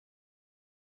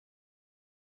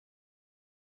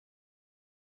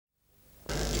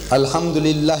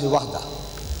Alhamdulillahi wahda.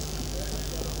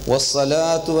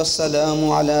 Wassalatu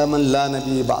wassalamu ala man la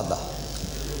nabi ba'da.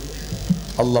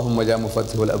 Allahumma ya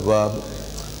mufattihul abwab,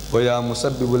 wa ya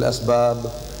musabbibul asbab,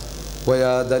 wa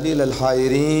ya dalil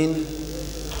al-hairin,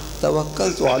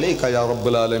 tawakkaltu alayka ya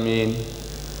rabbil alamin,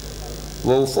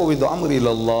 wa ufawwidu amri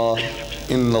ilallah,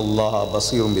 inna allaha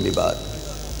basirun bil ibad.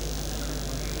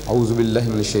 A'udhu billahi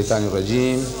minash shaitanir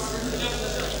rajim.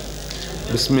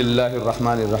 Bismillahir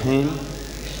rahmanir rahim.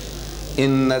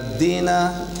 Inna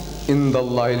ad-dina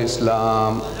indallahi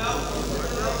al-islam.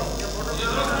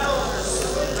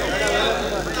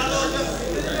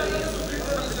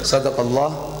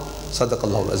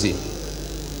 Sadaqallahu al-azim.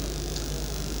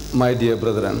 My dear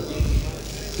brethren,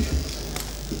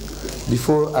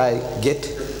 before I get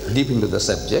deep into the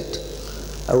subject,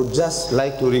 I would just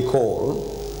like to recall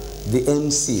the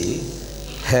MC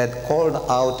had called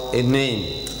out a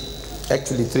name,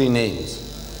 actually 3 names.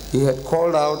 He had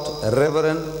called out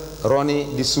Reverend Ronnie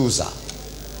D'Souza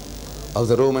of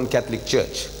the Roman Catholic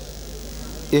Church.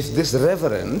 If this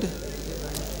Reverend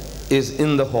is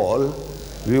in the hall,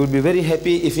 we would be very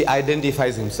happy if he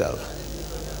identifies himself.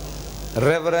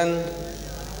 Reverend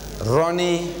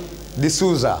Ronnie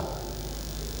D'Souza,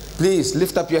 please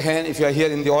lift up your hand if you are here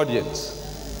in the audience.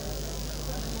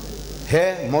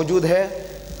 है मौजूद है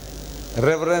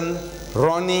Reverend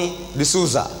Ronnie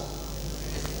D'Souza,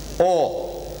 or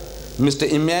Mr.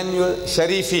 Emmanuel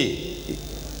Sharifi,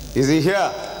 is he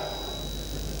here?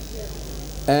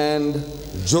 And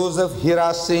Joseph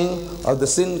Hira Singh of the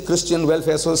Sindh Christian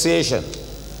Welfare Association.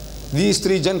 These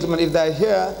 3 gentlemen, if they are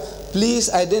here, please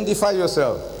identify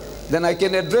yourself, then I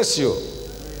can address you.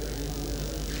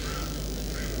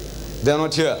 They are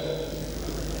not here.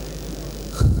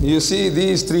 You see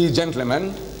these 3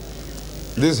 gentlemen,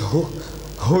 this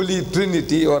Holy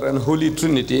Trinity or Unholy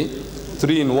Trinity,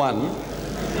 3 in 1.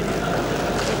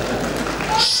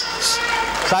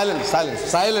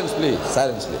 Silence please.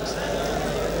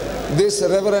 This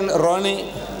Reverend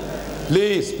Ronnie,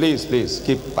 please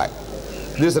keep quiet.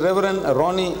 This Reverend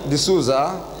Ronnie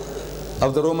D'Souza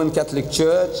of the Roman Catholic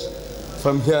Church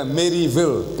from here,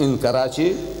 Maryville in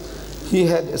Karachi, he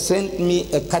had sent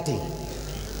me a cutting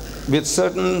with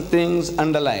certain things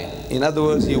underlined. In other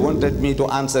words, he wanted me to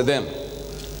answer them.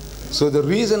 So the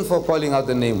reason for calling out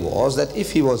the name was that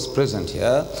if he was present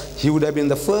here, he would have been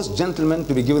the first gentleman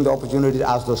to be given the opportunity to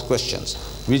ask those questions,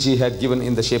 which he had given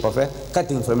in the shape of a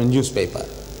cutting from a newspaper.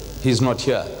 He is not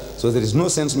here, so there is no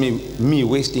sense me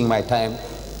wasting my time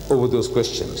over those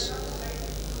questions.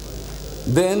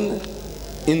 Then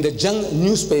in the Jung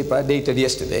newspaper dated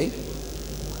yesterday,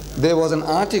 there was an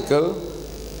article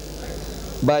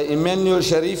by Emmanuel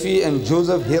Sharifi and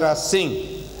Joseph Hira Singh.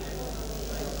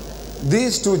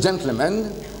 These 2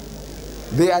 gentlemen,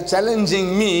 they are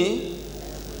challenging me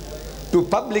to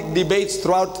public debates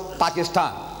throughout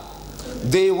Pakistan.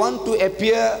 They want to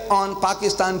appear on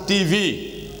Pakistan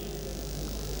TV.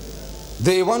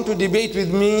 They want to debate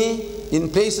with me in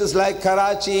places like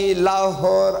Karachi,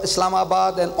 Lahore,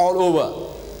 Islamabad and all over.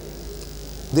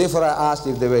 Therefore I asked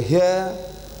if they were here,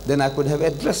 then I could have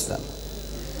addressed them.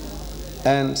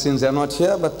 And since they are not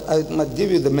here, but I must give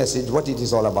you the message, what it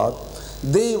is all about.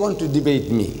 They want to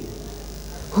debate me.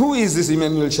 Who is this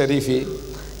Emmanuel Sharifi?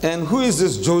 And who is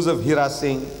this Joseph Hira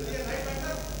Singh?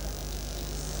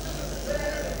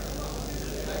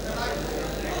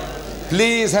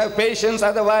 Please have patience,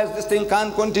 otherwise this thing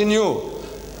can't continue.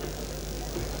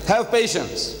 Have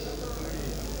patience.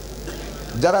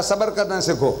 जरा सब्र करना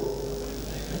सीखो.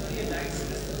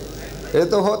 ये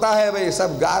तो होता है भाई,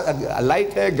 सब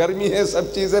लाइट है, गर्मी है,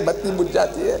 सब चीजें, बत्ती बुझ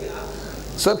जाती है,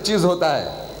 सब चीज होता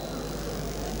है.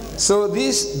 So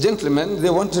these gentlemen, they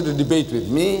wanted to debate with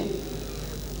me.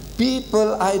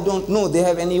 People I don't know they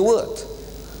have any worth.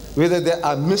 Whether they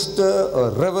are Mr. or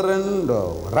Reverend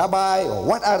or Rabbi or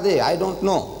what are they, I don't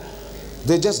know.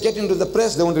 They just get into the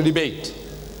press, they want to debate.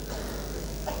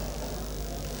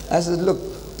 I said,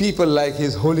 look, people like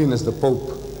His Holiness the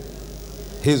Pope,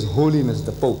 His Holiness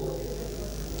the Pope,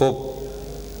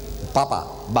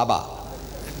 Baba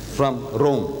from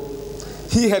Rome,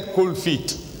 he had cold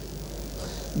feet.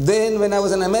 Then when I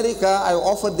was in America, I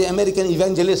offered the American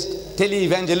evangelist,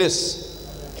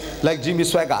 tele-evangelists like Jimmy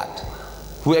Swaggart,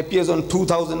 who appears on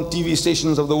 2,000 TV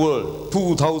stations of the world,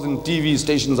 2,000 TV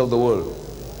stations of the world.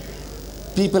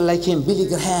 People like him, Billy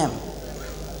Graham,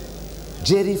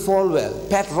 Jerry Falwell,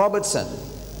 Pat Robertson,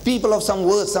 people of some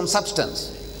worth, some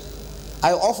substance.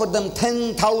 I offered them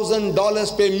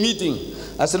 $10,000 per meeting.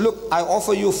 I said, look, I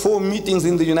offer you 4 meetings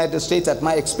in the United States at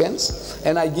my expense,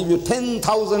 and I give you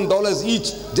 $10,000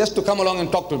 each just to come along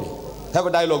and talk to me. Have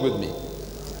a dialogue with me.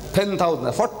 $10,000,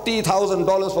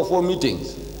 $40,000 for 4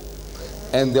 meetings.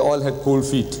 and they all had cold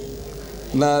feet.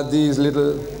 Now these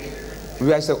little,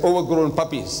 we say overgrown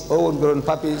puppies,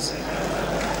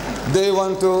 they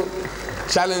want to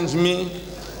challenge me.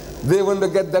 They want to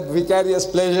get that vicarious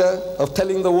pleasure of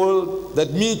telling the world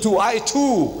that me too, I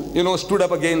too, stood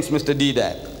up against Mr.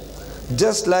 Deedat.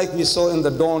 Just like we saw in the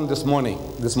dawn this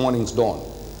morning's dawn.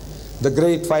 The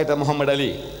great fighter Muhammad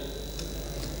Ali.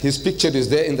 His picture is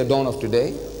there in the dawn of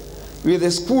today with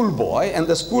a schoolboy, and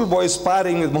the schoolboy is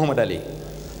sparring with Muhammad Ali.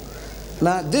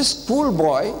 Now this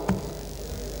schoolboy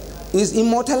is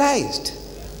immortalized.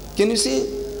 Can you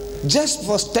see? Just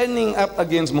for standing up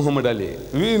against Muhammad Ali.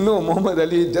 We know Muhammad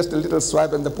Ali, just a little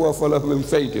swipe and the poor fellow will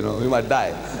faint, he might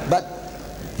die. But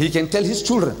he can tell his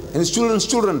children and his children's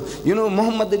children,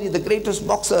 Muhammad Ali, the greatest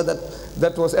boxer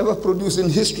that was ever produced in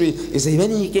history, is when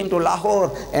he came to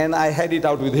Lahore and I had it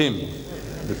out with him.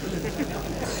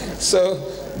 So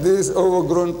these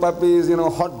overgrown puppies,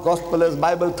 hot gospelers,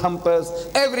 Bible thumpers,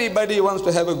 everybody wants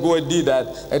to have a go at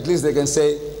Deedat. At least they can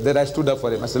say that I stood up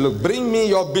for him. I said, look, bring me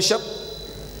your bishop,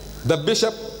 the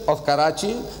bishop of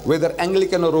Karachi, whether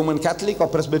Anglican or Roman Catholic or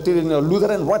Presbyterian or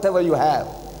Lutheran, whatever you have.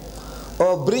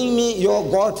 Or bring me your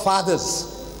godfathers.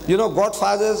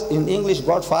 Godfathers, in English,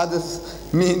 godfathers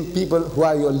mean people who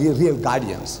are your real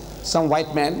guardians. Some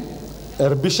white man,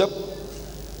 a bishop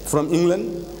from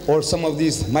England, or some of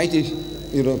these mighty,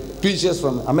 preachers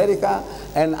from America,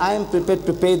 and I am prepared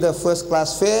to pay the first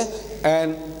class fare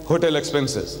and hotel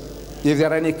expenses. If there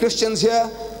are any Christians here,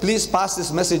 please pass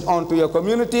this message on to your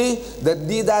community that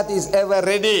Deedat is ever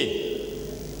ready.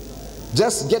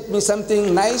 Just get me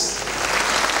something nice.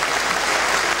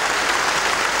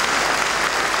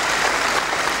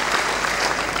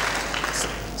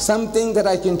 Something that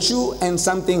I can chew and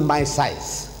something my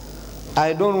size.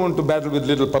 I don't want to battle with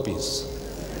little puppies.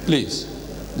 Please,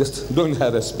 just don't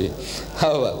harass me.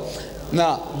 However,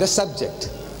 now the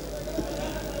subject.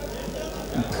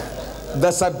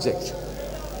 The subject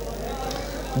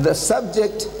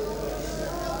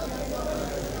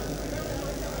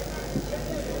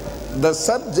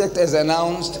as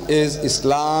announced is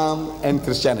Islam and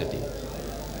Christianity.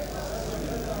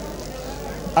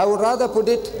 I would rather put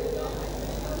it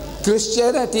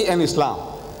Christianity and Islam.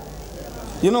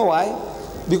 You know why?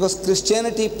 Because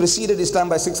Christianity preceded Islam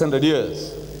by 600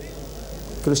 years.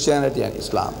 Christianity and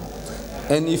Islam.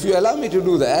 And if you allow me to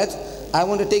do that, I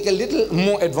want to take a little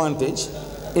more advantage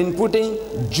in putting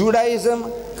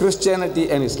Judaism, Christianity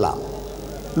and Islam.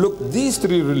 Look, these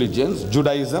three religions,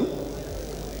 Judaism,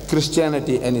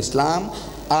 Christianity and Islam,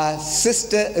 are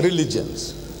sister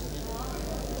religions.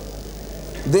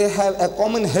 They have a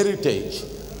common heritage.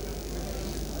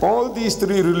 All these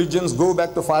three religions go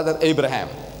back to Father Abraham,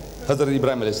 Hazrat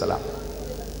Ibrahim alayhi salam.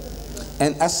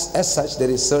 And as such, there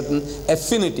is certain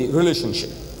affinity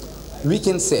relationship. We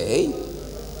can say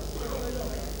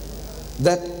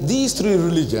that these three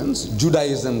religions,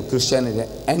 Judaism, Christianity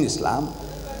and Islam,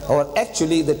 are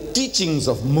actually the teachings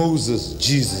of Moses,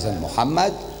 Jesus and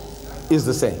Muhammad is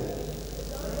the same.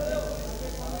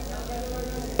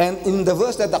 And in the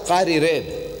verse that the Qari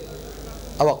read,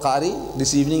 our Qari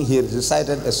this evening, he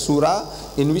recited a surah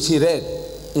in which he read,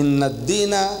 Inna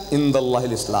ad-dina indallahi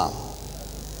al-Islam,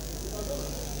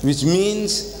 which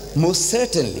means most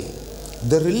certainly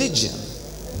the religion,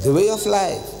 the way of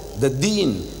life, the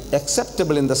deen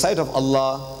acceptable in the sight of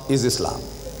Allah is Islam.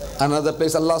 Another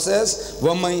place Allah says,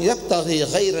 وَمَنْ يَبْتَغِي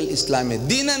غَيْرَ الْإِسْلَامِ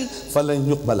دِينًا فَلَنْ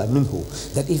يُقْبَلَ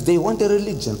مِنْهُ. That if they want a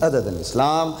religion other than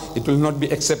Islam, it will not be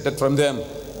accepted from them.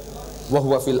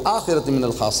 وَهُوَ فِي الْآخِرَةِ مِنَ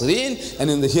الْخَاسِرِينَ. And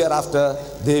in the hereafter,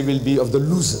 they will be of the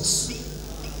losers.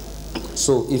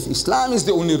 So if Islam is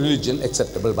the only religion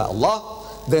acceptable by Allah,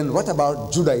 then what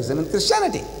about Judaism and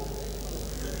Christianity?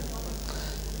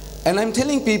 And I'm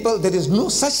telling people there is no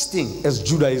such thing as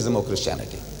Judaism or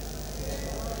Christianity.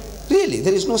 Really,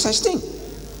 there is no such thing.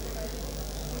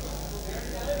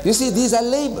 You see, these are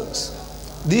labels.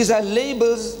 These are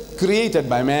labels created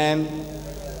by man,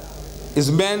 is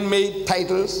man-made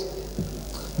titles.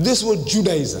 This word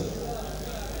Judaism,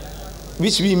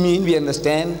 which we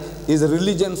understand, is a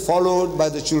religion followed by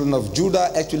the children of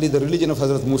Judah, actually the religion of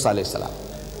Hazrat Musa alayhi salam.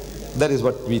 That is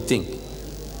what we think.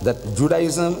 That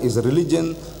Judaism is a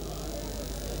religion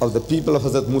of the people of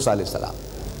Hazrat Musa alayhi salam.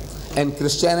 And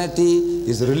Christianity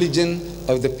is a religion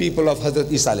of the people of Hazrat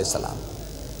Isa alayhi salam.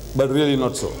 But really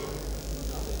not so.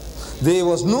 There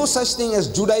was no such thing as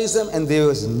Judaism and there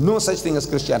was no such thing as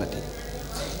Christianity.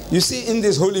 You see, in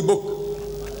this holy book,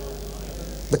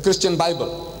 the Christian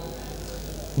Bible,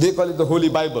 they call it the Holy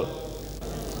Bible.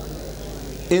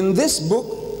 In this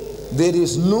book, there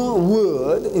is no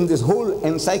word in this whole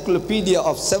encyclopedia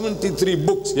of 73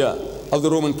 books here of the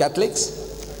Roman Catholics.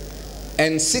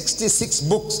 and 66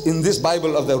 books in this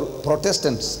Bible of the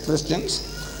Protestant Christians,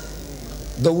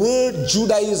 the word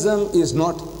Judaism is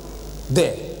not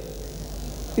there.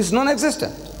 It's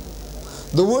non-existent.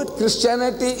 The word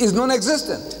Christianity is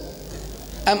non-existent.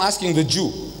 I'm asking the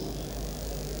Jew.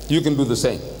 You can do the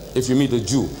same if you meet a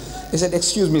Jew. He said,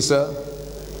 excuse me, sir,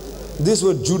 this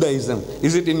word Judaism,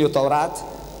 is it in your Torah?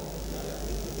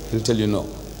 He'll tell you no.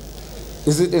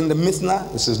 Is it in the Mishnah?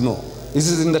 He says no.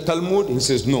 Is it in the Talmud? He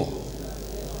says no.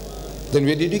 Then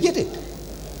where did you get it?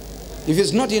 If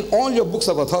it's not in all your books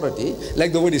of authority,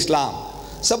 like the word Islam.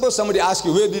 Suppose somebody asks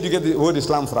you, where did you get the word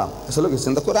Islam from? I say, look, it's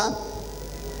in the Quran.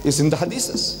 It's in the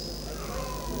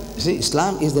Hadiths. You see,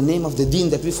 Islam is the name of the deen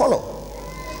that we follow.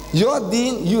 Your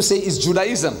deen, you say, is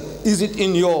Judaism. Is it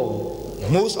in your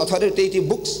most authoritative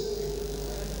books?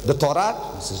 The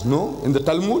Torah? He says no. In the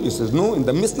Talmud? He says no. In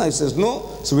the Mishnah? He says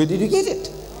no. So where did you get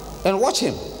it? And watch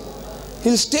him.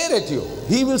 He'll stare at you.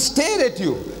 He will stare at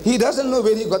you. He doesn't know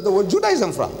where he got the word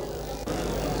Judaism from.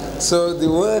 So the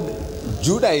word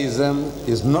Judaism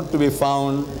is not to be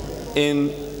found in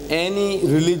any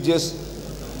religious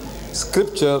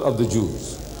scripture of the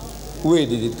Jews. Where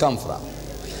did it come from?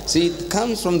 See, it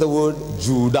comes from the word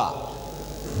Judah.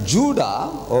 Judah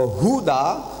or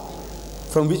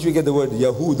Huda, from which we get the word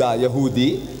Yahuda,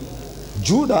 Yahudi.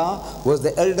 Judah was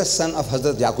the eldest son of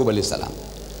Hazrat Yaqub alayhi salam.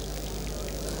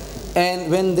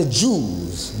 And when the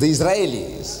Jews, the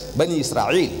Israelis, Bani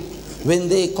Israel, when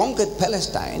they conquered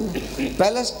Palestine,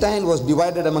 Palestine was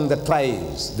divided among the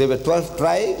tribes. There were 12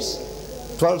 tribes,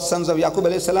 12 sons of Yaqub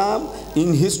alayhi salam.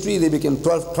 In history, they became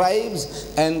 12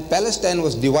 tribes, and Palestine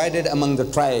was divided among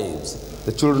the tribes.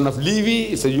 The children of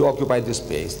Levi, so you occupy this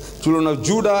space. Children of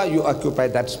Judah, you occupy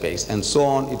that space, and so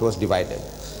on, it was divided.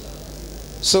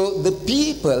 So the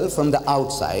people from the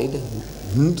outside,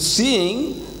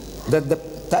 seeing that the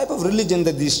type of religion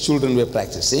that these children were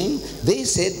practicing, they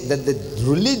said that the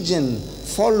religion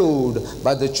followed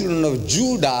by the children of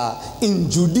Judah in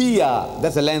Judea,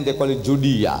 that's the land they call it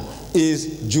Judea,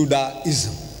 is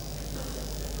Judaism.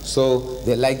 So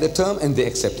they liked the term and they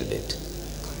accepted it.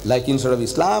 Like instead of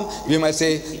Islam, we might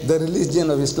say the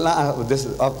religion of Islam,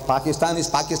 of Pakistan is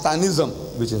Pakistanism,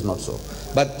 which is not so.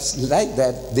 But like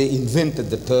that, they invented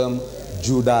the term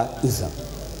Judaism.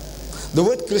 The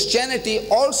word Christianity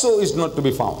also is not to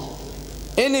be found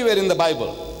anywhere in the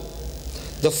Bible.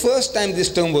 The first time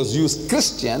this term was used,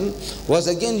 Christian, was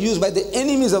again used by the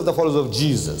enemies of the followers of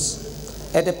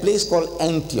Jesus at a place called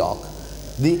Antioch.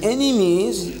 The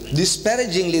enemies,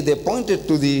 disparagingly, they pointed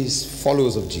to these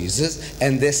followers of Jesus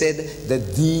and they said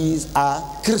that these are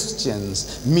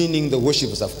Christians, meaning the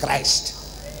worshippers of Christ.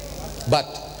 But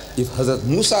if Hazrat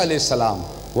Musa alayhi salam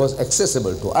was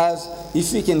accessible to us,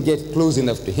 if we can get close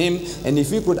enough to him, and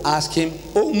if we could ask him,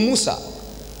 "Oh Musa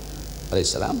alayhi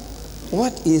salam,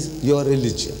 what is your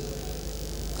religion?"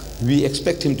 We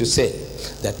expect him to say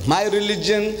that my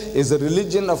religion is a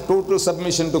religion of total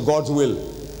submission to God's will.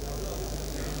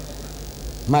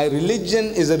 My religion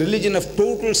is a religion of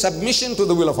total submission to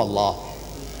the will of Allah.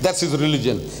 That's his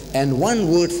religion. And one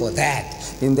word for that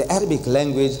in the Arabic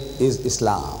language is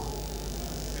Islam.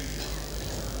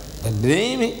 The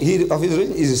name of his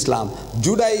religion is Islam.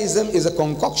 Judaism is a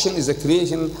concoction, is a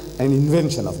creation, an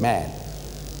invention of man.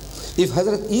 If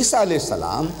Hazrat Isa alayhi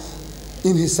salam,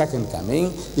 in his second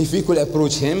coming, if we could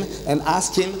approach him and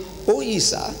ask him, "Oh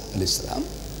Isa alayhi salam,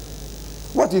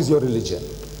 what is your religion?"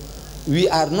 We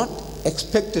are not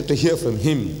expected to hear from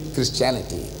him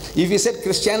Christianity. If he said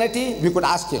Christianity, we could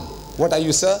ask him, "What are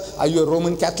you, sir? Are you a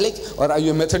Roman Catholic? Or are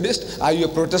you a Methodist? Are you a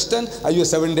Protestant? Are you a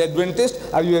Seventh-day Adventist?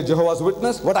 Are you a Jehovah's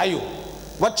Witness? What are you?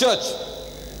 What church?"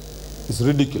 It's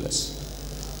ridiculous.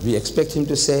 We expect him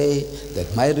to say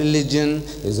that my religion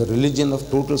is a religion of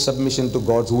total submission to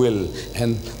God's will.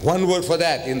 And one word for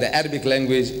that in the Arabic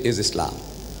language is Islam.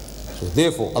 So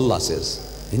therefore Allah says,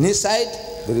 in his sight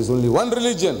there is only one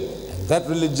religion. And that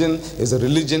religion is a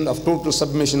religion of total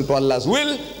submission to Allah's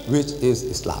will, which is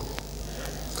Islam.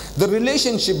 The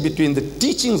relationship between the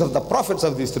teachings of the prophets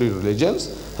of these three religions,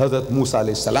 Hazrat Musa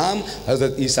alayhi salam,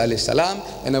 Hazrat Isa alayhi salam,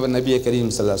 and our Nabi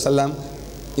Kareem sallallahu alayhi wasallam,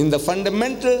 in the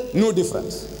fundamental, no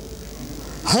difference.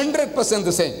 100%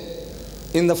 the same.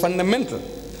 In the fundamental.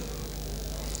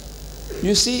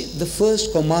 You see, the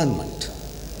first commandment,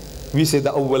 we say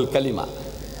the awwal kalima.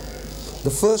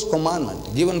 The first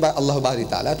commandment given by Allah Bari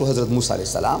Ta'ala to Hazrat Musa alayhi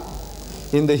salam,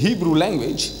 in the Hebrew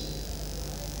language,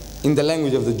 in the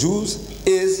language of the Jews,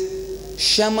 is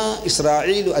Shama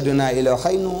Israelu Adonai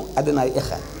Eloheinu Adonai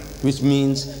Echad, which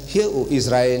means, "Hear, O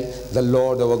Israel, the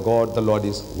Lord our God, the Lord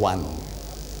is one."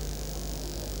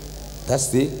 That's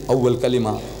the awwal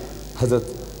kalima Hazrat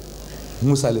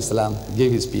Musa alayhi salam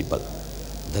gave his people.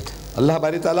 That Allah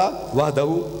Bari Ta'ala,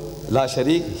 Wahdahu, La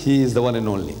Sharik, He is the one and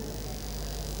only.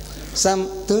 Some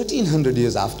 1300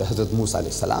 years after Hazrat Musa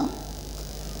alayhi salam,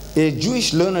 a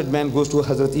Jewish learned man goes to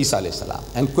Hazrat Isa alayhi salam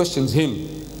and questions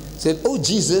him. Said, "Oh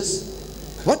Jesus,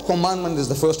 what commandment is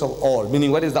the first of all?"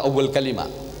 Meaning, what is the awwal kalima?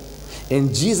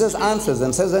 And Jesus answers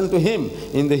and says unto him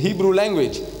in the Hebrew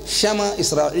language, "Shama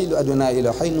Israelu Adonai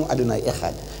Eloheinu Adonai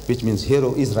Echad," which means, "Hear,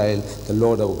 O Israel, the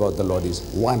Lord our God, the Lord is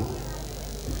one."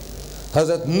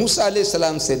 Hazrat Musa alayhi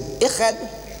salam said, "Echad."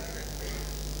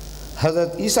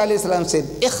 Hazrat Isa alayhi salam said,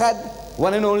 "Echad,"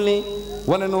 one and only,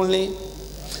 one and only.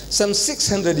 Some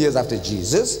 600 years after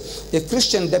Jesus, a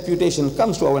Christian deputation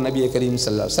comes to our Nabi Kareem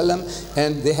sallallahu alaihi wasallam,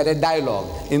 and they had a dialogue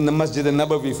in the Masjid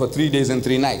al-Nabawi for 3 days and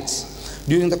 3 nights.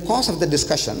 During the course of the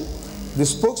discussion, the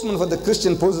spokesman for the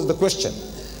Christian poses the question,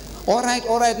 all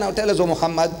right, now tell us, O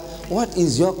Muhammad, what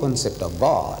is your concept of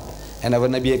God?" And our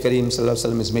Nabi Kareem sallallahu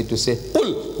alaihi wasallam is made to say,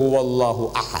 "Qul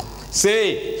huwallahu ahad."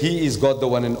 Say, He is God, the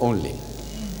one and only.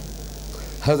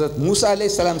 Hazrat Musa alayhi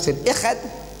salam said, "Echad."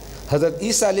 Hazrat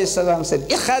Isa alayhi salam said,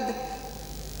 "Echad."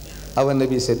 Our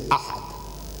Nabi said, "Ahad."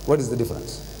 What is the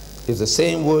difference? It's the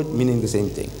same word meaning the same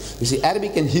thing. You see,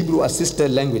 Arabic and Hebrew are sister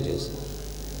languages,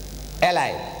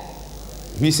 allied.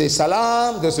 We say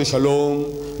salam, they say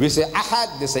shalom. We say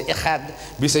ahad, they say echad.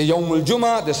 We say yawmul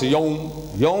juma, they say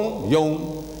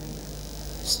yawm.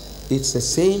 It's the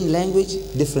same language,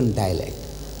 different dialect.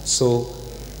 So,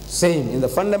 same in the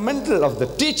fundamental of the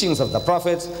teachings of the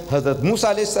prophets, Hazrat Musa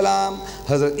alayhi salam,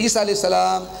 Hazrat Isa alayhi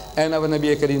salam, and our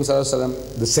Nabi Kareem sallallahu alaihi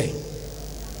wasallam, the same.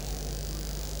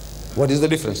 What is the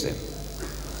difference then?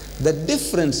 The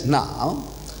difference now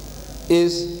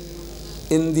is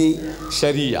in the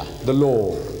Sharia, the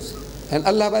laws. And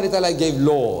Allah Bari Ta'ala gave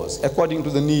laws according to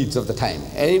the needs of the time.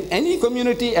 Any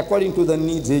community, according to the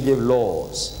needs, He gave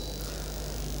laws.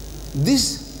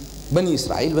 This Bani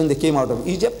Israel, when they came out of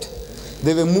Egypt,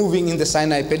 they were moving in the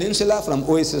Sinai Peninsula from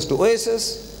oasis to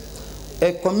oasis.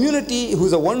 A community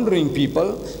who's a wandering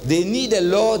people, they need a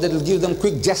law that will give them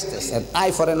quick justice, an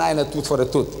eye for an eye and a tooth for a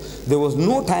tooth. There was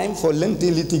no time for lengthy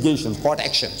litigation, court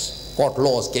actions, court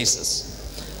laws, cases.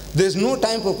 There's no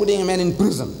time for putting a man in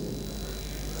prison.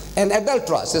 An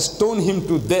adulteress, stone him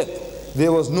to death.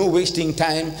 There was no wasting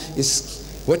time.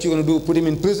 What you're going to do, put him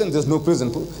in prison? There's no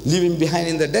prison. Leave him behind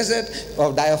in the desert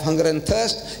or die of hunger and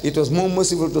thirst. It was more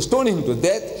merciful to stone him to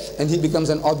death, and he becomes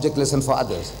an object lesson for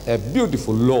others. A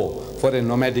beautiful law for a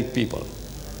nomadic people.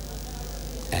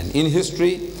 And in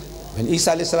history, when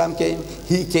Isa alayhi salam came,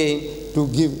 he came to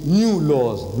give new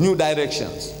laws, new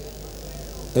directions,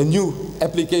 and new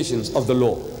applications of the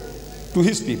law to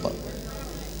his people.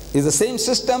 It's the same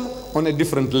system on a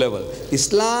different level.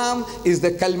 Islam is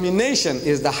the culmination,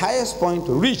 is the highest point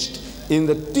reached in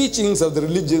the teachings of the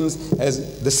religions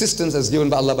as the systems as given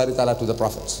by Allah Bari Ta'ala to the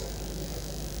prophets.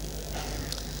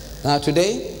 Now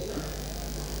today,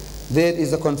 there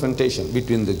is a confrontation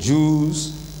between the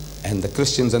Jews and the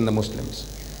Christians and the Muslims.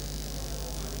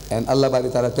 And Allah Bari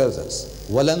Ta'ala tells us,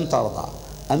 وَلَن تَرْضَى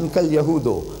أَنْكَ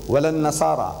الْيَهُودُ وَلَن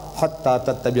نَّصَارَى حَتَّى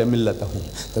تَتَّبِعَ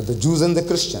مِلَّتَهُمْ. That the Jews and the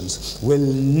Christians will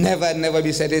never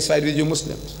be satisfied with you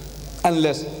Muslims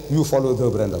unless you follow their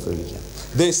brand of religion.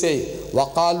 They say,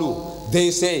 وَقَالُوا,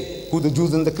 they say, who the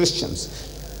Jews and the Christians,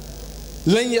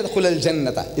 لَن يَدْخُلَ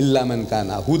الْجَنَّةَ إِلَّا مَنْ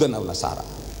كَانَ هُودًا أَوْ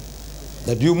نَصَارَى.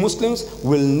 That you Muslims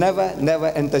will never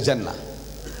enter Jannah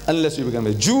unless you become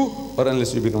a Jew or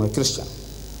unless you become a Christian.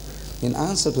 In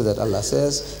answer to that, Allah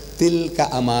says, Tilka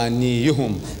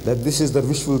amaniyuhum, that this is the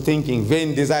wishful thinking,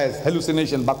 vain desires,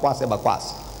 hallucination, bakwas hai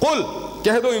bakwas. Qul,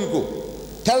 keh do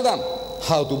inko, tell them,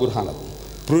 how to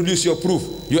burhanakum. Produce your proof,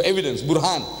 your evidence,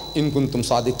 burhan, in kuntum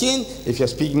sadiqeen. If you are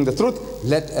speaking the truth,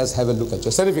 let us have a look at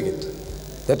your certificate.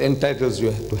 That entitles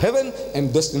you to heaven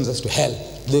and destines us to hell.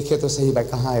 Dekhe to sahi bhai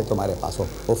kahan hai tumhare paas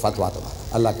wo fatwa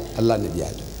tumhara. Allah ne diya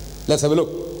hai. Let's have a look.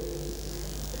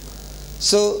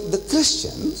 So the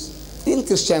Christians, in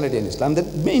Christianity and Islam, the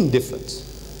main difference.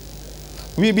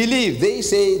 We believe, they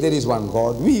say there is one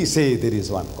God, we say there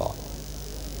is one God.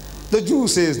 The Jew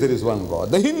says there is one God,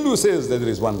 the Hindu says that there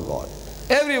is one God.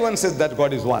 Everyone says that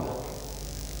God is one.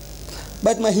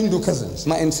 But my Hindu cousins,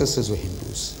 my ancestors were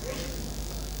Hindus.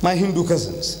 My Hindu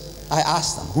cousins, I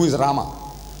asked them, who is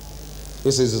Rama? He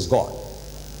says, is God.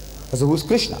 I said, who is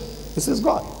Krishna? He says,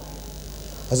 God.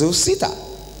 I said, who is Sita?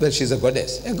 Well, she's a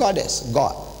goddess,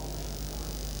 God.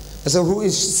 I said, who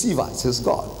is Shiva? He says,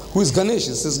 God. Who is Ganesh?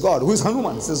 He says, God. Who is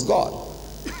Hanuman? He says, God.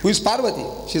 Who is Parvati?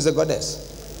 She's a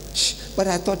goddess. But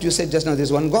I thought you said just now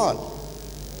there's one God.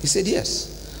 He said,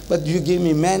 yes. But you give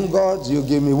me man gods, you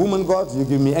give me woman gods, you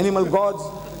give me animal gods.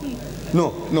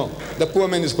 No. The poor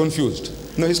man is confused.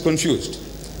 No, he's confused.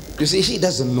 You see, he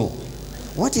doesn't know.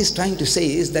 What he's trying to say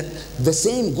is that the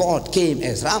same God came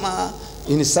as Rama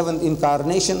in his 7th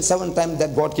incarnation. 7th time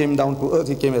that God came down to earth,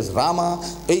 he came as Rama.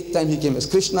 8th time he came as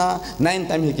Krishna. 9th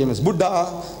time he came as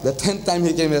Buddha. The 10th time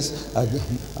he came as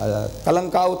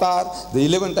Kalanka Avatar. The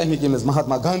 11th time he came as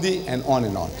Mahatma Gandhi, and on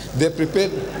and on. They are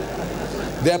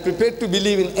prepared to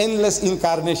believe in endless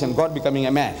incarnation, God becoming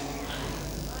a man.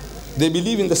 They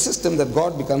believe in the system that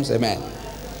God becomes a man.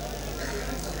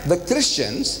 The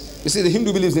Christians, you see, the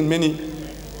Hindu believes in many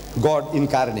God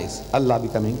incarnates, Allah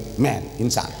becoming man,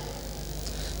 insan.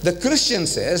 The Christian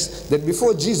says that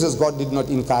before Jesus, God did not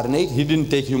incarnate, he didn't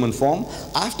take human form.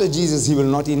 After Jesus, he will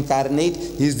not incarnate.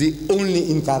 He is the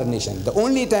only incarnation. The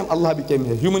only time Allah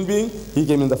became a human being, he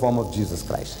came in the form of Jesus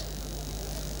Christ.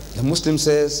 The Muslim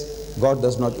says God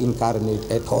does not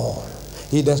incarnate at all.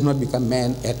 He does not become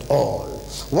man at all.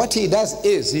 What he does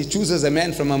is he chooses a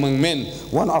man from among men,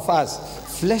 one of us,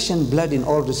 flesh and blood in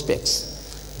all respects.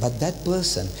 But that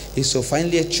person is so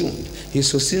finely attuned, he is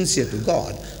so sincere to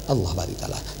God, Allah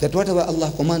Baritala, that whatever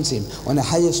Allah commands him on a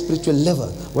higher spiritual level,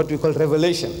 what we call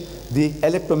revelation, the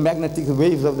electromagnetic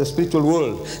waves of the spiritual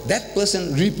world, that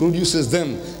person reproduces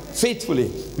them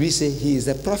faithfully. We say he is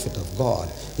a prophet of God,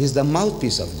 he is the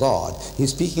mouthpiece of God, he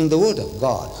is speaking the word of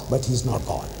God, but he is not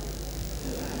God.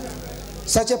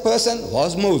 Such a person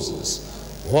was Moses,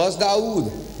 was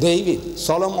Dawood, David,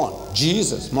 Solomon,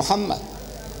 Jesus, Muhammad.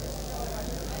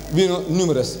 We know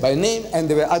numerous by name, and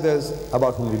there were others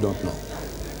about whom we don't know.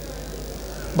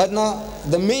 But now,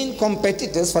 the main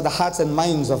competitors for the hearts and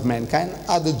minds of mankind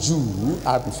are the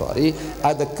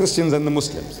are the Christians and the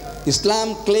Muslims.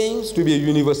 Islam claims to be a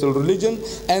universal religion,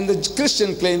 and the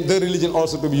Christian claim the religion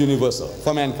also to be universal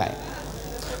for mankind.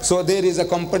 So there is a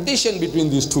competition between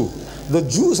these two. The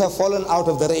Jews have fallen out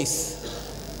of the race.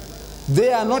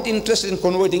 They are not interested in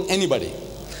converting anybody.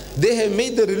 They have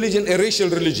made the religion a racial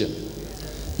religion.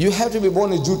 You have to be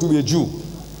born a Jew to be a Jew.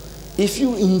 If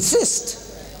you insist,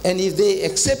 and if they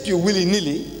accept you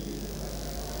willy-nilly,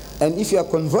 and if you are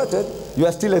converted, you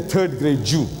are still a third-grade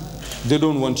Jew. They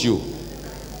don't want you.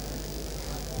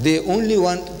 They only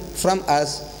want from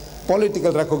us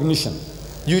political recognition.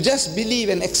 You just believe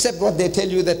and accept what they tell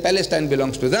you, that Palestine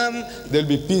belongs to them, there will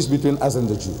be peace between us and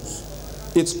the Jews.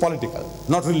 It's political,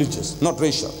 not religious, not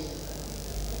racial.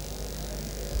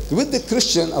 With the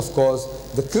Christian, of course,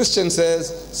 the Christian says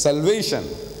salvation,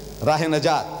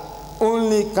 Rah-e-Najat,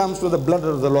 only comes through the blood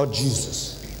of the Lord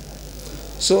Jesus.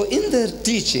 So in their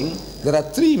teaching, there are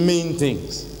three main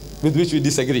things with which we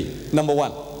disagree. Number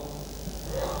one,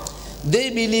 they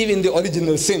believe in the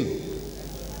original sin.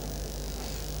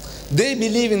 They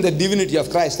believe in the divinity of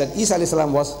Christ, that Isa alayhi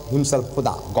salam was himself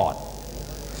Khuda, God.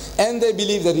 And they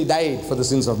believe that he died for the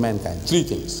sins of mankind. Three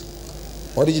things: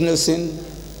 original sin,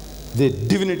 the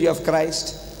divinity of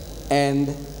Christ,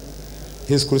 and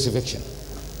his crucifixion.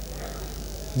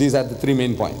 These are the three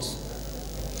main points.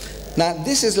 Now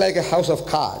this is like a house of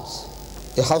cards.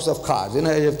 A house of cards. You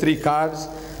know, you have three cards.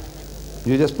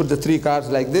 You just put the three cards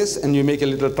like this and you make a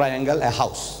little triangle, a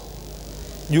house.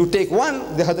 You take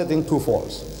one, the other thing, two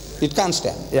falls. It can't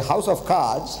stand. A house of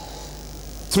cards,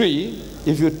 three,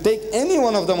 if you take any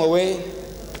one of them away,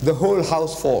 the whole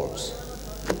house falls.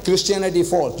 Christianity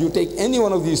falls. You take any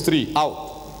one of these three out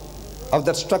of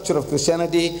that structure of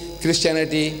Christianity,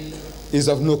 Christianity is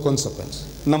of no consequence.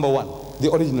 Number one,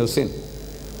 the original sin.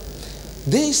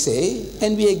 They say,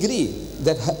 and we agree,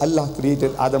 that Allah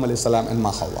created Adam alayhi salam and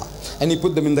Hawa, and he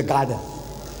put them in the garden,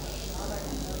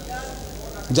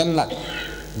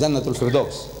 Jannatul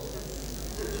Firdaus.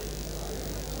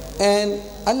 And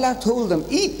Allah told them,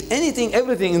 eat anything,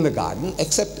 everything in the garden,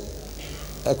 except,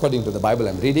 according to the Bible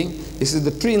I'm reading, it says,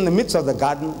 the tree in the midst of the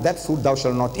garden, that fruit thou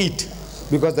shalt not eat,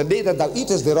 because the day that thou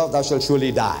eatest thereof, thou shalt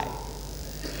surely die.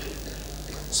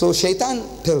 So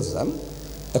Shaitan tells them,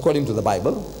 according to the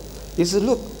Bible, he says,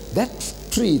 look, that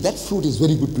tree, that fruit is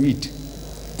very good to eat.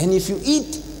 And if you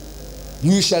eat,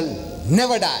 you shall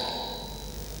never die.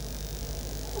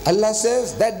 Allah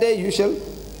says, that day you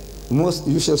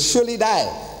shall surely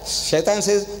die. Shaitan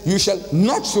says, you shall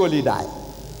not surely die.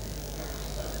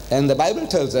 And the Bible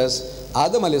tells us,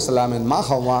 Adam alayhi salam and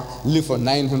Hawa lived for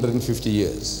 950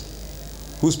 years.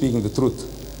 Who's speaking the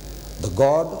truth? The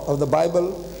God of the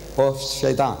Bible or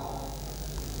Shaitan?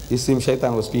 It seems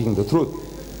Shaitan was speaking the truth.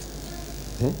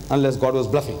 Okay? Unless God was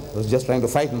bluffing, he was just trying to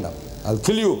frighten them. I'll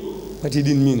kill you, but he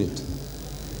didn't mean it.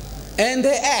 And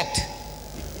they act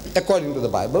according to the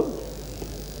Bible.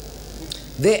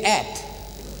 They act.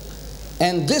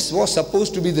 And this was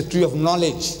supposed to be the tree of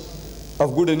knowledge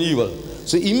of good and evil.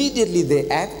 So immediately they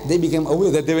act, they became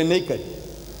aware that they were naked.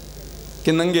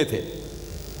 Kinange the.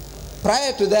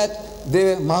 Prior to that,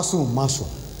 they were masum.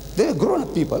 They were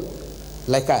grown-up people,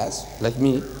 like us, like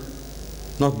me,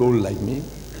 not old like me,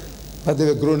 but they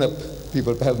were grown-up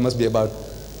people, perhaps must be about,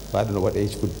 I don't know what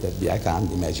age could that be, I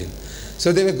can't imagine.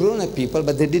 So they were grown-up people,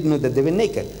 but they didn't know that they were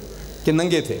naked. Ke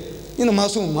nange the. You know,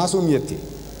 masoomiyat thi.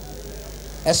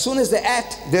 As soon as they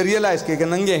act, they realize ke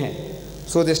nange hain.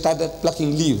 So they started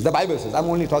plucking leaves. The Bible says, I'm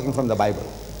only talking from the Bible.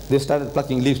 They started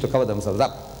plucking leaves to cover themselves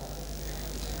up.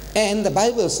 And the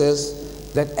Bible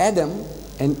says that Adam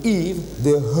and Eve,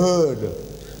 they heard,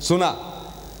 Sunnah,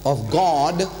 of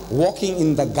God walking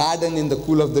in the garden in the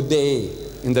cool of the day,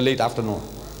 in the late afternoon.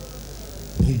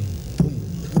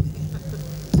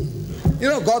 You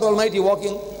know, God Almighty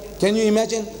walking. Can you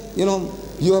imagine? You know,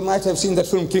 you might have seen that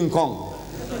film King Kong.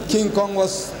 King Kong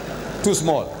was too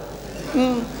small.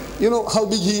 You know how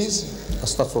big he is?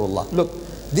 Astaghfirullah. Look,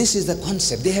 this is the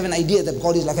concept. They have an idea that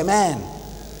God is like a man.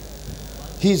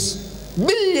 He's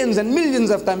billions and millions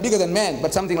of times bigger than man,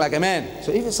 but something like a man.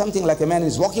 So if it's something like a man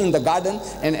is walking in the garden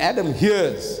and Adam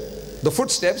hears the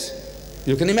footsteps,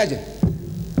 you can imagine.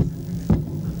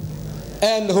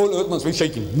 And the whole earth must be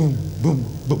shaking. Boom, boom,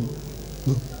 boom,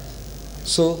 boom.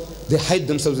 So they hide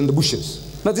themselves in the bushes.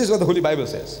 Now this is what the Holy Bible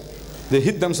says. They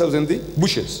hid themselves in the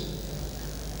bushes.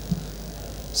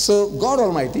 So God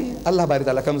Almighty, Allah Bari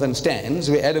Ta'ala, comes and stands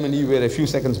where Adam and Eve were a few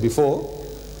seconds before,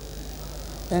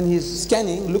 and he's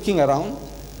scanning, looking around.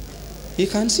 He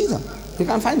can't see them. He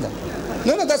can't find them.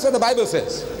 No, that's what the Bible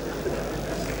says.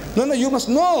 No, you must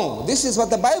know. This is what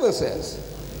the Bible says.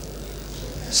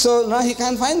 So now he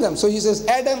can't find them. So he says,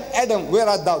 Adam, where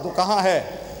art thou? Tu kahan hai?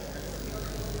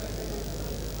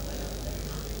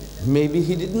 Maybe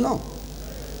he didn't know.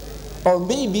 Or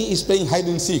maybe he's playing hide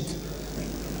and seek.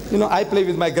 You know, I play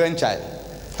with my grandchild.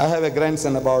 I have a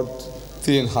grandson about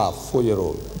 3.5,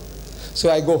 4-year-old. So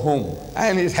I go home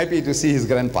and he's happy to see his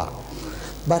grandpa.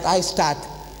 But I start,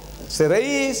 say,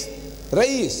 Rais,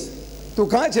 tu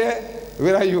kahan hai?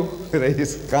 Where are you?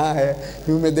 Rais, kahan hai?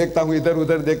 Main dekhta hu, idhar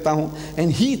udhar dekhta hu.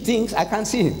 And he thinks I can't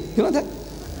see him. You know that?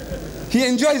 He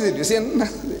enjoys it, you see,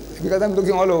 because I'm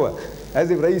looking all over, as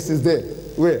if Rais is there.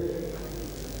 Where?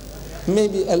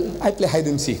 Maybe I play hide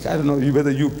and seek. I don't know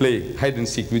whether you play hide and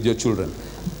seek with your children.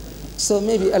 So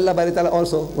maybe Allah Bari Ta'ala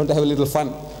also want to have a little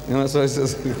fun. You know, so he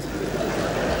says,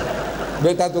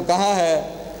 Beta tu kahan hai?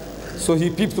 So he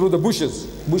peeped through the bushes.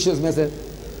 Bushes means,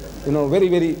 you know, very,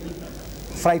 very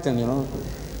frightened, you know.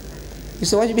 He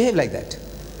said, why do you behave like that?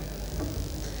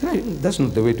 No, that's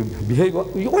not the way to behave.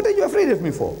 What are you afraid of me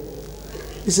for?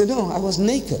 He said, no, I was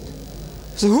naked.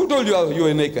 So who told you you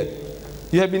were naked?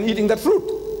 You have been eating that fruit.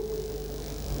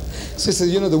 So he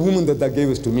says, you know, the woman that gave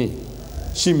us to me,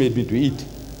 she made me to eat.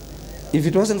 If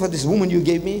it wasn't for this woman you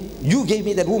gave me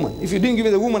that woman. If you didn't give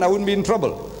me the woman, I wouldn't be in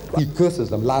trouble. He curses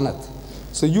them, lanat.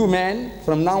 So you man,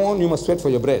 from now on, you must sweat for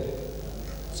your bread.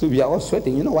 So we are all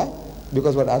sweating. You know why?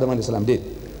 Because what Adam alayhi salam did.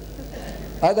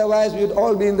 Otherwise, we would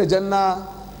all be in the Jannah.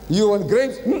 You want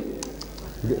grapes?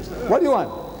 What do you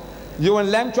want? You want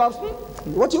lamb chops?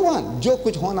 What do you want? Jo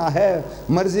kuch hona hai,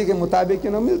 marzi ke mutabik,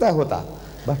 you know, milta hota.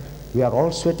 But we are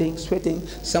all sweating.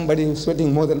 Somebody is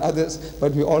sweating more than others,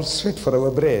 but we all sweat for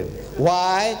our bread.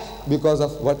 Why? Because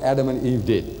of what Adam and Eve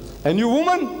did. And you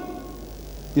woman,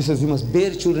 he says, you must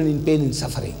bear children in pain and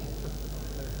suffering.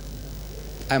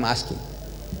 I'm asking,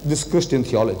 this Christian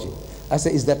theology, I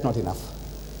say, is that not enough?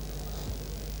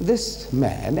 This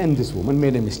man and this woman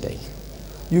made a mistake.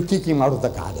 You kick him out of the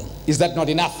garden. Is that not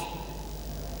enough?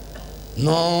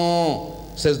 No,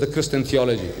 says the Christian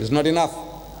theology. It's not enough.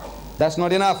 That's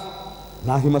not enough.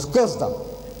 Now he must curse them.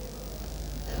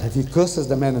 And he curses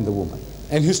the man and the woman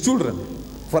and his children.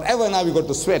 Forever now we got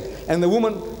to sweat. And the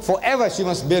woman, forever she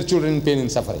must bear children in pain and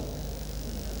suffering.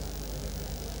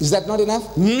 Is that not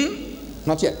enough?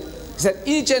 Not yet. He said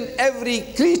each and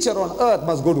every creature on earth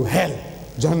must go to hell.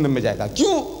 Jahannam mein jayega.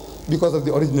 Kyun? Because of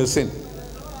the original sin.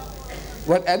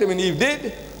 What Adam and Eve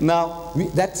did, now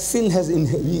that sin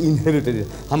we inherited it.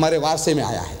 Hamare warse mein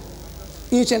aaya hai.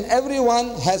 Each and every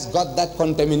one has got that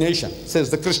contamination, says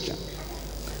the Christian.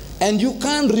 And you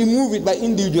can't remove it by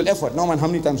individual effort. No man, how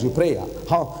many times you pray?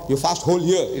 How you fast whole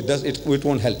year, it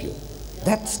won't help you.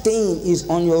 That stain is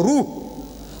on your root.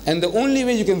 And the only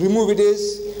way you can remove it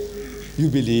is you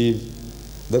believe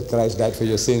that Christ died for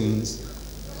your sins.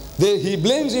 He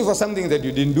blames you for something that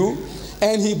you didn't do,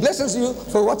 and he blesses you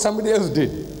for what somebody else did,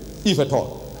 if at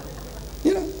all.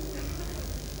 You know?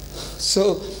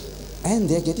 So, and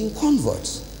they're getting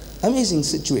converts. Amazing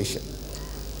situation.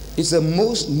 It's the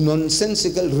most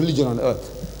nonsensical religion on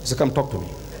earth. He said, come talk to me.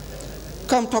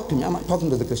 Come talk to me. I'm talking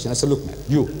to the Christian. I said, look man,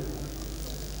 you.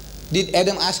 Did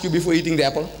Adam ask you before eating the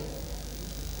apple?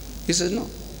 He says, no.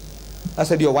 I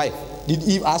said, your wife. Did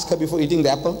Eve ask her before eating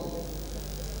the apple?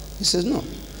 He says, no.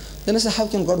 Then I said, how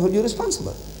can God hold you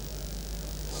responsible?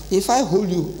 If I hold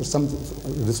you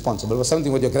responsible for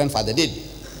something what your grandfather did,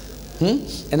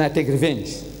 and I take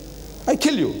revenge, I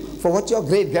kill you for what your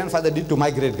great-grandfather did to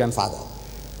my great-grandfather.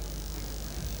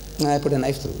 And I put a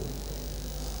knife through you.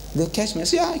 They catch me. I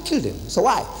say, yeah, I killed him. So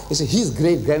why? They say, his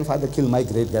great-grandfather killed my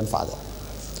great-grandfather.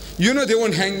 You know they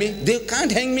won't hang me. They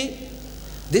can't hang me.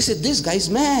 They said, this guy's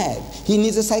mad. He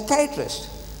needs a psychiatrist.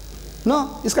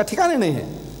 No, iska ठिकाने नहीं है.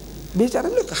 Bechara,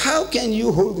 look, how can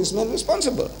you hold this man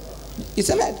responsible? It's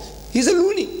a man. He's a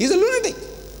loony. He's a lunatic.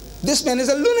 This man is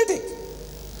a lunatic.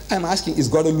 I'm asking, is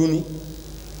God a loony?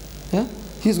 Yeah?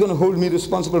 He's going to hold me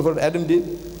responsible for what Adam did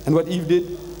and what Eve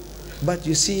did. But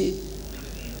you see,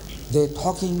 they're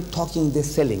talking, they're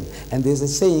selling. And there's a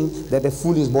saying that a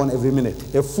fool is born every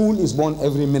minute. A fool is born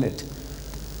every minute.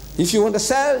 If you want to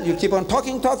sell, you keep on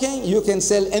talking, you can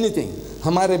sell anything.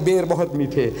 हमारे बेर बहुत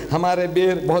मीठे, हमारे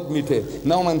बेर बहुत मीठे.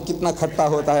 No man कितना खट्टा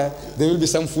होता है. There will be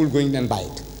some fool going and buy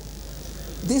it.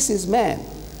 This is man.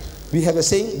 We have a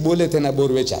saying, बोले थे ना बोर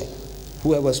बेचाए.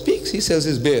 Whoever speaks, he sells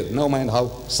his beer. No mind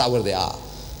how sour they are.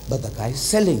 But the guy is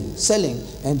selling,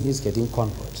 and he's getting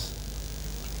converts.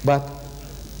 But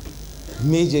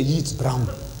Major Yeats Brown,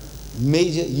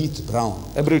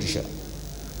 a Britisher,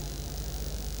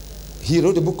 he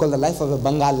wrote a book called The Life of a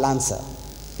Bengal Lancer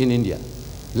in India.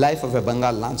 Life of a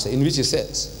Bengal Lancer, in which he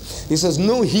says,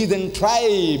 no heathen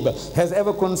tribe has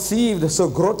ever conceived so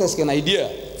grotesque an idea,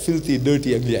 filthy,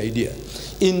 dirty, ugly idea,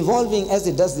 involving as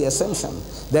it does the assumption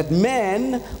that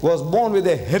man was born with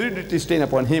a hereditary stain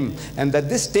upon him, and that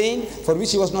this stain, for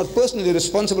which he was not personally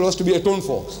responsible, was to be atoned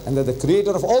for, and that the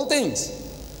creator of all things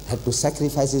had to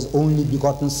sacrifice his only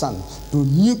begotten son to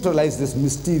neutralize this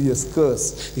mysterious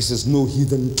curse. He says, no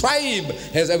heathen tribe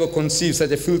has ever conceived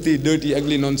such a filthy, dirty,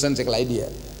 ugly, nonsensical idea.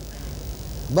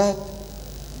 But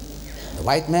the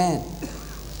white man,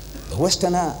 the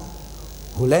Westerner,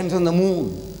 who lands on the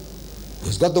moon,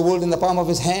 who's got the world in the palm of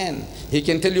his hand, he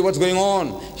can tell you what's going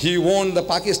on. He warned the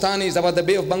Pakistanis about the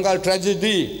Bay of Bengal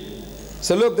tragedy.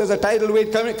 So look, there's a tidal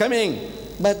wave coming.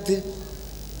 But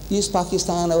East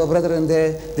Pakistan, our brethren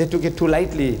there, they took it too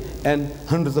lightly, and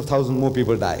hundreds of thousands more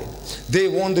people died. They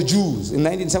warned the Jews. In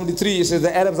 1973, he says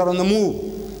the Arabs are on the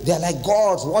move. They are like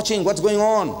gods watching what's going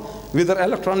on with their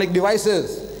electronic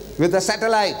devices, with their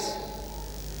satellites.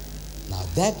 Now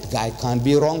that guy can't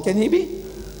be wrong, can he be?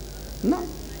 No.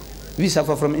 We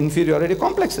suffer from inferiority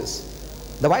complexes.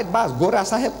 The white boss, Gora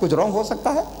Sahib, kuch wrong ho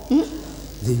sakta hai?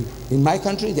 In my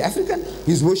country, the African,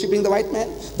 he's worshipping the white man.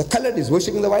 The colored is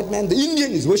worshipping the white man. The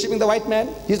Indian is worshipping the white man.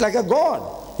 He's like a god.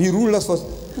 He ruled us for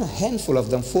a handful of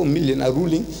them. 4 million are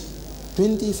ruling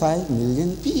 25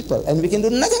 million people. And we can do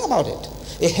nothing about it.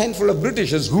 A handful of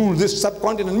Britishers rule this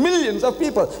subcontinent, millions of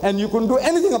people, and you couldn't do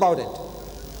anything about it.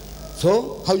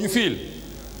 So, how you feel?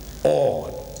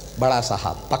 Oh, Bada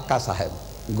Sahab, Pakka Sahib,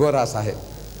 Gora Sahib.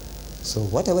 So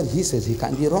whatever he says, he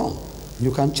can't be wrong.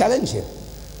 You can't challenge him.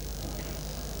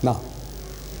 Now,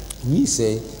 we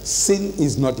say sin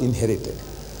is not inherited.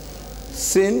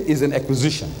 Sin is an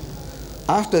acquisition.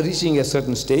 After reaching a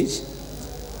certain stage,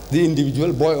 the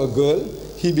individual, boy or girl,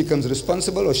 he becomes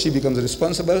responsible or she becomes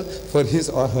responsible for his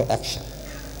or her action.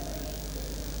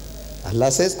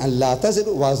 Allah says, Allah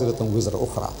taziru wazratun wizra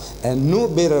ukhra. And no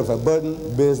bearer of a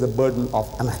burden bears the burden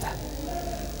of another.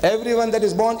 Everyone that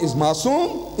is born is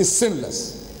masoom, is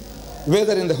sinless.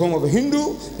 Whether in the home of a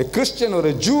Hindu, a Christian or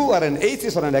a Jew or an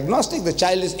atheist or an agnostic, the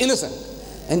child is innocent.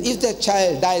 And if that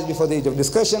child dies before the age of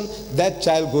discretion, that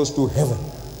child goes to heaven.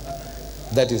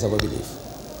 That is our belief.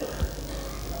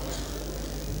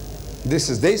 This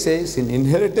is, they say, sin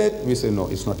inherited. We say, no,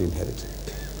 it's not inherited.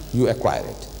 You acquire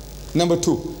it. Number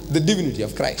 2, the divinity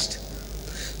of Christ.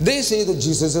 They say that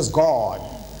Jesus is God.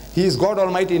 He is God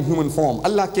Almighty in human form.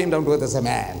 Allah came down to earth as a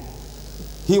man.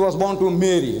 He was born to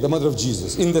Mary, the mother of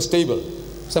Jesus, in the stable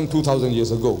some 2,000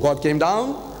 years ago. God came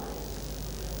down.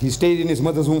 He stayed in his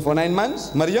mother's womb for 9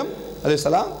 months, Maryam alayhi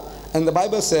salam. And the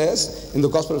Bible says in the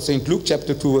Gospel of St. Luke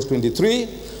chapter 2 verse 23,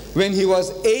 when he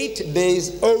was 8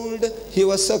 days old, he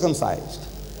was circumcised.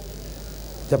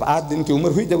 जब 8 दिन की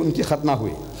उम्र हुई, जब उनकी खतना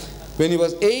हुई. When he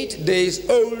was 8 days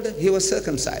old, he was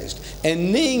circumcised.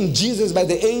 And named Jesus by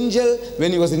the angel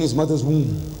when he was in his mother's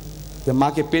womb. जब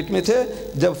माँ के पेट में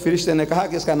थे, जब फरिश्ते ने कहा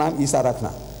कि इसका नाम ईसा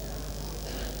रखना.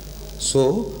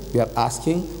 So, we are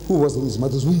asking, who was in his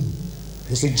mother's womb?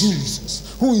 He said,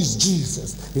 Jesus. Who is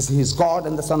Jesus? He said, he is God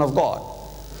and the Son of God.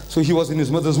 So he was in his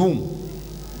mother's womb.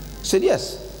 He said,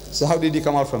 yes. So how did he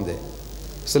come out from there?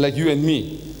 He said, like you and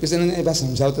me. He said, नहीं बस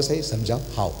समझाओ तो सही, समझाओ.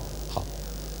 How?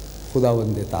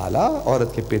 खुदावंद ताला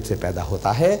औरत के पेट से पैदा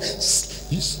होता है,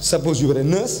 Suppose you were a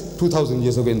nurse 2000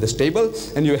 years ago in the stable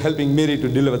and you were helping Mary to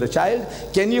deliver the child.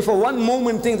 Can you for one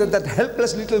moment think that that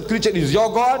helpless little creature is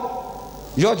your God,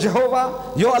 your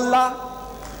Jehovah, your Allah?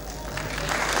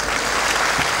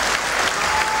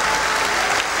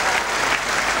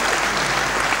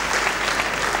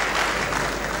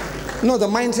 No, the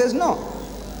mind says no.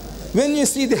 When you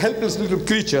see the helpless little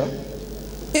creature,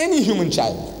 any human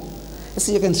child, you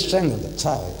see, you can strangle the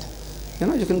child. You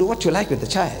know, you can do what you like with the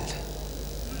child.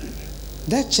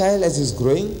 That child, as he's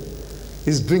growing,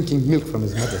 is drinking milk from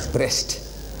his mother's breast.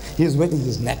 He's wetting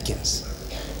his napkins.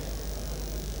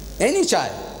 Any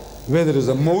child, whether it's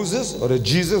a Moses or a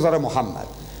Jesus or a Muhammad,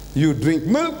 you drink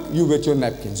milk, you wet your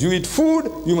napkins. You eat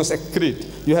food, you must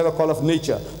excrete. You have a call of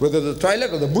nature. Whether the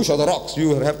toilet or the bush or the rocks,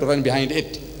 you have to run behind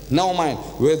it. Now mind,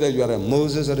 whether you are a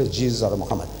Moses or a Jesus or a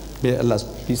Muhammad, may Allah's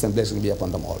peace and blessing be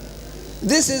upon them all.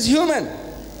 This is human.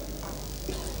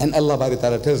 And Allah Bari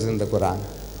Ta'ala tells in the Quran,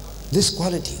 this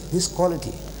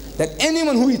quality, that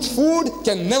anyone who eats food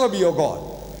can never be your God.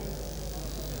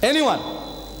 Anyone.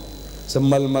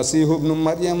 Sammal Masihu ibn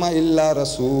Maryama illa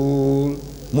Rasul.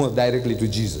 More directly to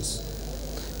Jesus.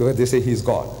 Because they say he is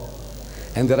God.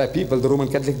 And there are people, the Roman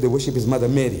Catholic, they worship his mother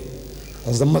Mary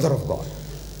as the mother of God.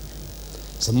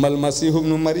 Sammal Masihu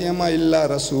ibn Maryama illa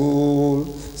Rasul.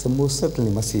 So most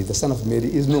certainly Masih, the son of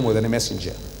Mary, is no more than a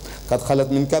messenger. Qad khalat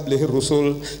min qablihi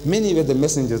ar-rusul. Many were the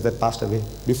messengers that passed away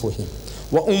before him.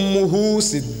 Wa ummuhu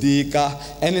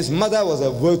siddiqa, and his mother was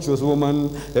a virtuous woman,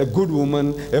 a good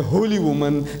woman, a holy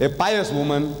woman, a pious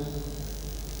woman.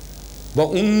 Wa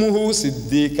ummuhu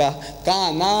siddiqa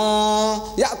kana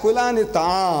ya'kulani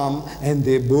ta'am, and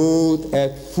they both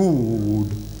ate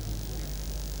food.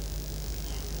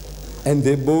 And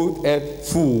they both ate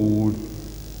food.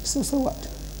 So what?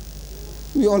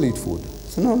 We all eat food.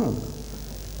 So no.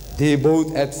 They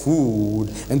both ate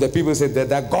food, and the people said that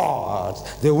they're gods.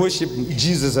 They worship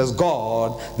Jesus as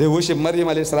God. They worship Maryam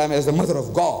alayhi salam as the mother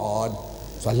of God.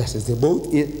 So Allah says they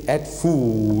both ate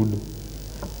food.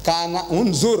 Kana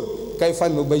unzur kaifa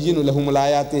nubayyinu lahum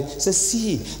al-ayati. So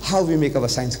see how we make our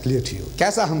signs clear to you.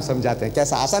 कैसा हम समझाते हैं,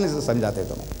 कैसा आसानी से समझाते हैं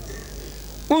तुम्हें.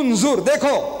 Unzur,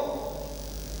 देखो.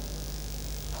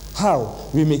 How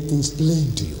we make things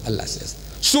plain to you, Allah says.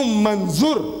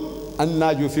 Summanzur.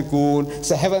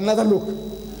 So have another look.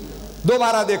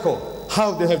 Dobara dekho.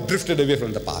 How they have drifted away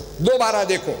from the path. Dobara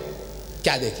dekho.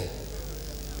 Kya dekhe?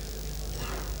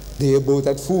 They both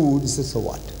had food. So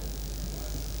what?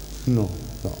 No.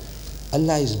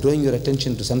 Allah is drawing your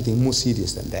attention to something more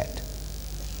serious than that.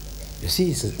 You see,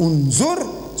 he says, Unzur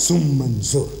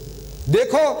summanzur.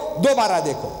 Dekho, dobara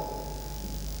dekho.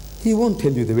 He won't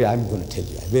tell you the way I'm going to tell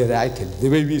you, where I tell you, the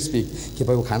way we speak. कि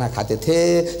भाई वो खाना खाते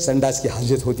थे, संडास की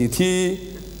हाजत होती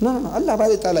थी. No. Allah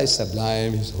Ta'ala is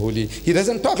sublime, He's holy. He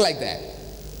doesn't talk like that.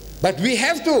 But we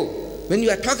have to. When you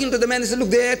are talking to the man, he said, look,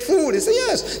 they had food. He said,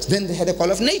 yes. Then they had a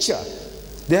call of nature.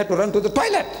 They had to run to the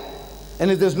toilet. And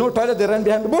if there's no toilet, they run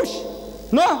behind the bush.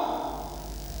 No.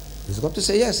 He's got to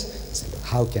say yes. He said,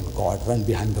 how can God run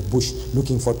behind the bush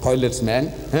looking for toilets,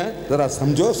 man? There are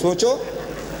samjo, socho.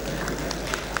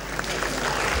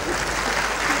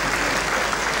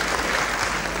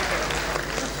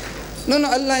 No,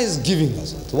 Allah is giving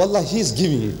us it. Wallah, He is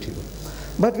giving it to you.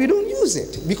 But we don't use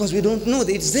it because we don't know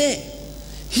that it's there.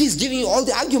 He is giving you all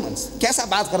the arguments. Kaisa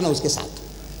baat karna uske saath.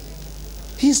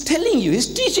 He is telling you, He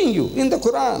is teaching you in the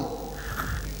Quran.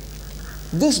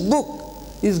 This book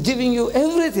is giving you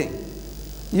everything.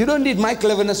 You don't need my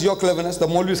cleverness, your cleverness, the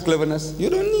Maulvi's cleverness. You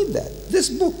don't need that. This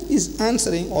book is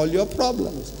answering all your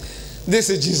problems. They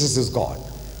say Jesus is God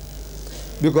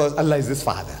because Allah is His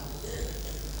Father.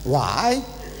 Why?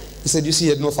 He said, you see, he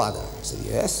had no father. I said,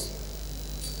 yes.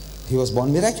 He was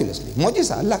born miraculously.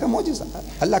 Mu'jiza, Allah ka mu'jiza.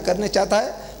 Allah karne chahta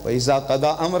hai. وَإِذَا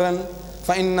قَضَى أَمْرًا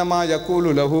فَإِنَّمَا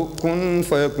يَقُولُ لَهُ كُن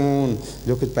فَيَكُونُ.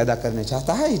 जो कुछ पैदा करने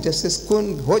चाहता है, he just says,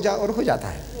 kun, हो जा और हो जाता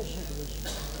है.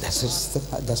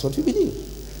 That's what we believe.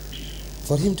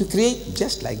 For him to create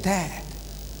just like that.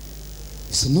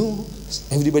 He said, no,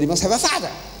 everybody must have a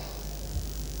father.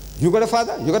 You got a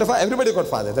father? You got a father? Everybody got a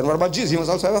father. Then what about Jesus? He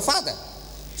must also have a father.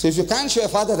 So if you can't show a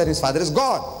father, then his father is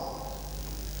God.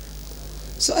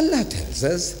 So Allah tells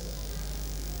us,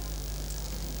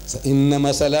 so inna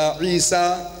masala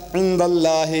Isa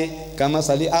indallahi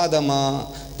kamasali Adama.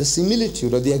 The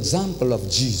similitude or the example of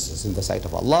Jesus in the sight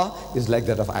of Allah is like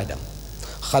that of Adam.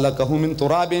 Khalaqahu min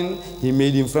turabin, He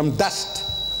made him from dust.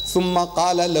 Thumma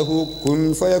qala lahu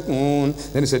kun fayakun.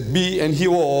 Then He said, be, and he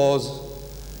was.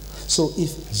 So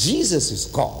if Jesus is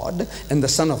God and the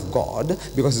Son of God,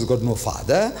 because He's got no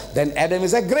father, then Adam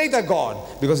is a greater God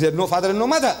because he had no father and no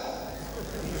mother.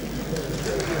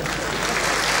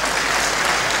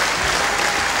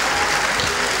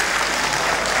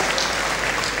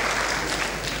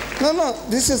 No, no,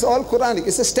 this is all Quranic.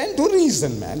 It's a stand to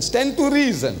reason, man. Stand to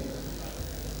reason.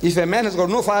 If a man has got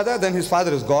no father, then his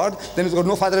father is God. Then he's got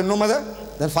no father and no mother,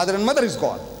 then father and mother is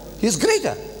God. He is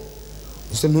greater.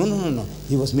 He said, no, no, no, no.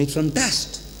 He was made from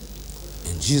dust.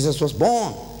 And Jesus was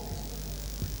born.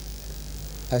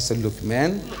 I said, look,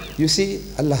 man, you see,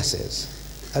 Allah says,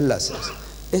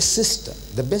 a system,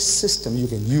 the best system you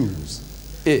can use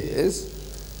is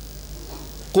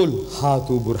Qul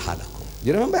hatu burhanakum.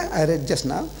 You remember I read just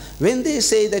now? When they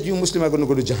say that you Muslims are going to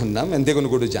go to Jahannam and they're going to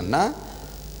go to Jannah,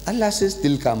 Allah says,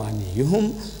 Tilka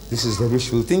maniyuhum. This is the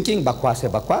wishful thinking. Bakwas hai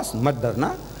bakwas. Mat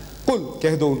darna. Qul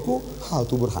keh do unko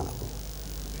hatu burhanakum.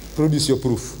 Produce your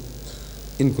proof.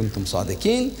 In kuntum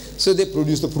sadiqeen. So they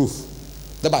produce the proof.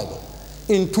 The Bible.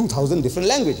 In 2,000 different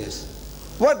languages.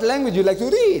 What language you like to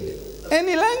read?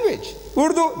 Any language.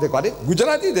 Urdu, they got it.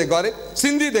 Gujarati, they got it.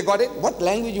 Sindhi, they got it. What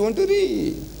language you want to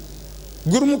read?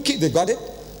 Gurmukhi, they got it.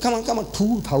 Come on,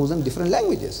 2,000 different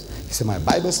languages. He said, my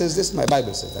Bible says this, my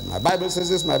Bible says that. My Bible says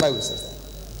this, my Bible says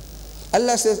that.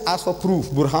 Allah says, ask for proof,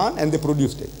 burhan, and they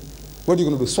produced it. What are you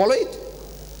going to do, swallow it?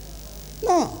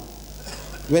 No.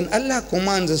 When Allah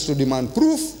commands us to demand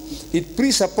proof, it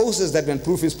presupposes that when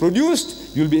proof is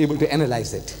produced, you'll be able to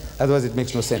analyze it. Otherwise it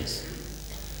makes no sense.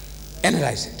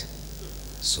 Analyze it.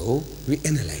 So we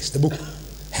analyze the book.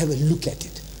 Have a look at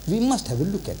it. We must have a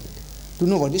look at it to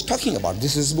know what he's talking about.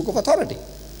 This is a book of authority.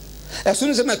 As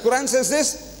soon as my Quran says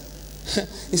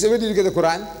this, he said, where did you get the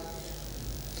Quran?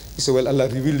 He said, well, Allah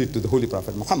revealed it to the Holy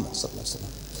Prophet Muhammad.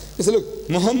 He said, look,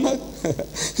 Muhammad,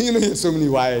 you know, he had so many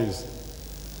wives.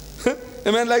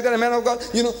 A man like that, a man of God,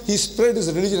 you know, he spread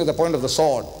his religion at the point of the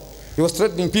sword. He was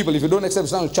threatening people, if you don't accept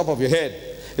Islam, I'll chop off your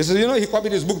head. He said, you know, he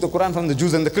copied his book, the Quran, from the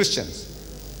Jews and the Christians.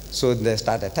 So they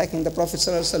start attacking the Prophet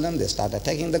ﷺ, they start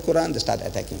attacking the Quran, they start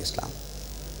attacking Islam.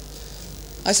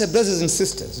 I said, brothers and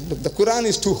sisters, look, the Quran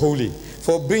is too holy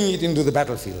for bringing it into the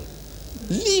battlefield.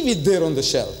 Leave it there on the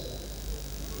shelf.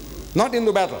 Not in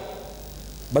the battle.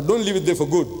 But don't leave it there for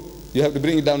good. You have to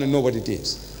bring it down and know what it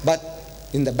is. But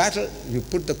in the battle, you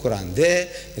put the Quran there.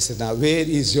 He said, now where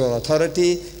is your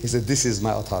authority? He said, this is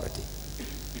my authority.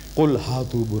 Qul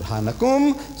hatu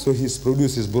burhanakum. So he's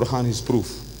produced his burhan, his proof.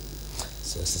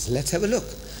 So I said, let's have a look.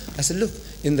 I said, look,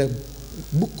 in the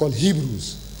book called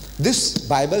Hebrews, this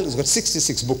Bible has got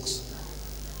 66 books.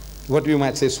 What you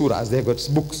might say surahs, they've got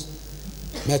books.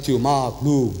 Matthew, Mark,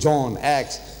 Luke, John,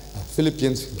 Acts,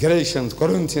 Philippians, Galatians,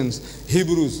 Corinthians,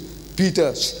 Hebrews,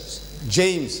 Peter,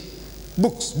 James.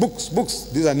 Books.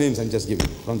 These are names I'm just giving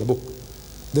from the book,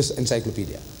 this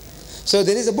encyclopedia. So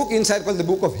there is a book inside called the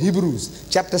book of Hebrews,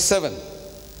 chapter 7.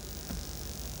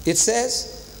 It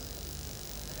says,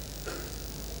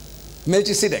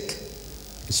 Melchizedek.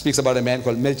 It speaks about a man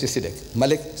called Melchizedek.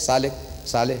 Malik, Saleh,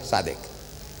 Sadek.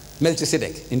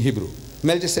 Melchizedek in Hebrew.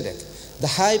 Melchizedek, the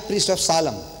high priest of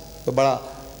Salem. The bada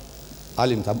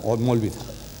alim tha or Maulvi tha.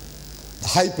 The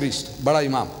high priest, bada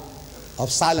imam of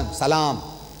Salem, Salam.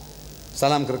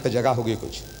 Salam karka jagah ho gayi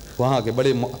kuch. Wahan ke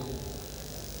bade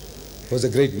was a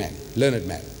great man, learned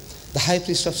man. The high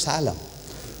priest of Salem,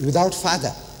 without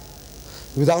father,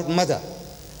 without mother,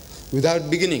 without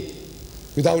beginning,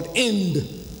 without end.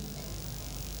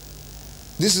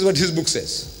 This is what his book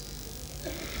says.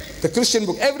 The Christian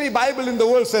book, every Bible in the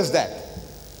world says that.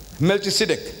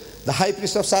 Melchizedek, the high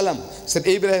priest of Salem, said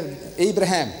Abraham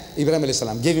alayhi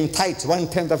salam, gave him tithes,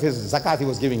 1/10 of his zakat he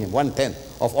was giving him, 1/10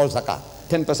 of all zakat.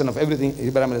 10% of everything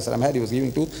Abraham alayhi salam had, he was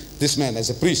giving to this man as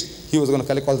a priest. He was going to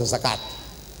collect all the zakat.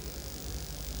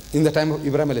 In the time of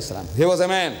Abraham alayhi salam, he was a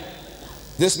man.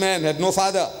 This man had no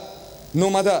father, no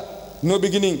mother, no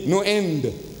beginning, no end.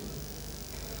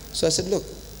 So I said, look,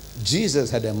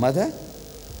 Jesus had a mother.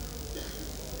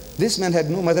 This man had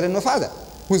no mother and no father.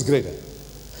 Who is greater?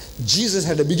 Jesus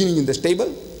had a beginning in the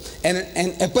stable and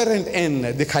an apparent end.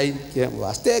 दिखाई के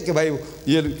वास्ते कि भाई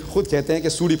ये खुद कहते हैं कि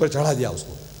सूली पर चढ़ा दिया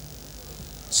उसको.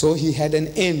 So he had an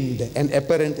end, an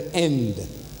apparent end.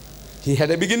 He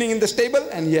had a beginning in the stable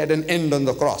and he had an end on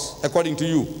the cross, according to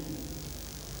you.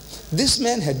 This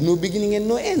man had no beginning and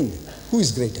no end. Who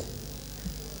is greater?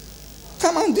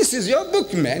 Come on, this is your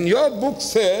book, man. Your book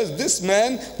says this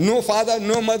man, no father,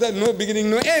 no mother, no beginning,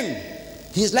 no end.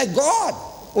 He is like God.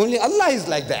 Only Allah is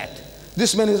like that.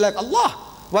 This man is like Allah.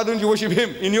 Why don't you worship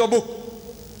him in your book?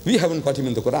 We haven't got him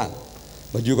in the Quran,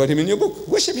 but you got him in your book.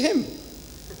 Worship him.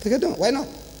 No, why not?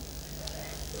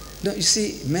 No, you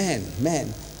see, man,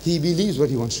 he believes what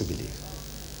he wants to believe.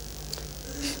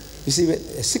 You see, when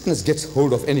a sickness gets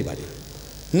hold of anybody,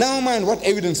 now man, what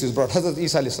evidence is brought? Hazrat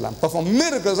Isa alayhi salam performed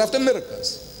miracles after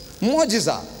miracles.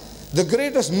 Mu'jiza. The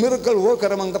greatest miracle worker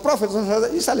among the prophets was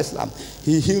Hazrat Isa alayhi salam.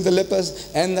 He healed the lepers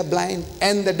and the blind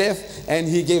and the deaf, and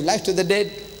he gave life to the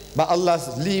dead. by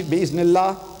Allah's leave,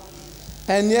 bi'Iznillah.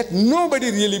 And yet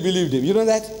nobody really believed him. You know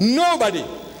that? Nobody.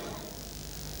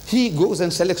 He goes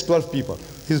and selects 12 people,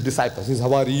 his disciples, his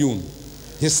Hawariyun,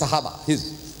 his Sahaba,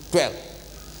 his 12.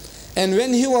 And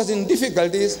when he was in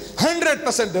difficulties,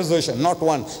 100% desertion, not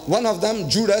one. One of them,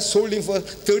 Judas, sold him for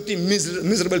 30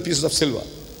 miserable pieces of silver.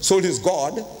 Sold his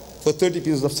God for 30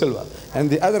 pieces of silver. And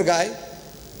the other guy,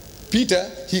 Peter,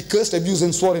 he cursed, abused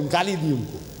and swore him. Gali di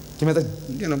unko. Ki main to,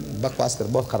 bakwas kar,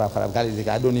 bahut kharab gali di.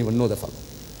 I don't even know the fellow.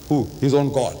 Who? His own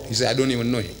God. He said, I don't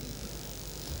even know him.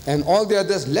 And all the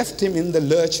others left him in the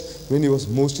lurch when he was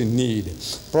most in need.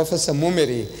 Professor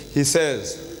Momeri, he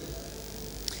says,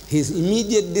 his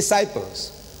immediate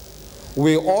disciples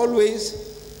were always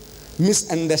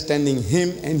misunderstanding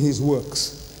him and his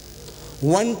works,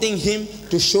 wanting him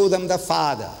to show them the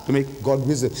Father, to make God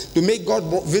visible, to make God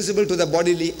visible to the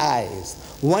bodily eyes,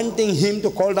 wanting him to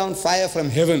call down fire from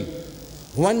heaven,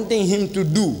 wanting him to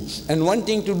do and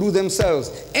wanting to do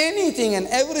themselves anything and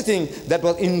everything that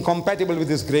was incompatible with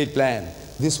his great plan.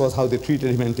 This was how they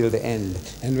treated him until the end.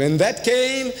 And when that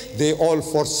came, they all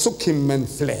forsook him and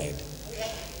fled.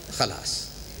 Khalas.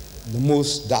 The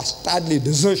most dastardly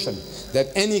desertion that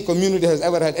any community has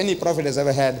ever had, any prophet has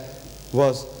ever had,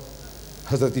 was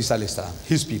Hazrat Isa alayhi salam,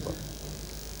 his people.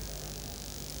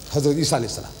 Hazrat Isa alayhi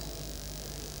salam.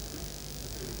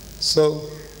 So,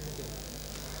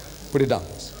 put it down.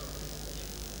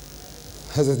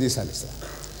 Hazrat Isa alayhi salam.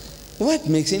 What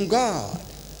makes him God?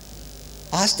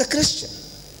 Ask the Christian.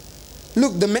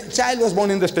 Look, the child was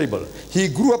born in the stable. He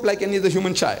grew up like any other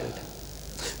human child.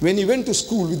 When he went to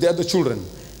school with the other children,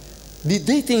 did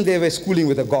they think they were schooling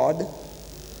with a God?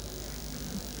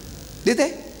 Did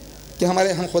they? कि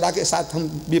हम खुदा के साथ हम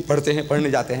भी पढ़ते हैं,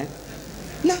 पढ़ने जाते हैं?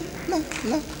 No, no,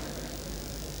 no.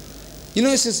 You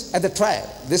know, this is at the trial.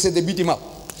 They said they beat him up.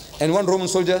 And one Roman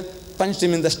soldier punched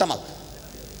him in the stomach.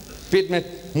 पेट में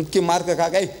मुक्की मार कर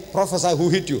कहा, Professor, who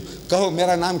hit you? कहो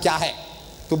मेरा नाम क्या है?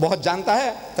 तू बहुत जानता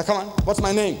है? तो come on, what's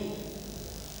my name?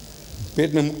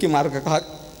 पेट में मुक्की मार कर कहा,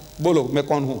 बोलो मैं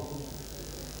कौन हूँ?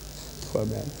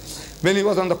 When he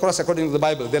was on the cross, according to the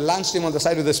Bible, they launched him on the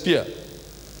side with a spear.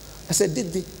 I said,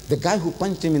 did the guy who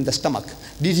punched him in the stomach,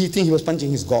 did he think he was punching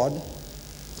his God?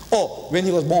 Oh, when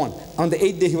he was born, on the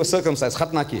 8th day he was circumcised,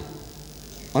 khatna ki,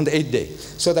 on the 8th day.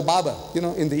 So the barber, you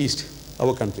know, in the East,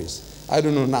 our countries, I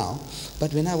don't know now,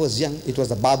 but when I was young, it was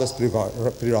the barber's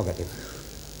prerogative.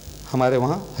 हमारे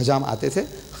वहाँ हजाम आते थे,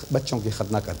 बच्चों की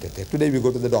खतना करते थे. Today we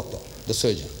go to the doctor, the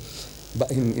surgeon,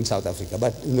 but in South Africa.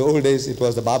 But in the old days, it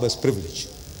was the barber's privilege.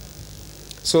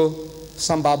 So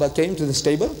some barber came to the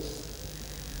stable,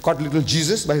 caught little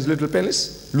Jesus by his little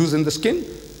penis, loosened the skin,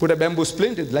 put a bamboo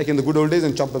splint, like in the good old days,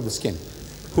 and chopped off the skin.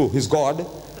 Who? His God.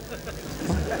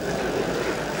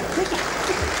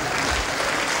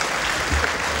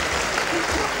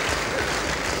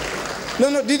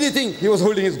 No, did he think he was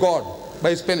holding his God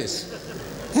by his penis?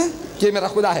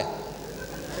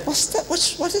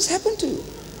 What has happened to you?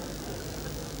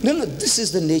 No, this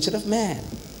is the nature of man.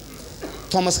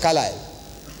 Thomas Carlyle,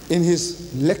 in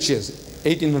his lectures,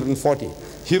 1840,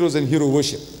 Heroes and Hero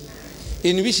Worship,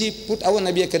 in which he put our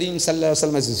Nabi Kareem Sallallahu Alaihi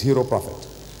Wasallam as his hero prophet.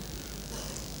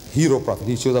 Hero prophet,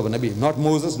 he chose our Nabi, not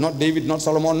Moses, not David, not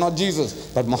Solomon, not Jesus,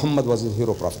 but Muhammad was his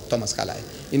hero prophet, Thomas Carlyle,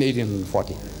 in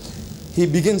 1840. He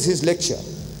begins his lecture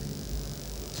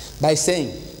by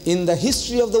saying, in the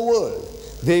history of the world,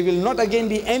 there will not again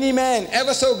be any man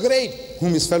ever so great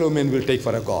whom his fellow men will take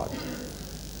for a God.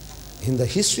 In the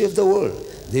history of the world,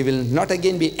 there will not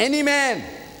again be any man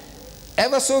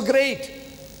ever so great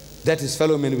that his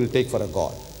fellow men will take for a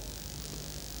God.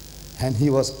 And he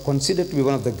was considered to be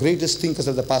one of the greatest thinkers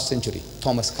of the past century,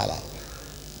 Thomas Carlyle.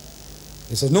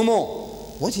 He says, no more.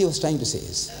 What he was trying to say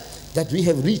is that we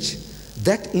have reached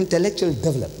that intellectual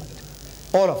development,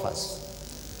 all of us,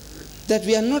 that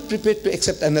we are not prepared to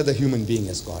accept another human being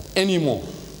as God anymore.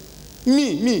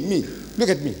 Me. Look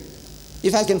at me.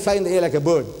 If I can fly in the air like a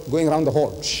bird, going around the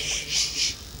hall,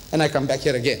 and I come back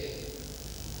here again.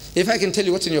 If I can tell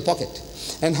you what's in your pocket,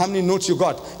 and how many notes you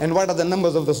got, and what are the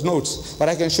numbers of those notes, but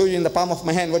I can show you in the palm of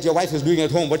my hand what your wife is doing at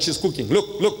home, what she's cooking.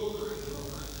 Look.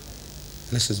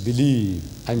 And I says, believe,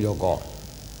 I'm your God.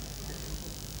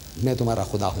 मैं तुम्हारा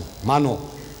खुदा हूँ, मानो,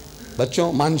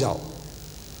 बच्चों मान जाओ.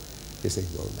 They say,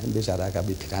 oh, man, बेचारा का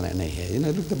भी ठिकाना नहीं है. You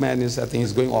know, look, the man is, I think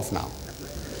he's going off now.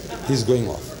 He's going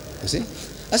off. You see?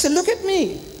 I said, look at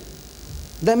me.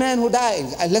 The man who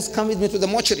died, let's come with me to the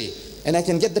mortuary, and I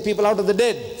can get the people out of the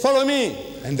dead. Follow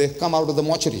me. And they come out of the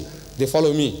mortuary. They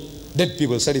follow me. Dead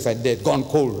people, certified dead, gone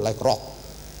cold like rock.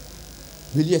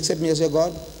 Will you accept me as your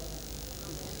God?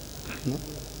 No.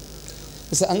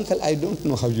 I said, uncle, I don't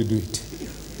know how you do it.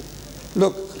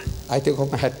 Look, I take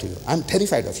off my hat to you. I'm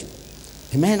terrified of you.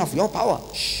 A man of your power,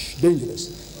 shh,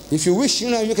 dangerous. If you wish, you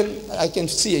know, I can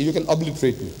see you can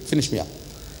obliterate me, finish me up.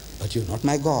 But you're not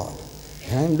my God.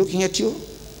 And I'm looking at you,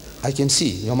 I can see,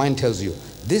 your mind tells you,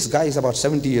 this guy is about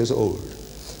 70 years old.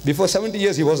 Before 70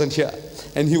 years he wasn't here,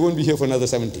 and he won't be here for another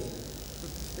 70.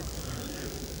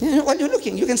 You know, while you're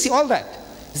looking, you can see all that.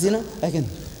 You know, I can,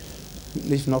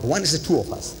 if not one, it's the two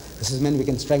of us. This is man, we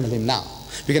can strangle him now.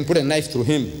 We can put a knife through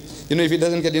him. You know, if he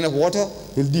doesn't get enough water,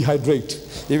 he'll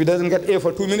dehydrate. If he doesn't get air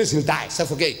for 2 minutes, he'll die,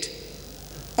 suffocate.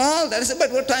 All that is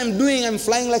about what I'm doing. I'm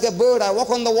flying like a bird. I walk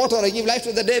on the water. I give life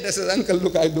to the dead. I said, uncle,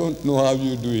 look, I don't know how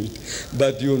you do it,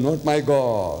 but you're not my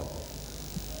God.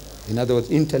 In other words,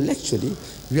 intellectually,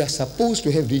 we are supposed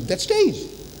to have reached that stage.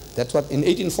 That's what in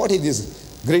 1840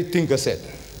 this great thinker said.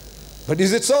 But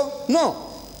is it so? No.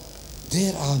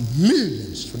 There are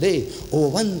millions today, over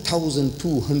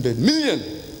 1,200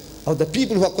 million of the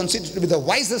people who are considered to be the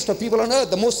wisest of people on earth,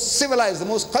 the most civilized, the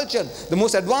most cultured, the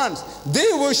most advanced. They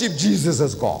worship Jesus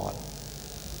as God.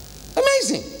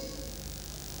 Amazing.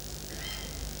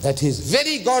 That he is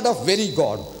very God of very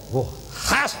God. वो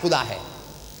खास खुदा है.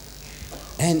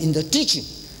 And in the teaching,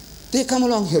 they come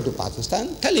along here to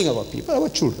Pakistan, telling our people, our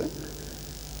children.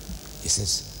 He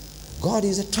says, God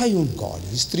is a triune God.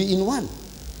 He is three in one.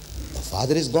 The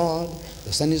Father is God,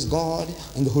 the Son is God,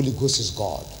 and the Holy Ghost is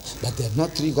God. But they are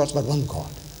not three gods, but one God.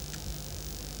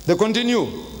 They continue.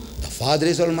 The Father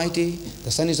is Almighty,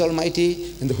 the Son is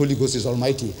Almighty, and the Holy Ghost is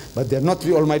Almighty. But they are not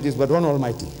three Almighties, but one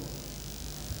Almighty.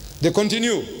 They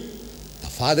continue. The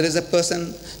Father is a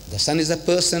person, the Son is a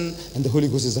person, and the Holy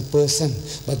Ghost is a person.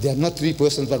 But they are not three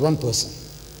persons, but one person.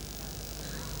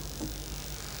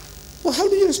 Well, how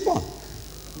do you respond?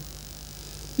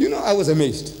 You know, I was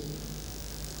amazed,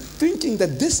 thinking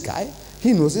that this guy,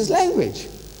 he knows his language.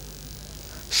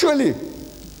 Surely,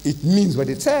 it means what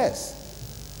it says.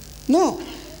 No.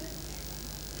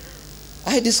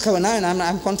 I discover now, and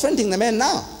I'm confronting the man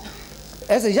now.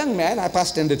 As a young man, I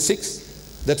passed standard 6,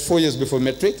 that 4 years before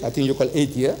metric, I think you call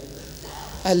 8th year.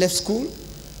 I left school,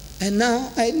 and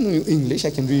now I know English,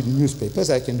 I can read newspapers,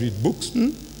 I can read books.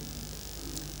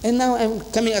 And now I'm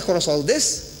coming across all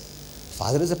this.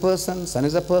 Father is a person, Son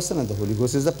is a person, and the Holy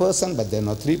Ghost is a person, but they're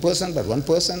not three persons, but one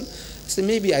person. So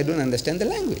maybe I don't understand the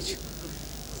language.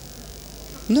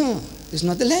 No, it's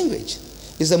not the language.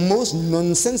 It's the most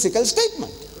nonsensical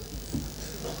statement.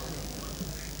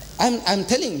 I'm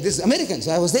telling these Americans,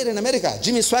 I was there in America,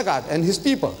 Jimmy Swaggart and his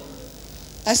people.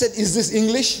 I said, is this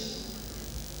English?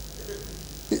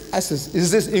 I said,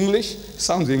 is this English?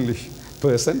 Sounds English.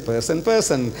 Person, person,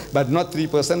 person, but not three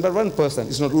persons, but one person.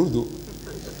 It's not Urdu.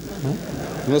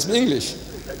 It must be English.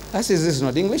 I said, this is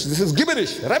not English, this is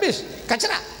gibberish, rubbish,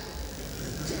 kachara.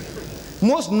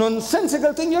 Most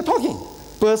nonsensical thing you're talking.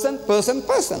 Person, person,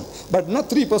 person, but not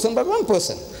three persons, but one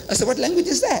person. I said, what language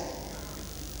is that?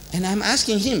 And I'm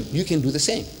asking him, you can do the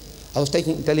same. I was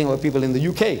telling our people in the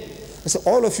UK, I said,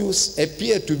 all of you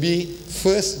appear to be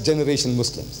first generation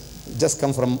Muslims. Just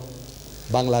come from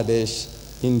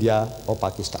Bangladesh, India or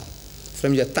Pakistan.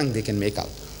 From your tongue they can make out.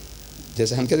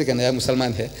 जैसे हम कहते हैं नया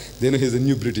मुसलमान है, they know he's a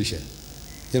new British है.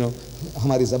 You know,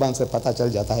 हमारी ज़बान से पता चल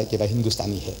जाता है कि वह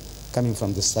हिंदुस्तानी है, coming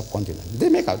from this subcontinent. They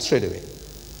make out straight away.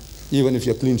 Even if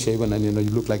you're clean shaven and you know you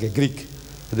look like a Greek,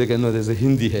 they can know there's a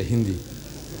Hindi here, Hindi.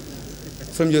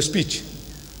 From your speech,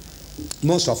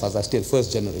 most of us are still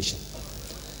first generation.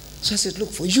 So I said, look,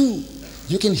 for you,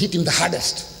 you can hit him the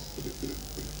hardest.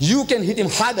 You can hit him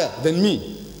harder than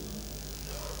me.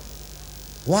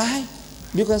 Why?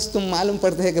 Because तुम मालूम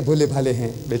पड़ते हैं कि भोले भाले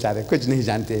हैं बेचारे कुछ नहीं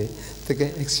जानते. तो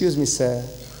कहे, excuse me sir,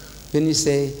 when you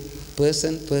say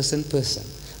person, person, person,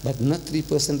 but not three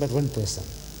person but one person,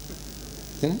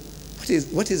 you know,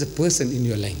 what is a person in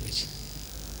your language?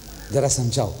 There are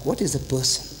some job. What is a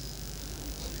person?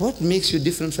 What makes you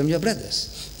different from your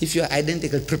brothers? If you are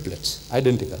identical triplets,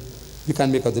 identical, you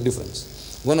can't make out the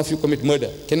difference. One of you commit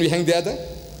murder, can we hang the other?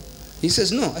 He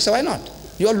says no. I said, why not?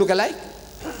 You all look alike.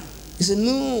 He said,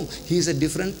 no, he's a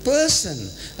different person.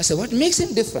 I said, what makes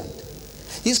him different?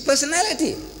 His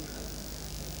personality.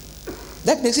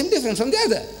 That makes him different from the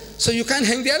other. So you can't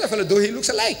hang the other fellow, though he looks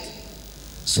alike.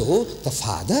 So the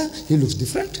Father, he looks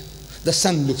different. The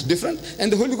Son looks different.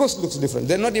 And the Holy Ghost looks different.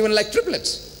 They're not even like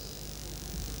triplets.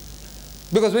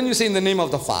 Because when you say in the name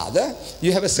of the Father,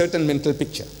 you have a certain mental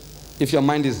picture. If your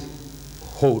mind is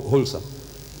wholesome,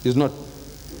 is not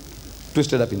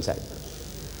twisted up inside.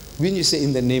 When you say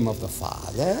in the name of the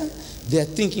Father, they are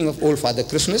thinking of old Father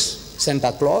Christmas,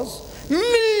 Santa Claus,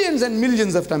 millions and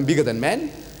millions of times bigger than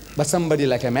man, but somebody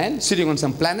like a man sitting on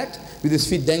some planet with his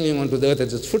feet dangling onto the earth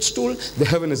as his footstool, the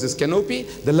heaven is his canopy,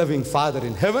 the loving Father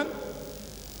in heaven.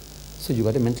 So So you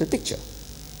got a mental picture.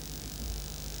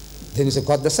 Then you say,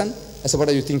 God the Son. I said, what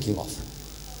are you thinking of?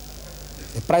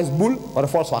 A prize bull or a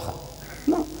Volkswagen?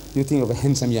 No. You think of a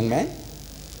handsome young man,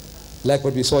 like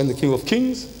what we saw in the King of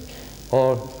Kings,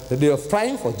 or the Day of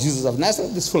Triumph, or Jesus of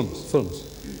Nazareth. These films.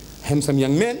 Handsome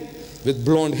young man with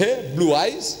blonde hair, blue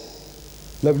eyes,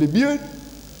 lovely beard.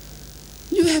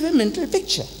 You have a mental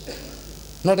picture.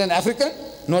 Not an African,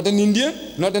 not an Indian,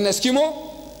 not an Eskimo,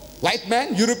 white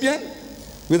man, European,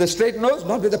 with a straight nose,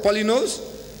 not with a poly nose,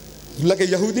 like a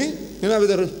Yahudi,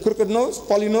 with a crooked nose,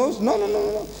 poly nose.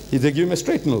 No. They give him a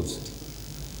straight nose.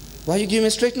 Why you give him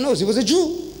a straight nose? He was a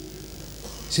Jew.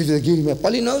 So if they give him a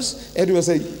poly nose, everyone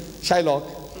say,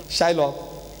 Shylock.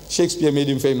 Shakespeare made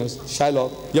him famous.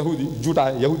 Shylock, Yahudi,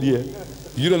 Juta, Yahudi hai.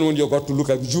 You don't want your God to look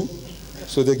like a Jew.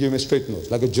 So they give him a straight nose,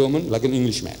 like a German, like an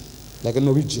Englishman, like a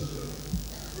Norwegian.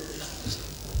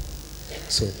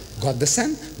 So God the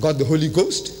Son, God the Holy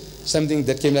Ghost, something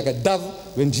that came like a dove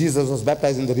when Jesus was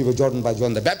baptized in the river Jordan by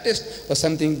John the Baptist, or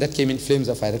something that came in flames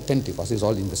of fire at Pentecost. Is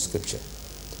all in the scripture.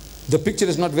 The picture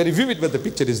is not very vivid, but the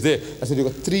picture is there. I said, you've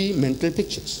got three mental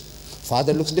pictures.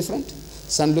 Father looks different,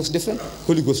 Son looks different,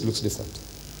 Holy Ghost looks different.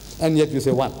 And yet you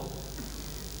say one.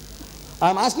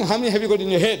 I'm asking, how many have you got in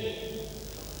your head?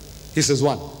 He says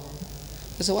one.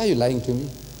 I said, why are you lying to me?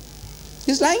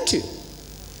 He's lying to you.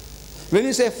 When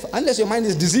you say, unless your mind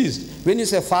is diseased, when you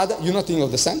say Father, you're not thinking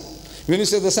of the Son. When you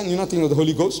say the Son, you're not thinking of the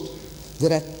Holy Ghost.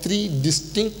 There are three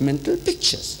distinct mental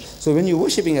pictures. So when you're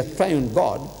worshipping a triune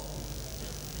God,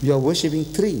 you are worshipping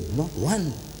three, not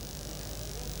one.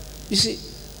 You see,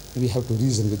 we have to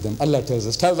reason with them. Allah tells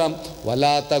us, tell them,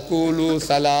 وَلَا تَقُولُوا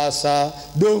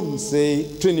ثَلَاثَ. Don't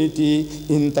say Trinity,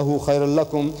 إِنْتَهُ خَيْرٌ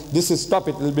لَكُمْ. This is, stop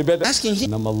it, it will be better. Asking him,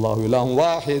 نَمَ اللَّهُ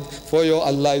إِلَهٌ وَاحِدٌ. For your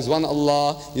Allah is one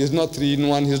Allah. He is not three in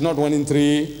one. He is not one in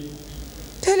three.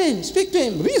 Tell him, speak to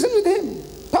him, reason with him.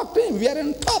 Talk to him. We are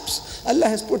on tops. Allah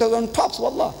has put us on tops,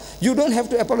 wallah. You don't have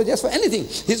to apologize for anything.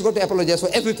 He's got to apologize for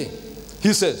everything.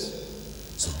 He says,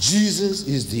 so Jesus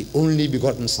is the only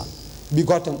begotten Son.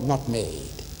 Begotten, not made.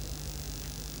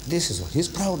 This is what he's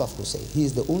proud of to say. He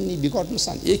is the only begotten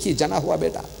Son. Ek hi jana hua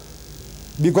beta.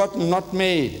 Begotten, not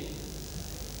made.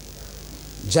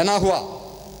 Jana hua.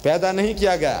 Paida nahi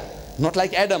kiya gaya. Not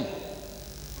like Adam.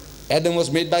 Adam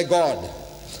was made by God.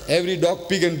 Every dog,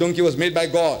 pig and donkey was made by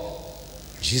God.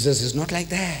 Jesus is not like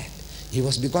that. He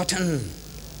was begotten,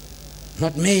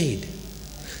 not made.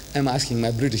 I'm asking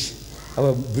our British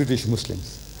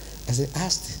Muslims. As I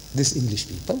asked these English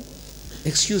people,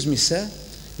 excuse me, sir,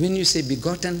 when you say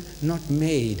begotten, not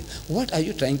made, what are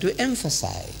you trying to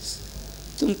emphasize?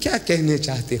 Tum kya kehne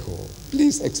chahte ho?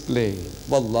 Please explain.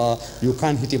 Wallah, you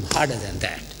can't hit him harder than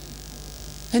that.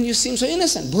 And you seem so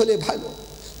innocent. Bhole bhalo.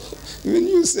 When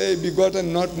you say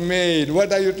begotten, not made,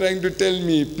 what are you trying to tell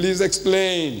me? Please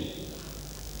explain.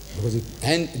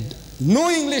 And no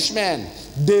Englishman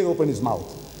dare open his mouth.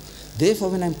 Therefore,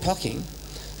 when I'm talking,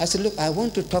 I said, look, I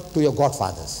want to talk to your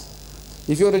godfathers.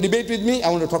 If you want to debate with me, I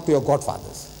want to talk to your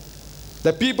godfathers.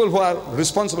 The people who are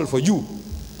responsible for you,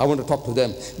 I want to talk to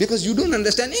them. Because you don't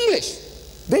understand English.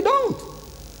 They don't.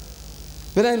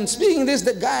 When I'm speaking this,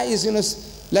 the guy is,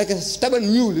 like a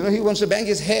stubborn mule, he wants to bang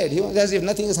his head. He wants as if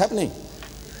nothing is happening.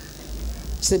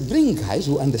 So bring guys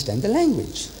who understand the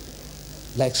language.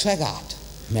 Like Swaggart,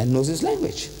 man knows his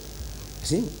language.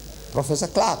 See, Professor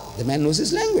Clark, the man knows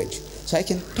his language. So I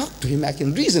can talk to him, I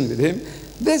can reason with him.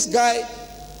 This guy,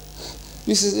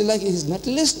 this is like he's not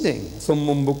listening.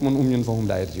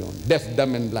 Deaf,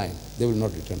 dumb and blind. They will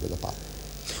not return to the path.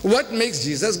 What makes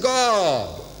Jesus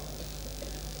God?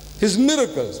 His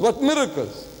miracles. What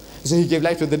miracles? So he gave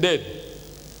life to the dead.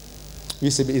 We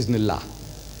say, Bi-Iznillah.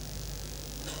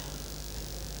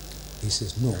 He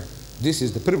says, no, this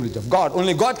is the privilege of God.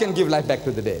 Only God can give life back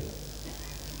to the dead.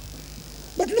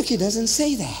 But look, he doesn't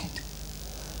say that.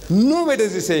 Nowhere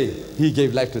does he say he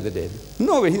gave life to the dead.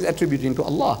 Nowhere. He's attributing to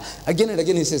Allah. Again and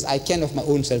again he says, I can of my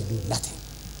own self do nothing.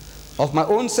 Of my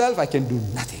own self I can do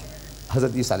nothing.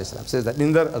 Hazrat Isa alayhi salam says that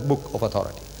in the book of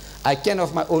authority. I can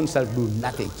of my own self do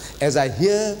nothing. As I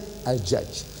hear, I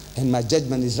judge. And my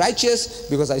judgment is righteous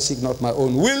because I seek not my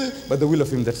own will, but the will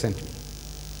of him that sent me.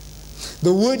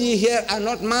 The word ye hear are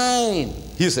not mine,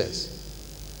 he says.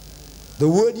 The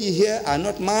word ye hear are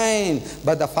not mine,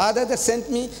 but the Father that sent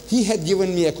me, he had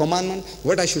given me a commandment,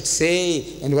 what I should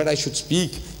say and what I should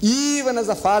speak. Even as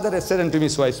the Father has said unto me,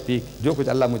 so I speak. Jo kuch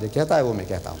Allah mujhe kehta hai, wo main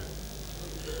kehta hu.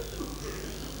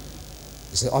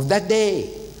 He says, of that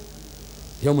day,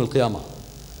 Yawm al-Qiyamah,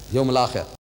 Yawm al-Akhir.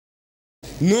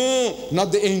 No,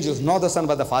 not the angels, nor the Son,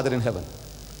 but the Father in heaven.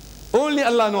 Only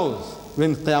Allah knows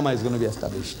when Qiyamah is going to be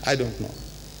established. I don't know.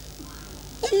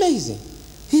 Amazing.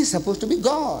 He is supposed to be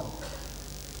God.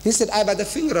 He said, I by the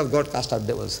finger of God cast out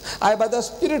devils. I by the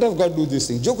spirit of God do these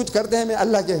things. जो कुछ करते हैं मैं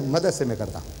अल्लाह के मदद से मैं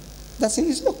करता हूँ. That's in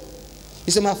his book.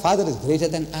 He said, my Father is greater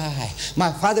than I.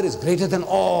 My Father is greater than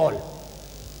all.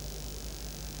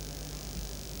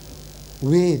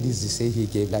 Where does he say he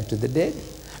gave life to the dead?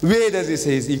 Where does he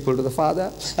say he's equal to the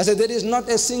Father? I said, there is not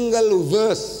a single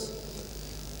verse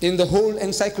in the whole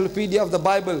encyclopedia of the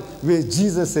Bible where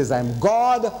Jesus says, I'm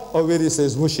God, or where he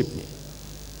says, worship me.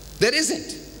 There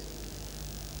isn't.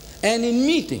 And in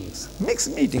meetings,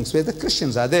 mixed meetings where the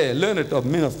Christians are there, learned of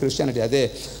men of Christianity are there,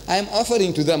 I am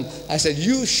offering to them, I said,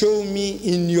 you show me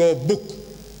in your book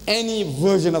any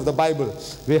version of the Bible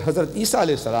where Hazrat Isa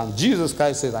alayhi salam, Jesus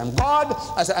Christ says, I'm God.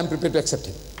 I said, I'm prepared to accept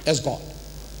him as God.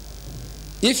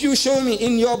 If you show me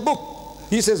in your book,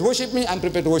 he says, worship me, I'm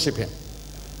prepared to worship him.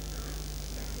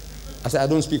 I said, I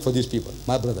don't speak for these people,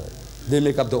 my brother. They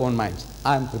make up their own minds.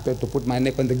 I'm prepared to put my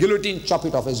neck on the guillotine, chop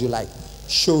it off as you like.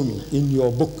 Show me in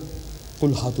your book.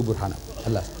 Qul hatu burhana.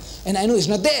 Allah. And I know it's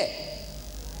not there.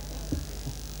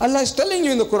 Allah is telling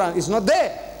you in the Quran, it's not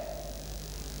there.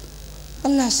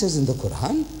 Allah says in the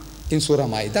Quran, in Surah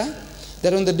Ma'idah,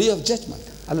 that on the day of judgment,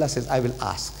 Allah says, I will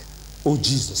ask, oh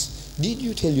Jesus, did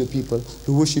you tell your people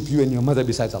to worship you and your mother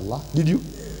besides Allah? Did you?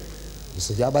 He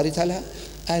said, Ya Bari Ta'ala,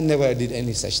 I never did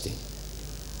any such thing.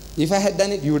 If I had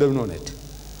done it, you would have known it.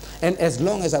 And as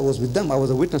long as I was with them, I was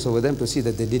a witness over them to see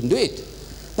that they didn't do it.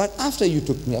 But after you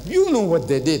took me up, you know what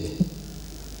they did.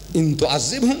 In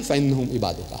tu'azzibhum fa innahum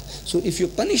ibaduka. So if you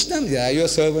punish them, they are your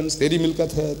servants. Teri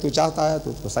milkat hai, tu chahta hai, tu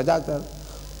usko saja kar.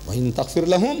 Wa in taghfir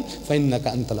lahum fa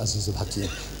innaka antal azizul hakim.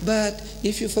 But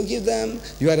if you forgive them,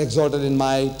 you are exalted in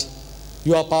might.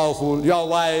 You are powerful. You are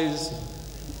wise.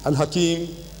 Al-Hakim.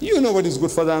 You know what is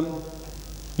good for them.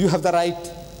 You have the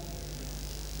right.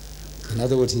 In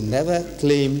other words, he never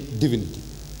claimed divinity,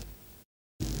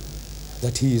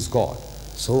 that he is God.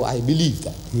 So I believe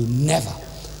that. He never.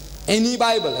 Any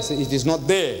Bible, I said, it is not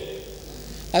there.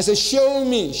 I said, show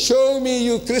me,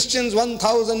 you Christians,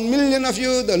 1,000 million of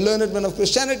you, the learned men of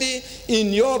Christianity,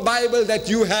 in your Bible that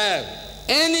you have.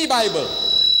 Any Bible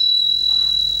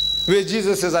where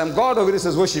Jesus says, I'm God, or where he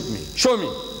says, worship me. Show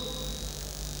me.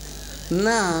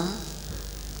 Now,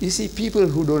 you see people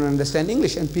who don't understand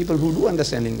English and people who do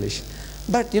understand English.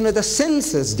 But you know, the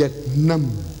senses get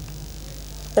numbed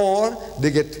or they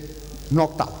get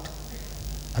knocked out.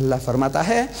 Allah farmata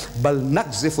hai, bal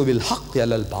naqzifu bil haqqi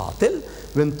ala al batil.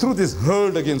 When truth is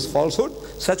hurled against falsehood,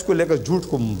 सच को लेकर झूठ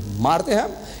को मारते हैं,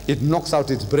 it knocks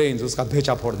out its brains, उसका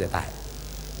भेचा फोड़ देता है.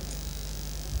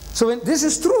 So when this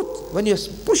is truth, when you're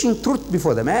pushing truth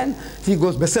before the man, he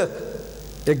goes berserk.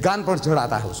 एक गान पर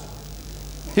चढ़ाता है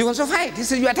उसको. He wants to fight. He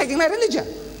says, you are attacking my religion.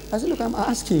 I said, look, I'm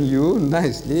asking you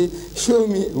nicely, show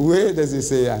me where does he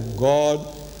say I'm God,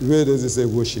 where does he say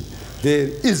worship? There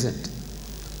isn't.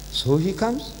 So he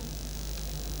comes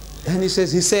and he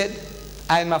said,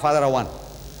 I and my Father are one.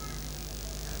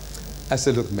 I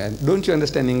said, look man, don't you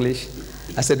understand English?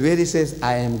 I said, where he says,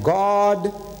 I am God,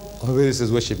 or where he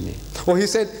says, worship me? Or he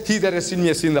said, he that has seen me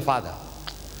has seen the Father.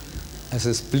 I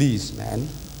says, please man,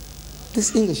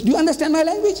 this English, do you understand my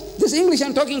language? This English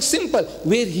I'm talking simple.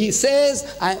 Where he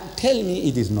says, tell me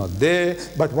it is not there,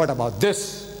 but what about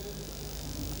this?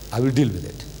 I will deal with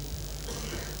it.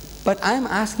 But I'm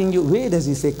asking you, where does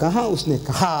he say, कहाँ उसने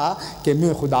कहा कि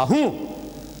मैं खुदा हूँ?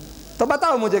 तो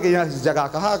बताओ मुझे कि यहाँ इस जगह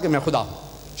कहा कि मैं खुदा हूँ.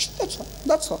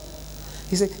 That's all.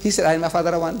 He said, I and my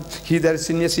Father are one. He that has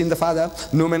seen me has seen the Father.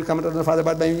 No man cometh unto the Father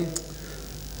but by me.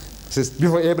 He says,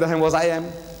 before Abraham was I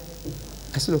am.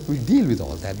 I said, look, we'll deal with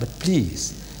all that, but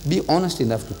please be honest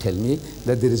enough to tell me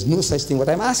that there is no such thing what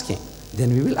I'm asking.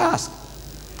 Then we will ask.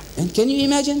 And can you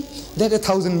imagine that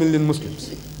 1,000 million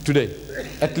Muslims today,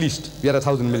 at least, we are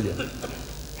 1,000 million.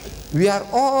 We are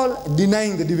all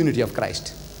denying the divinity of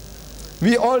Christ.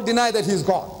 We all deny that he is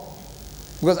God.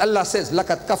 Because Allah says,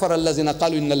 لَقَدْ كَفَرَ الَّذِينَ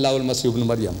قَالُوا إِنَّ اللَّهُ الْمَسِيحُ ابْنُ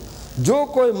مَرْيَمَ. जो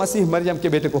कोई मसीह मरियम के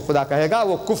बेटे को खुदा कहेगा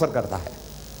वो कुफर करता है.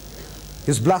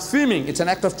 He's blaspheming. It's an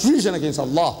act of treason against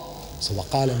Allah. So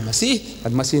وقال المسيح,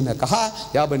 और मसीह ने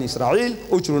कहा, या बनी इसराइल,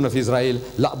 उचरून फी इस्राइल,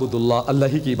 लअबुदुल्लाह, अल्लाह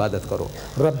ही की इबादत करो.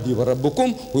 रब्बी व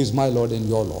रब्बुकुम, who is my Lord and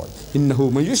your Lord. इन्नहु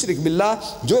मन युशरिक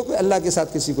बिल्लाह, जो कोई अल्लाह के साथ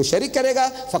किसी को शरीक करेगा,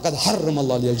 फक़द हर्रम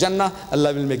अल्लाह अलैहि जन्नह,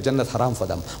 Allah will make jannat haram for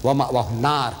them. व मअवाहु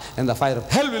नार, and the fire of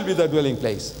hell will be their dwelling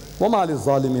place. व मा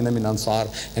लिज़्ज़ालिमीन मिन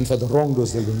Ansar, and for the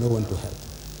wrongdoers there will be no one to help.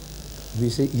 We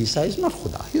say Isa is not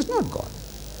Khuda, he is not God.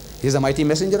 He is a mighty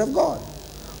messenger of God.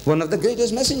 One of the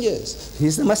greatest messengers. He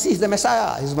is the Masih, the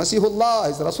Messiah. He is Masihullah,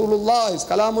 he is Rasulullah, he is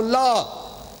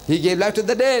Kalamullah. He gave life to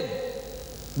the dead.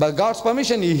 By God's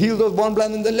permission, he healed those born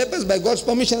blind and the lepers. By God's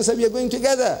permission, he said, we are going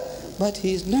together. But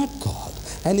he is not God.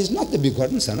 And he is not the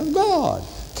begotten Son of God.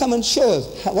 come and show us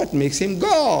what makes him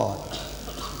God.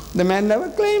 The man never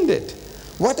claimed it.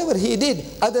 Whatever he did,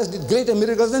 others did greater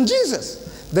miracles than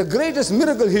Jesus. The greatest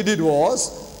miracle he did was,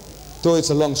 though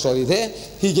it's a long story there,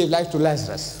 he gave life to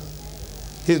Lazarus,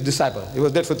 his disciple. He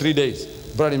was dead for 3 days,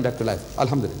 brought him back to life.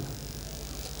 Alhamdulillah.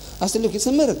 I said, look, it's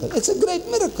a miracle. It's a great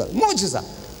miracle. Mu'jiza.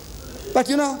 But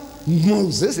you know,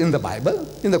 Moses in the Bible,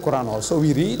 in the Quran also,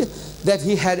 we read that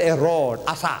he had a rod,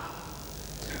 asa.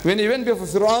 When he went before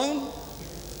Pharaoh,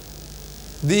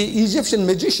 the Egyptian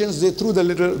magicians, they threw the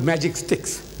little magic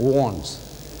sticks, wands,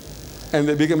 and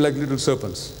they became like little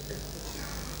serpents.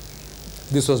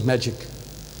 This was magic.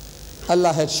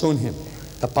 Allah had shown him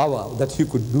the power that he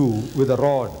could do with a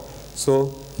rod.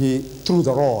 So he threw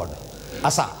the rod,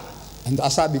 asa, and the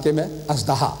asa became a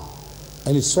asdaha,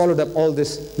 and it swallowed up all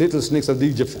these little snakes of the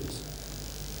Egyptians.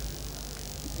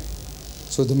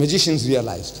 So the magicians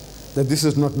realized that this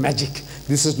is not magic,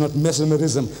 this is not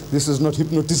mesmerism, this is not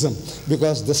hypnotism,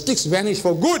 because the sticks vanished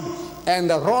for good and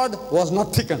the rod was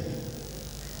not thickened.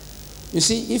 You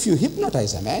see, if you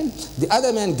hypnotize a man, the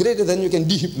other man greater than you can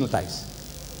dehypnotize.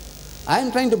 I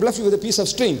am trying to bluff you with a piece of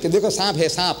string. Dekho saap hai,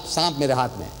 saap mere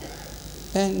haath mein.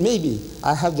 And maybe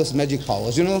I have this magic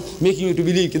powers, you know, making you to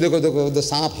believe, dekho, the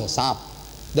saap hai, saap,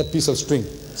 that piece of string,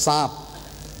 saap.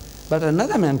 But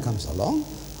another man comes along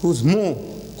who's more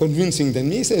convincing than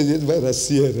me. He says,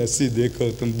 rassi hai, rassi,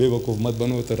 dekho, tum bewakoof mat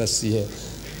bano, to rassi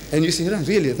hai. And you see,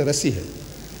 really, it's rassi hai.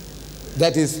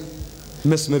 That is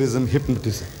mesmerism,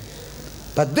 hypnotism.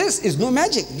 But this is no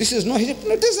magic, this is no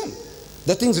hypnotism.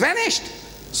 The things vanished.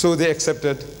 So they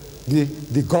accepted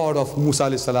the God of Musa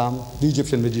alayhi salam, the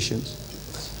Egyptian magicians.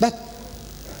 But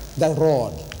the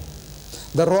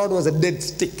rod was a dead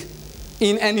stick,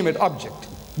 inanimate object,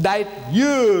 died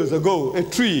years ago, a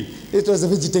tree. It was a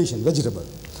vegetable.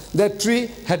 That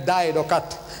tree had died or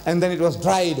cut, and then it was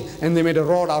dried, and they made a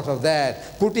rod out of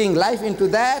that, putting life into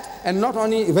that, and not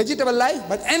only vegetable life,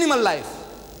 but animal life.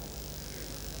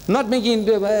 Not making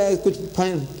kuch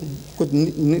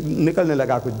nikalne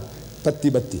laga kuch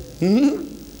patti.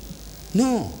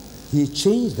 No, he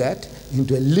changed that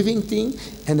into a living thing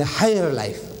and a higher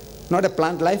life. Not a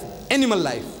plant life, animal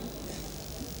life.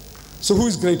 So who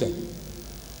is greater?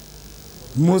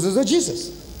 Moses or Jesus?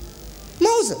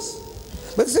 Moses.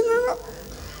 But he said, no.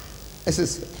 I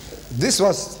says, this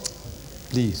was,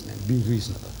 please man, be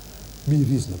reasonable. Be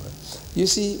reasonable. You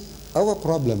see, our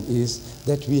problem is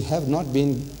that we have not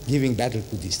been giving battle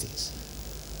to these things.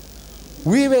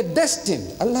 We were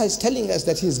destined. Allah is telling us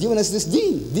that He has given us this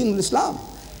deen al-Islam.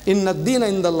 Inna ad-deena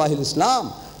inda Allahi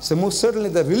al-Islam. So most certainly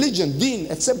the religion, deen,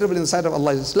 acceptable in the sight of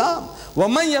Allah is Islam.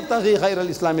 وَمَنْ يَبْتَغِي غَيْرَ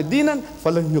الْإِسْلَامِ دِينًا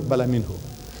فَلَنْ يُقْبَلَ مِنْهُ.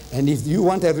 And if you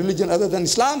want a religion other than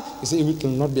Islam, you say it will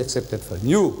not be accepted from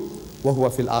you. وَهُوَ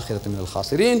فِي الْآخِرَةِ مِنَ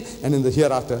الْخَاسِرِينَ. And in the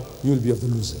hereafter, you will be of the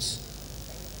losers.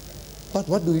 But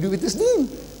what do we do with this deen?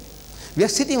 We are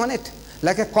sitting on it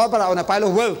like a cobra on a pile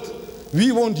of wealth.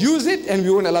 We won't use it and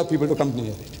we won't allow people to come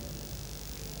near it.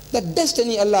 That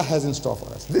destiny Allah has in store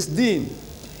for us. This deen,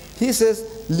 He says,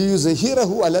 لِيُزَهِرَهُ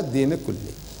عَلَى الدِّينِ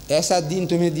كُلِّ. Aisa deen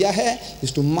tumhe diya hai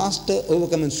is to master,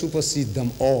 overcome and supersede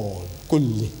them all.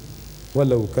 Kulli.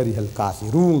 وَلَوْ كَرِهَ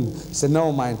الْكَافِرُونَ. Say,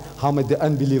 no mind how much the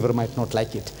unbeliever might not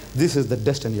like it. This is the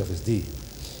destiny of his deen.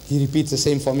 He repeats the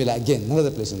same formula again,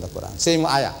 another place in the Quran. Same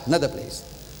ayah, another place.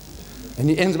 And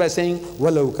he ends by saying,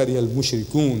 وَلَوْ كَرِهَ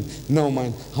الْمُشْرِكُونَ. No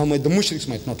mind how much the mushriks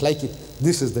might not like it.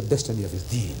 This is the destiny of his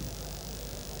deen.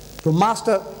 To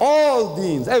master all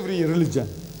deens, every religion.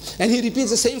 And he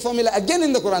repeats the same formula again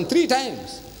in the Quran 3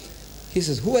 times. He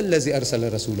says, هُوَ الَّذِي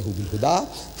أَرْسَلَ رَسُولَهُ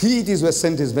بِالْهُدَى. He it is who has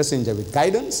sent his messenger with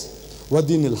guidance,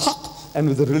 وَدِينِ الْحَقِّ, and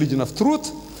with the religion of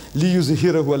truth,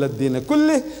 لِيُزْهِرَهُ عَلَى الدِّينِ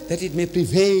كُلِّهِ, that it may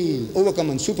prevail,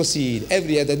 overcome and supersede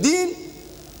every other deen,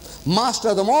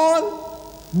 master them all,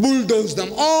 bulldoze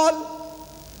them all.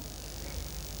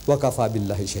 وَكَفَى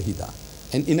بِاللَّهِ شَهِيدًا.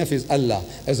 And enough is Allah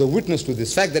as a witness to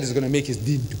this fact that is going to make his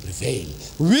deen to prevail,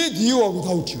 with you or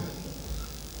without you.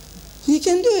 He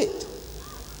can do it.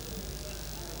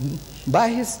 By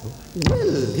his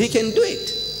will, he can do it.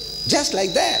 Just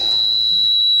like that.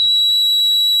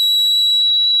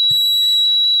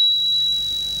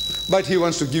 But he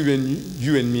wants to give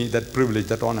you and me that privilege,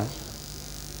 that honor.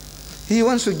 He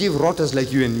wants to give rotters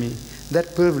like you and me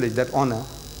that privilege, that honor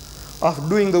of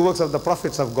doing the works of the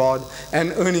prophets of God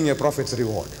and earning a prophet's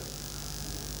reward.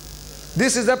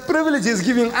 This is the privilege He is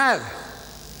giving us.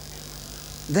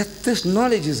 That this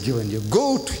knowledge is given you.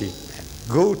 Go to it, man.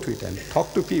 Go to it and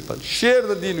talk to people. Share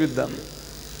the deen with them.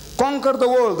 Conquer the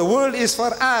world. The world is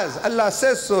for us. Allah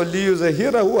says so.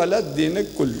 لِيُزَهِرَهُ عَلَى الدِّينِ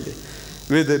كُلِّهِ.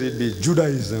 whether it be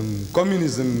Judaism,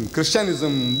 communism,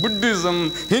 Christianism,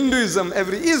 Buddhism, Hinduism,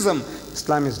 every ism,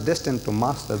 Islam is destined to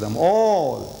master them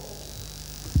all.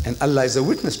 And Allah is a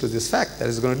witness to this fact that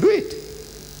He's going to do it.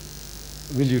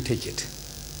 Will you take it?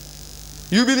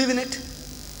 You believe in it?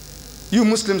 You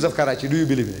Muslims of Karachi, do you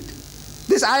believe in it?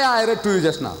 This ayah I read to you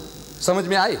just now, समझ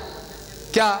में आई?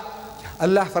 क्या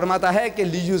अल्लाह फरमाता है कि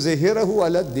लियुज़हिरहु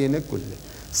अला दीन कुल्ले,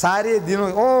 सारे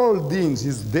दिनों, all deens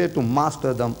is there to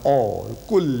master them all,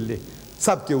 कुल्ले,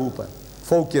 सबके ऊपर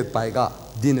फौकियत पाएगा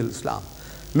दीन इस्लाम.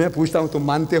 मैं पूछता हूँ तुम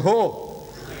मानते हो?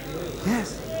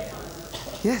 Yes,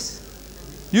 yes.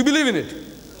 You believe in it?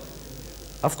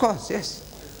 Of course, yes.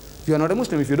 You are not a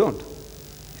Muslim if you don't.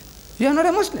 You are not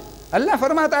a Muslim. Allah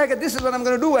फरमाता है कि this is what I'm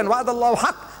going to do, and वादा अल्लाह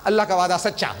हक, अल्लाह का वादा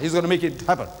सच्चा, He's going to make it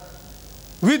happen,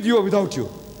 with you or without you.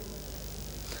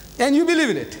 And you believe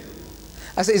in it.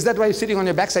 I say, is that why you're sitting on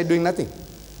your backside doing nothing?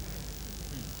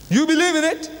 You believe in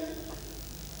it?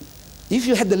 If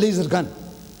you had the laser gun,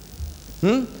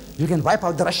 you can wipe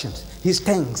out the Russians, his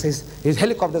tanks, his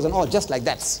helicopters and all, just like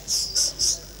that.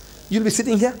 You'll be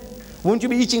sitting here. Won't you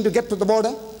be itching to get to the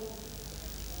border?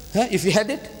 Huh? If you had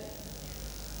it?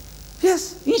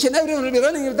 Yes, each and everyone will be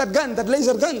running with that gun, that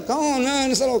laser gun. Come on,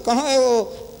 man,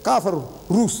 Kafir,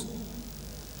 Rus.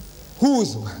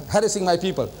 Who's harassing my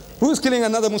people? Who's killing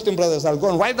another Muslim brothers? I'll go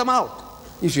and wipe them out.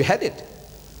 If you had it.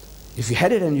 If you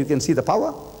had it and you can see the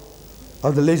power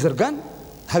of the laser gun,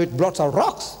 how it blots out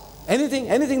rocks.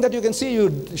 Anything that you can see,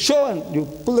 you show and you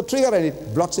pull the trigger and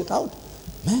it blots it out.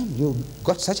 Man, you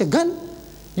got such a gun.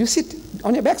 You sit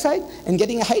on your backside and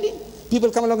getting a hiding. People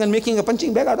come along and making a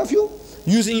punching bag out of you,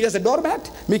 using you as a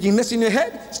doormat, making nest in your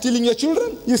head, stealing your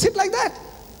children. You sit like that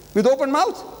with open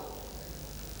mouth.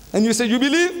 And you say, you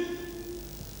believe?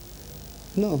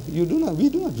 No, you do not. We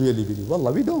do not really believe.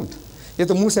 Wallah, we don't. ये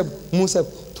तो मुंह से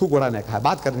थूक उड़ाने का है,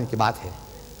 बात करने की बात है.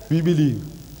 We believe.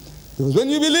 Because when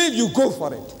you believe, you go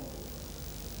for it.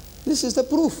 This is the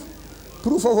proof.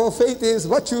 Proof of our faith is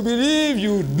what you believe,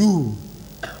 you do.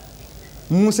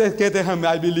 मुंह से कहते हैं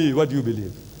I believe, what do you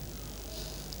believe?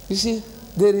 You see,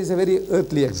 there is a very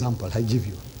earthly example I give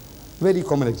you. Very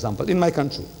common example. In my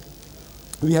country,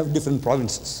 we have different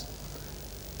provinces.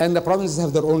 And the provinces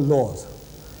have their own laws,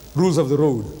 rules of the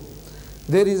road.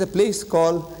 There is a place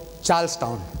called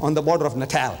Charlestown on the border of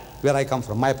Natal, where I come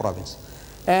from, my province.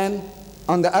 And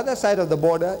on the other side of the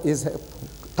border is a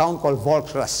town called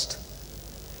Volkrust.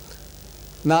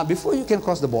 Now, before you can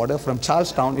cross the border from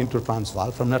Charlestown into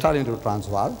Transvaal, from Natal into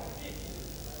Transvaal,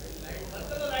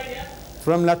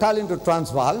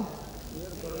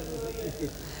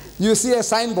 you see a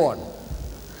signboard.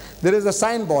 There is a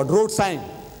signboard, road sign.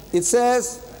 It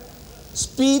says,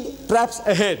 speed traps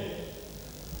ahead.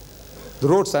 The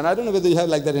road sign, I don't know whether you have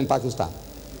like that in Pakistan.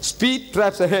 Speed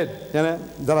traps ahead.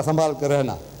 Zara sambhal kar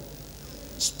rehna.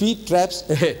 Speed traps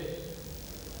ahead.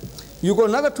 You go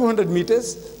another 200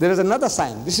 meters, there is another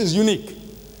sign. This is unique.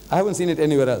 I haven't seen it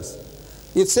anywhere else.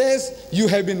 It says, you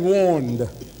have been warned.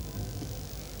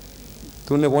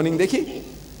 तुमने warning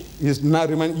देखी? Now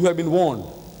remind you have been warned.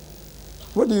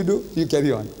 What do? You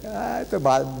carry on. तो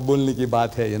बात बोलने की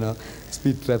बात है, you know.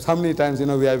 Speed traps. How many times, you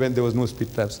know, when there was no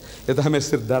speed traps? ये तो हमें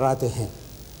सिर्फ डराते हैं.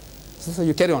 So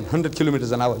you carry on, 100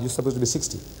 kilometers an hour. You're supposed to be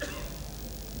 60.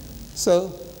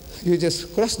 So you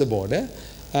just cross the border,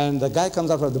 and the guy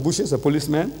comes out of the bushes, a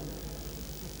policeman,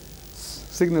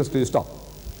 signals to you stop.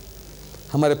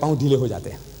 हमारे पाँव ढीले हो जाते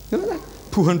हैं. You know that?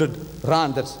 200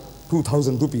 rand, that's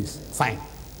 2,000 rupees. Fine.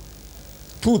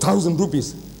 2,000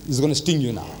 rupees is going to sting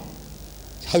you now.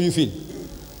 How you feel?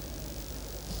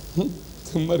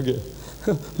 तुम मर गए.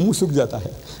 मुंह सूख जाता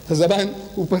है. ज़बान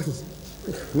ऊपर.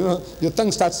 You know, your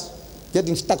tongue starts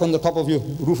getting stuck on the top of your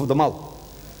roof of the mouth.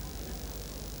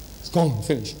 It's gone,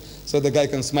 finished. So the guy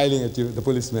comes smiling at you, the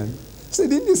policeman. He said,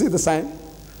 didn't you see the sign?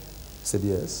 He said,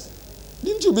 yes.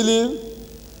 Didn't you believe?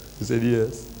 He said,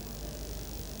 yes.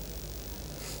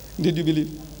 Did you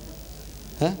believe?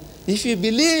 Huh? If you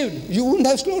believed, you wouldn't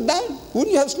have slowed down.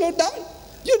 Wouldn't you have slowed down?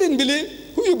 You didn't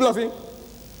believe. Who are you bluffing?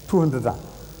 200 rand.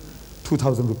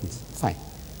 2,000 rupees. Fine.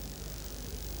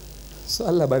 So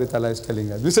Allah Bari Ta'ala is telling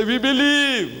us. We say, we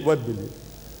believe. What believe?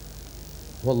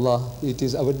 Wallah, it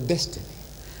is our destiny.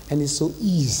 And it's so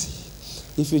easy.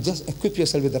 If you just equip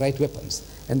yourself with the right weapons.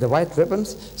 And the right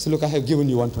weapons, so look, I have given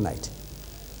you one tonight.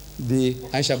 The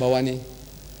Aisha Bawani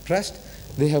Trust,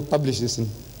 they have published this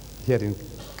here in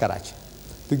Karachi.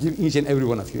 To give each and every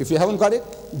one of you. If you haven't got it,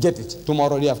 get it.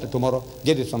 Tomorrow, day after tomorrow,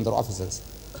 get it from their officers.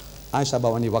 Aisha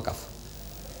Bawani Waqaf.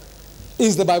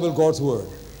 Is the Bible God's word?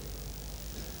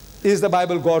 Is the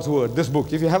Bible God's word? This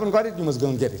book. If you haven't got it, you must go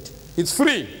and get it. It's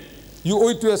free. You owe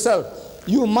it to yourself.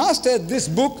 You master this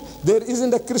book There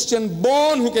isn't a Christian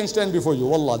born who can stand before you.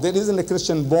 Wallah, there isn't a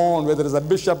Christian born, whether it's a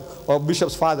bishop or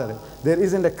bishop's father. There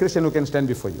isn't a Christian who can stand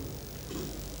before you.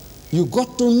 You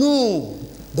got to know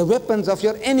the weapons of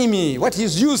your enemy, what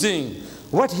he's using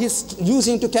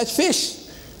to catch fish.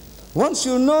 Once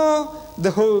you know,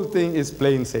 the whole thing is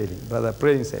plain sailing, brother,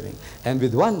 plain sailing. And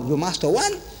with one, you master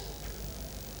one,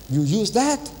 you use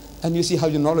that, and you see how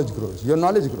your knowledge grows. Your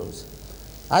knowledge grows.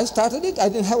 I started it, I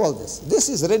didn't have all this. This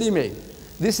is ready-made.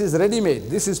 This is ready-made.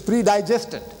 This is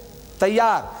pre-digested.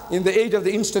 Tayyar. In the age of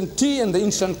the instant tea and the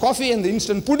instant coffee and the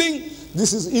instant pudding,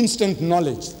 this is instant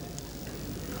knowledge.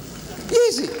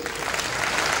 Easy.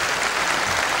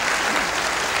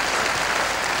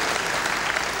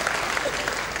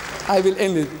 I will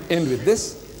end with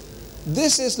this.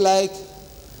 This is like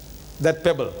that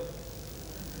pebble,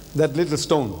 that little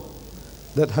stone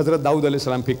that Hazrat Dawood alayhi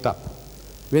salam picked up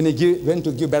when he went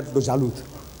to give battle to Jalut.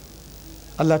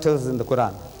 Allah tells us in the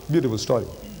Quran, beautiful story,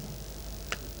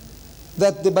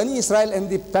 that the Bani Israel and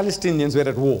the Palestinians were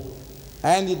at war,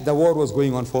 and the war was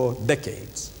going on for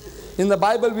decades. In the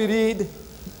Bible we read,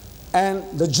 and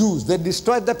the Jews, they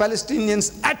destroyed the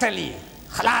Palestinians utterly.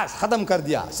 Khalas, khadam kar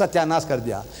diya, satyanas kar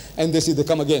diya. And they see they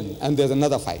come again, and there's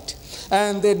another fight.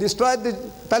 And they destroyed the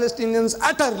Palestinians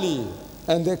utterly,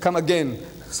 and they come again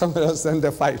somewhere else and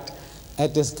they fight.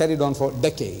 It is carried on for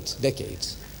decades,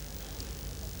 decades.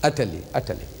 Utterly,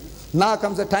 utterly. Now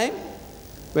comes a time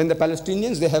when the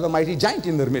Palestinians, they have a mighty giant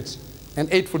in their midst, an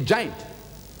 8-foot giant.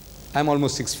 I'm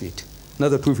almost 6 feet,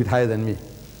 another 2 feet higher than me.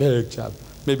 Big chap,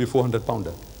 maybe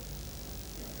 400-pounder.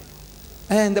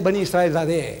 And the Bani Israel are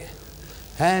there.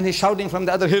 And he's shouting from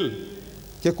the other hill,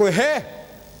 Ke koi hai?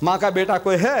 Maa ka beta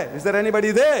koi hai? Is there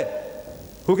anybody there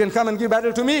who can come and give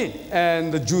battle to me?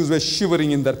 And the Jews were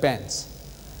shivering in their pants.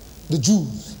 The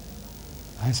Jews.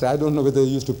 I said, I don't know whether they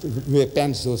used to wear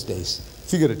pants those days.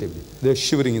 Figuratively, they were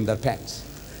shivering in their pants.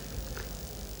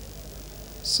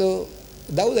 So,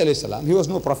 Dawood alayhi salam, he was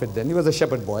no prophet then, he was a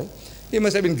shepherd boy. He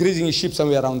must have been grazing his sheep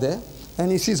somewhere around there,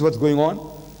 and he sees what's going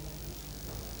on.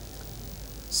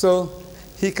 So,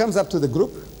 he comes up to the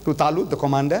group, to Talut, the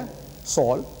commander,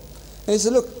 Saul, and he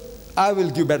says, look, I will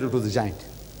give battle to the giant.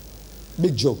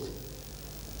 Big joke.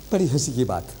 Badi hasi ki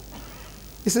baat.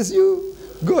 He says, you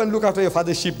go and look after your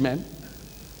father's sheep, man.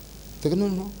 They go, no,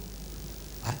 no,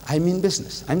 I mean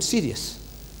business. I'm serious.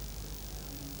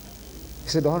 He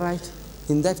said, all right.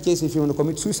 In that case, if you want to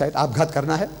commit suicide, abghat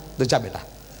karna hai, to ja beta.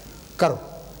 Karo.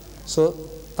 So,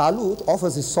 Talut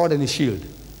offers his sword and his shield.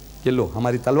 Ye lo,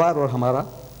 hamari talwar aur hamara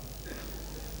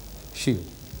shield.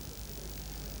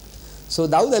 So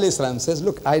Dawood alayhi salam says,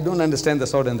 look, I don't understand the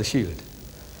sword and the shield.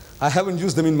 I haven't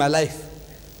used them in my life.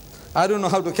 I don't know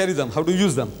how to carry them, how to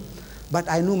use them. But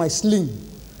I know my sling.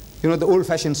 You know, the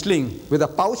old-fashioned sling with a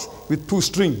pouch with 2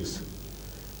 strings.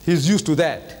 He's used to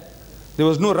that. There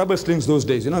was no rubber slings those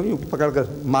days. You know, you pakad kar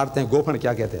marte hain, gophan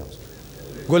kya kehte hain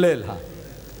usko? Golel, ha.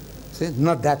 See,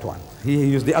 not that one. He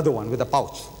used the other one with a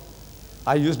pouch.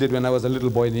 I used it when I was a little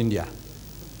boy in India.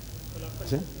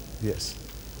 See? Yes.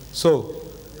 So,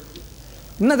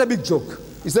 not a big joke.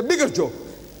 It's a bigger joke.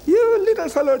 You little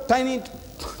fellow, tiny,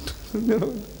 you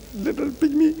know, little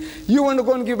pygmy. You want to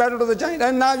go and give battle to the giant,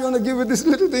 and now you want to give it this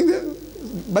little thing there.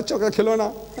 Bachcho ka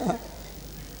khilona.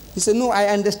 He said, no, I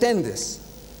understand this.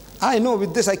 I know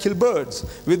with this I kill birds.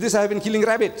 With this I have been killing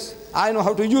rabbits. I know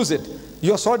how to use it.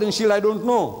 Your sword and shield I don't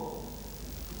know.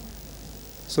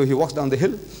 So he walks down the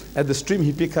hill. At the stream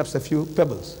he picks up a few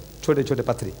pebbles, chote chote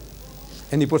patri.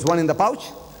 And he puts one in the pouch,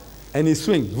 and he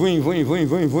swings, voing, voing, voing,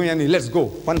 voing, voing, and he lets go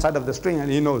one side of the string, and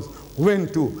he knows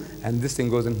when to. And this thing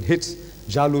goes and hits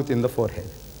Jalut in the forehead,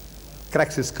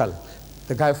 cracks his skull.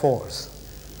 The guy falls.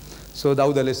 So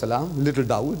Dawood alayhi salam, little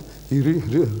Dawood, he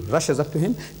rushes up to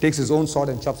him, takes his own sword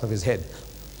and chops off his head.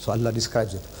 So Allah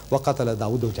describes it. وَقَتَلَ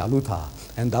دَاوُدُ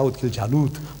جَالُوتَ. And Dawood killed Jalut.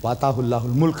 وَأَتَاهُ اللَّهُ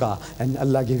الْمُلْكَ. And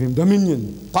Allah gave him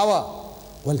dominion, power,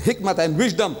 وَالْحِكْمَةَ and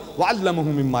wisdom. وَعَلَّمَهُ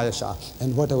مِمَّا يَشَاءُ.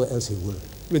 And whatever else he would,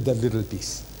 with that little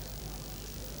piece.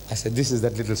 I said, this is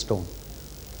that little stone.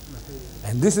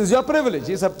 And this is your privilege.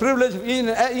 It's a privilege of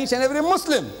each and every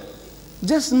Muslim.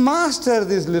 Just master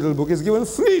this little book. It's given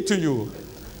free to you.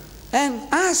 And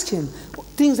ask him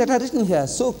things that are written here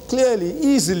so clearly,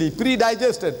 easily,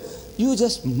 pre-digested. You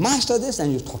just master this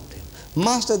and you talk to him.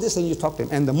 Master this and you talk to him.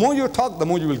 And the more you talk, the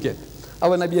more you will get.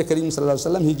 Our Nabi Kareem sallallahu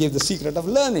alaihi wasallam, he gave the secret of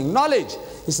learning, knowledge.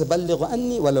 He said, "Ballighu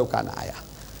anni walau kana ayah."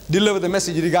 Deliver the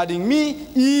message regarding me,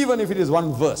 even if it is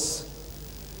one verse.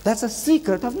 That's a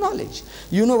secret of knowledge.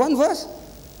 You know one verse?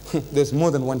 There's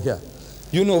more than one here.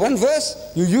 You know one verse,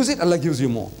 you use it, Allah gives you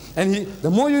more. And the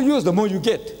more you use, the more you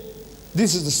get.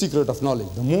 This is the secret of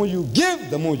knowledge. The more you give,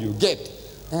 the more you get.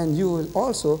 And you will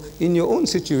also, in your own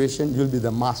situation, you'll be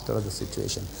the master of the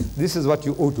situation. This is what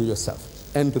you owe to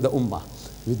yourself and to the ummah.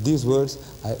 With these words,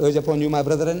 I urge upon you, my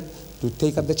brethren, to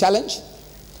take up the challenge.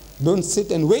 Don't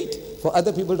sit and wait for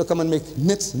other people to come and make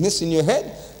nests in your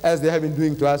head, as they have been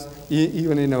doing to us,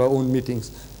 even in our own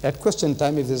meetings. At question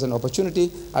time, if there's an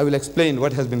opportunity, I will explain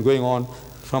what has been going on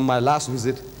from my last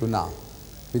visit to now.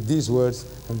 With these words,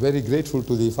 I'm very grateful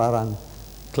to the Farhan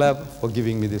Club for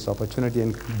giving me this opportunity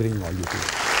and bringing all you to.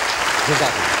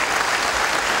 Jazakallah.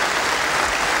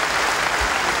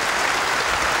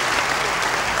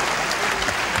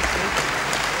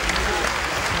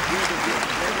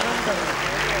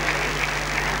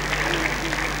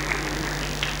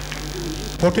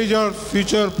 What is your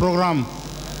future program?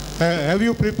 Have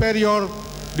you prepared your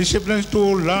disciplines to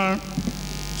learn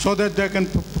so that they can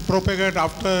propagate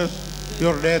after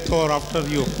your death or after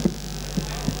you?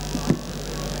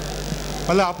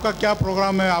 मतलब आपका क्या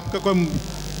programme है? आपका कोई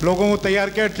लोगों को तैयार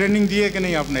किया, ट्रेनिंग दी है कि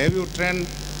नहीं आपने? Have you trained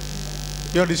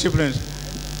your disciplines?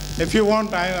 If you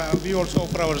want, we also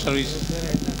offer our service.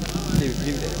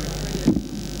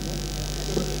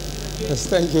 Yes,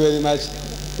 thank you very much.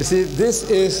 You see, this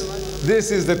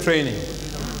is the training.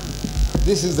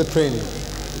 This is the training.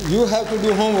 You have to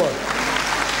do homework.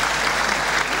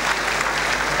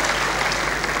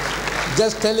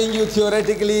 Just telling you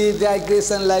theoretically like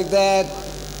this and like that,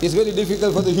 it's very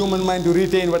difficult for the human mind to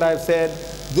retain what I have said.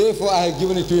 Therefore, I have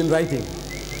given it to you in writing.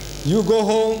 You go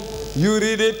home, you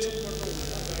read it,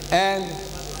 and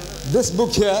this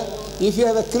book here, if you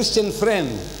have a Christian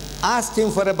friend, ask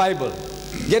him for a Bible.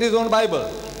 Get his own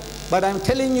Bible. But I'm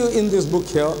telling you in this book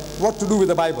here what to do with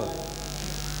the Bible.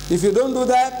 If you don't do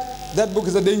that, that book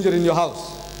is a danger in your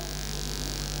house.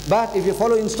 But if you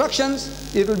follow instructions,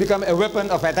 it will become a weapon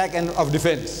of attack and of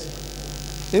defense.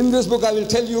 In this book, I will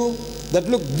tell you that,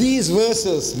 look, these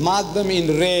verses, mark them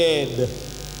in red.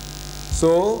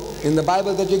 So, in the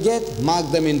Bible that you get,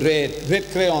 mark them in red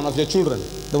crayon of your children,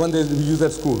 the one they use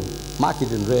at school. Mark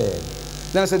it in red.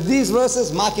 Then I said, these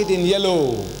verses, mark it in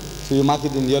yellow. So you mark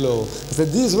it in yellow. I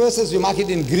said, these verses, you mark it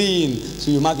in green.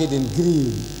 So you mark it in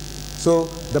green. So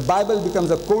the Bible becomes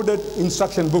a coded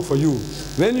instruction book for you.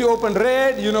 When you open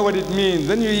red, you know what it means.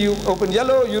 When you open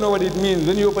yellow, you know what it means.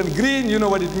 When you open green, you know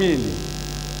what it means.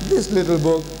 This little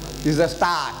book is a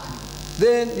start.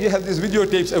 Then you have these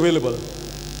videotapes available.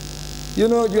 You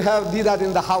know, you have Deedat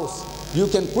in the house. You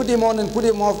can put him on and put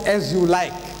him off as you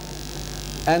like.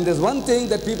 And there's one thing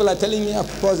that people are telling me, of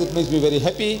course it makes me very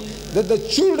happy, that the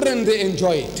children, they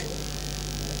enjoy it.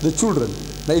 The children.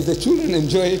 Now if the children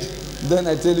enjoy it, then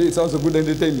I tell you it's also good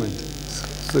entertainment.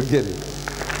 So get it.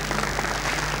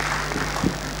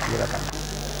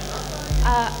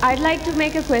 I'd like to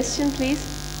make a question, please.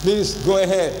 Please, go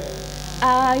ahead.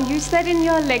 You said in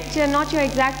your lecture, not your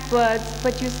exact words,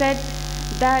 but you said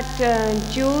that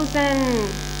Jews and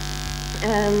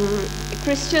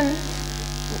Christians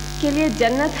के लिए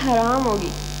जन्नत हराम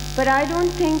होगी. But I don't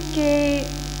think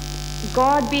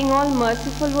God, being all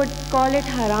merciful, would call it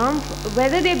haram,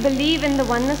 whether they believe in the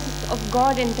oneness of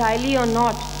God entirely or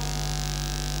not.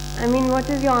 I mean, what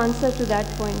is your answer to that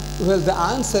point? Well, the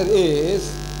answer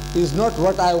is not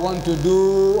what I want to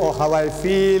do or how I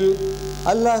feel.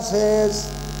 Allah says,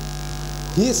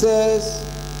 He says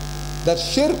that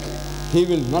shirk, He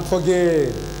will not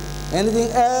forgive. Anything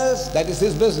else, that is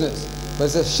His business. But it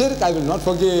says, shirk, I will not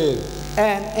forgive.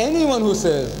 And anyone who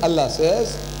says, Allah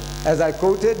says, as I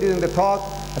quoted during the talk,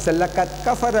 I said, لَقَدْ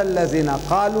كَفَرَ الَّذِينَ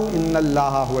قَالُوا إِنَّ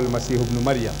اللَّهَ هُوَ الْمَسِيحُ ابْنُ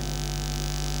مَرْيَمَ.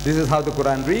 This is how the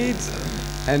Quran reads.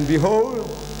 And behold,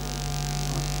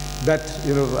 that,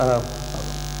 you know,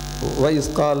 what is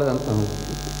called,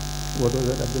 what was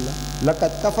it, Abdullah?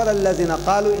 لَقَدْ كَفَرَ الَّذِينَ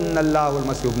قَالُوا إِنَّ اللَّهَ هُوَ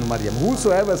الْمَسِيحُ ابْنُ مَرْيَمَ.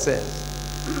 Whosoever says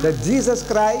that Jesus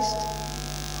Christ,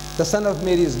 the Son of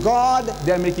Mary, is God,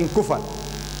 they are making kufr.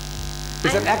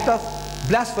 It's an act of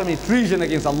blasphemy, treason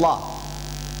against Allah.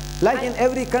 Like in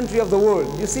every country of the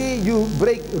world, you see, you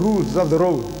break rules of the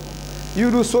road. You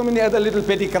do so many other little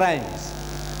petty crimes.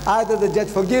 Either the judge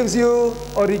forgives you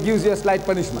or he gives you a slight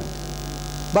punishment.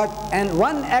 But, and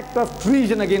one act of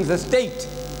treason against the state,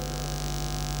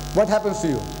 what happens to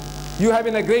you? You have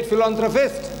been a great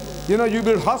philanthropist. You know, you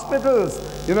build hospitals,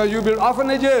 you know, you build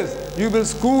orphanages, you build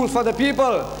schools for the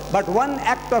people. But one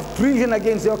act of treason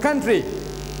against your country,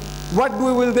 what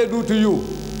will they do to you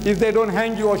if they don't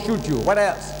hang you or shoot you? What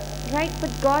else? Right,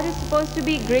 but God is supposed to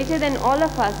be greater than all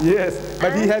of us. Yes,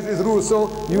 but He has His rules,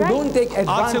 so you don't take advantage.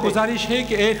 आपसे गुजारिश है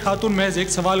कि एक खातून महज एक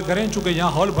सवाल करें, चूँकि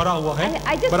यहाँ हॉल भरा हुआ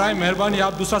है. बराए मेहरबानी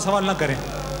आप दूसरा सवाल ना करें.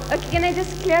 Okay, can I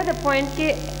just clear the point?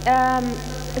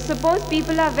 Suppose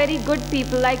people are very good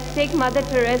people, like take Mother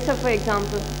Teresa for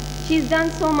example. she's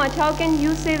done so much. How can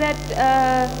you say that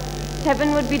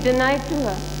heaven would be denied to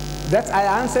her? That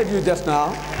I answered you just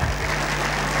now.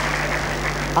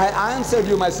 I answered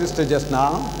you, my sister, just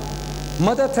now.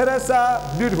 Mother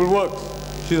Teresa, beautiful work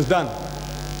she's done.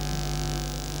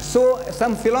 So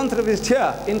some philanthropist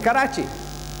here in Karachi,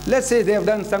 let's say they have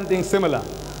done something similar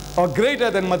or greater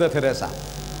than Mother Teresa.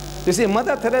 You see,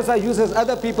 Mother Teresa uses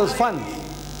other people's funds.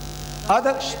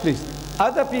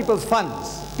 Other people's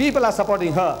funds. People are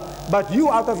supporting her. But you,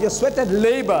 out of your sweated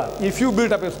labor, if you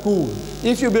build up a school,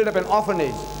 if you build up an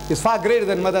orphanage, is far greater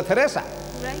than Mother Teresa.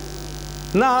 Right.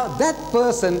 Now, that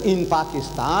person in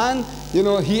Pakistan, you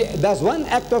know, he does one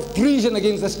act of treason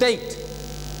against the state.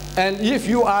 And if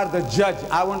you are the judge,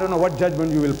 I want to know what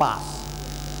judgment you will pass.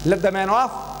 Let the man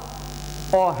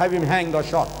off or have him hanged or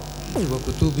shot.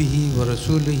 وكتبه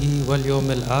ورسوله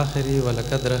واليوم الآخر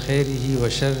ولقدر خيره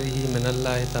وشره من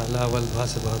الله تعالى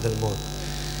والبعث بعد الموت.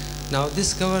 Now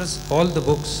this covers all the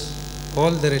books,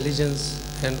 all the religions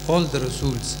and all the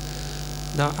Rasuls.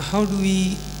 Now how do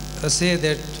we say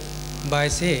that by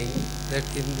saying that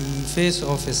in the face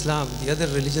of Islam the other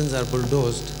religions are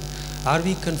bulldozed? Are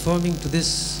we conforming to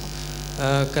this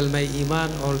kalma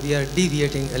iman, or we are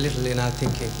deviating a little in our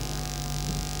thinking?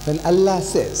 When Allah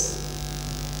says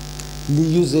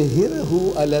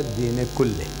لِيُزْهِرَهُ عَلَى الدِّينِ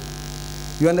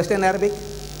كُلِّهِ, you understand Arabic?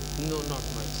 No, not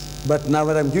much. But now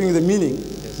when I'm giving you the meaning,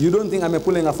 yes, you don't think I'm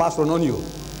pulling a fast one on you.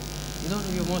 No,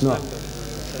 you're most welcome.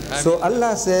 So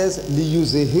Allah says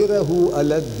لِيُزْهِرَهُ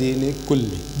عَلَى الدِّينِ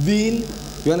كُلِّهِ. Deen,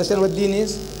 you understand what deen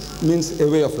is? Means a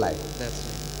way of life.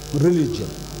 That's right. Religion.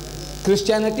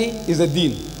 Christianity is a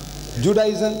deen.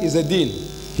 Judaism is a deen.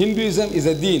 Hinduism is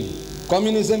a deen.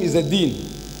 Communism is a deen.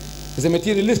 It's a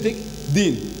materialistic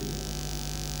deen.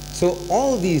 So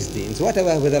all these deens,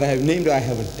 whatever, whether I have named or I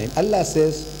haven't named, Allah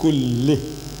says kulli.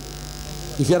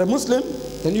 If you are a Muslim,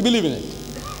 then you believe in it.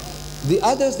 The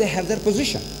others, they have their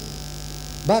position.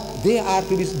 But they are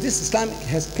to be, this Islam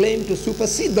has claimed to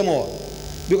supersede them all.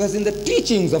 Because in the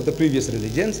teachings of the previous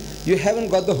religions, you haven't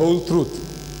got the whole truth.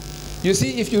 You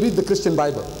see, if you read the Christian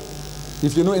Bible,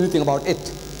 if you know anything about it,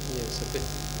 yes, a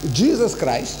bit. Jesus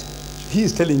Christ, he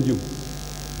is telling you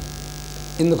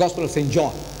in the Gospel of St.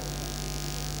 John,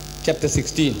 chapter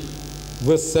 16,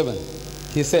 verse 7,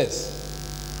 he says,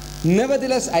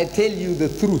 "Nevertheless, I tell you the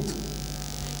truth.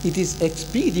 It is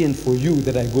expedient for you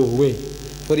that I go away.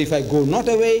 For if I go not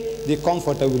away, the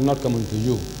Comforter will not come unto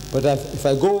you. But if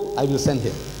I go, I will send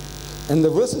him." And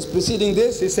the verses preceding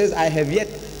this, he says, "I have yet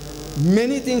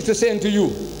many things to say unto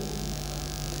you,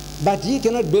 but ye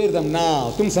cannot bear them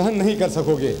now. Tum sahan nahi kar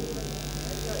sakoge.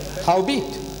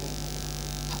 Howbeit,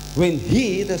 when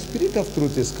he, the Spirit of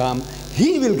truth, is come,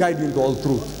 he will guide you into all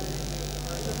truth.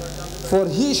 For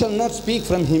he shall not speak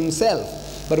from himself,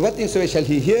 but what things shall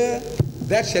he hear,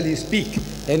 that shall he speak,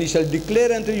 and he shall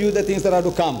declare unto you the things that are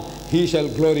to come. He shall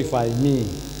glorify me."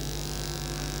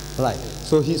 Right.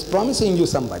 So he's promising you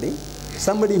somebody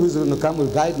who's going to come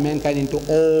will guide mankind into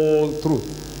all truth.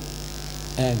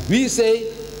 And we say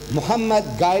Muhammad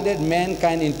guided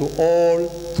mankind into all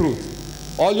truth.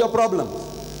 All your problems,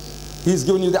 he's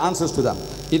given you the answers to them.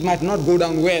 It might not go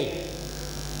down well.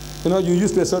 You know, you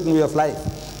used to a certain way of life.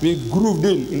 We grooved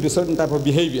into certain type of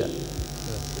behavior.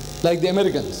 Like the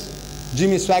Americans.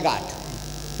 Jimmy Swaggart,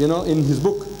 you know, in his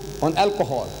book on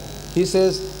alcohol, he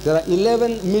says there are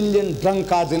 11 million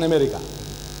drunkards in America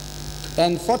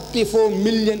and 44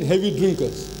 million heavy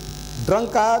drinkers.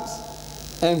 Drunkards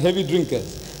and heavy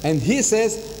drinkers. And he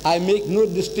says, I make no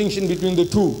distinction between the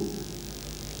two.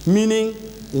 Meaning,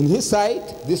 in his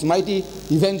sight, this mighty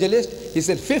evangelist, he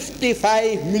said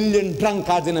 55 million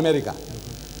drunkards in America.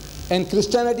 And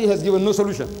Christianity has given no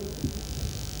solution.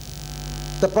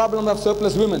 The problem of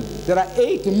surplus women. There are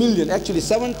 8 million, actually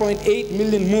 7.8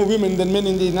 million more women than men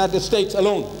in the United States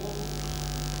alone.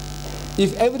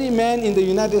 If every man in the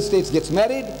United States gets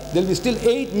married, there will be still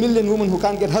 8 million women who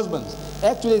can't get husbands.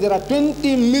 Actually, there are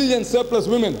 20 million surplus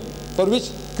women for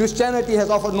which Christianity has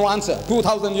offered no answer.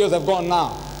 2,000 years have gone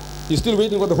now. You're still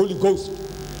waiting for the Holy Ghost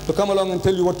to come along and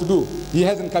tell you what to do. He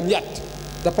hasn't come yet.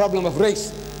 The problem of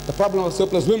race, the problem of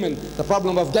surplus women, the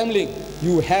problem of gambling,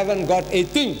 you haven't got a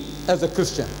thing as a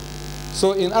Christian.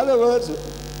 So in other words,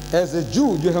 as a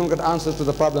Jew, you haven't got answers to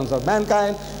the problems of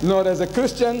mankind, nor as a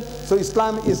Christian. So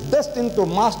Islam is destined to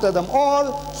master them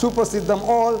all, supersede them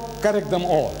all, correct them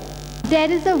all.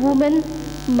 There is a woman,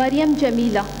 Maryam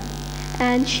Jamila,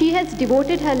 and she has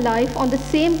devoted her life on the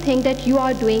same thing that you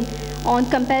are doing, on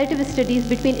comparative studies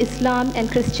between Islam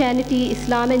and Christianity,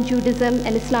 Islam and Judaism,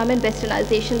 and Islam and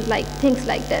Westernization, like things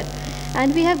like that.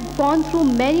 And we have gone through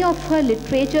many of her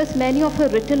literatures, many of her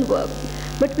written work.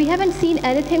 But we haven't seen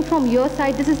anything from your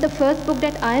side. This is the first book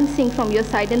that I am seeing from your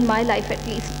side, in my life at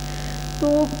least.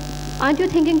 So aren't you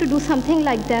thinking to do something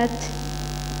like that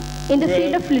in the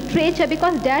field of literature,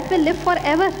 because that will live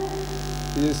forever?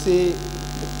 You see,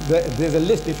 there's a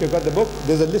list, if you've got the book,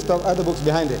 there's a list of other books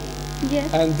behind it.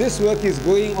 Yes. And this work is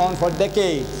going on for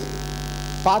decades.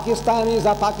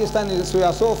 Pakistanis who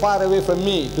are so far away from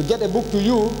me. To get a book to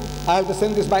you, I have to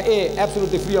send this by air,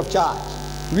 absolutely free of charge.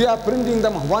 We are printing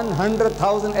them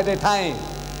 100,000 at a time.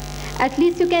 At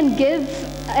least you can give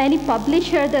any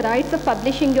publisher the rights of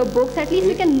publishing your books. At least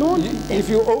you can know them. If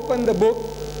you open the book,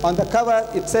 on the cover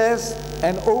it says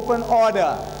an open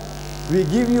order. We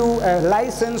give you a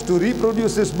license to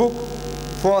reproduce this book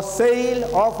for sale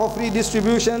or for free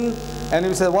distribution. And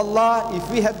we said, Wallah, if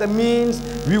we had the means,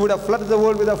 we would have flooded the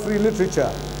world with a free literature.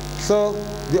 So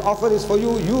the offer is for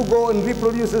you. You go and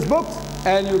reproduce this book,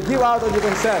 and you give out or you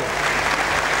can sell.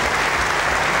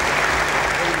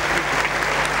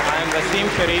 I am Wasim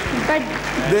Sharif. But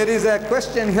there is a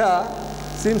question here,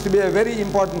 seems to be a very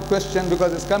important question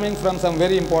because it's coming from some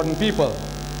very important people.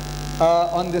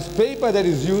 On this paper that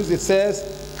is used, it says,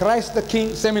 Christ the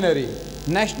King Seminary,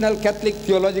 National Catholic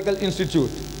Theological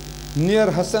Institute,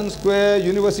 near Hassan Square,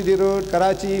 University Road,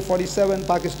 Karachi, 47,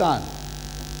 Pakistan.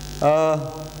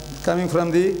 Coming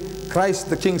from the Christ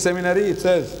the King Seminary, it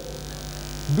says,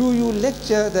 do you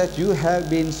lecture that you have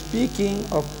been speaking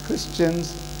of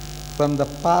Christians from the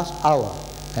past hour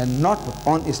and not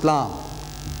on Islam?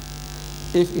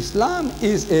 If Islam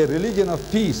is a religion of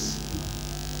peace,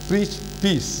 preach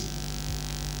peace.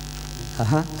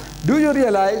 Do you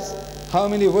realize how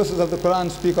many verses of the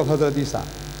Quran speak of Hazrat Isa?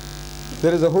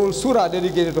 There is a whole surah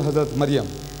dedicated to Hazrat Maryam.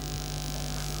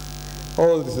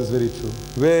 All this is very true,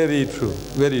 very true,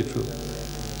 very true.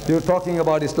 You're talking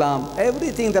about Islam.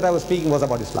 Everything that I was speaking was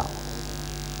about Islam.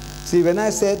 See, when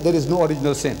I said there is no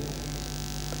original sin,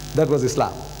 that was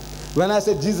Islam. When I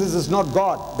said Jesus is not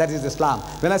God, that is Islam.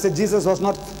 When I said Jesus was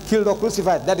not killed or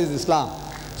crucified, that is Islam.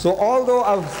 So although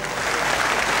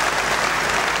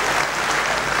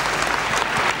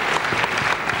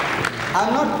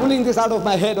I'm not pulling this out of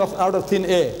my head, out of thin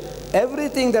air.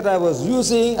 Everything that I was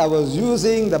using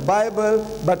the Bible,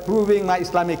 but proving my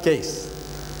Islamic case.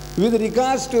 With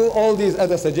regards to all these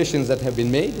other suggestions that have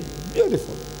been made,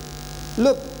 beautiful.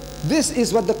 Look, this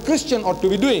is what the Christian ought to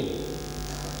be doing.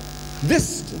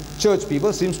 This church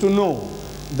people seems to know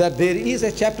that there is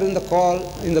a chapter in the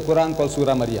Quran called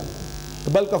Surah Maryam.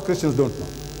 The bulk of Christians don't know.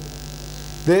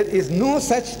 There is no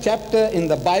such chapter in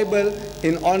the Bible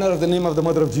in honor of the name of the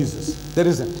mother of Jesus. There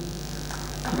isn't.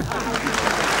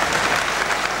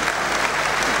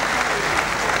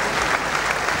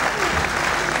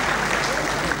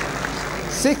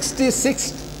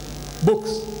 66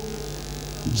 books.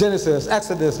 Genesis,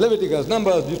 Exodus, Leviticus,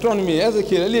 Numbers, Deuteronomy,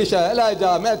 Ezekiel, Elisha,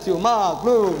 Elijah, Matthew, Mark,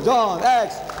 Luke, John,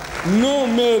 Acts. No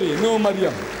Mary, no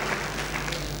Maryam.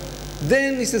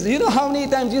 Then he says, you know how many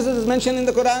times Jesus is mentioned in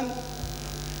the Quran?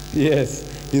 Yes,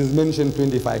 he is mentioned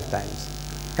 25 times.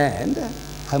 And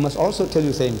I must also tell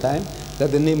you same time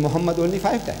that the name Muhammad only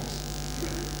 5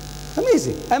 times.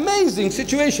 Amazing, amazing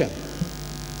situation.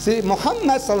 See,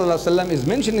 Muhammad is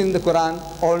mentioned in the Quran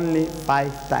only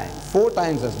 5 times. 4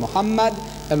 times as Muhammad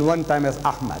and 1 time as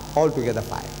Ahmad. Altogether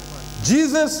 5.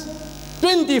 Jesus,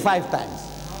 25 times.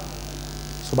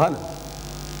 Subhanallah.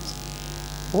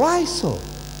 Why so?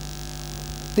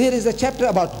 There is a chapter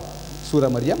about Surah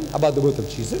Maryam, about the birth of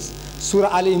Jesus. Surah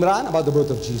Ali Imran, about the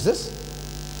birth of Jesus.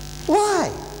 Why?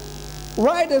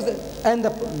 Why does it? And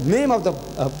the name of the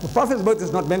Prophet's birth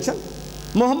is not mentioned.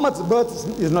 Muhammad's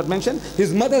birth is not mentioned.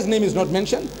 His mother's name is not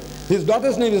mentioned. His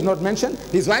daughter's name is not mentioned.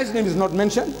 His wife's name is not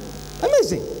mentioned.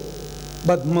 Amazing.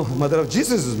 But mother of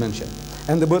Jesus is mentioned.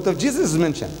 And the birth of Jesus is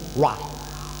mentioned. Why?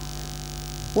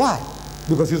 Why?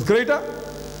 Because he's greater?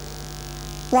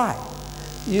 Why?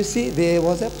 You see, there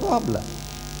was a problem.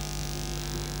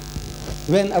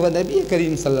 When our Nabi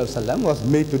Kareem was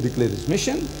made to declare his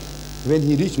mission, when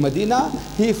he reached Medina,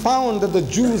 he found that the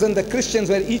Jews and the Christians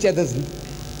were each other's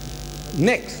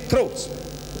necks, throats.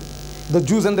 The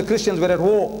Jews and the Christians were at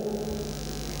war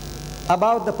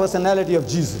about the personality of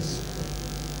Jesus.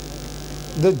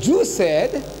 The Jews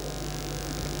said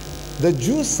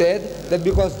that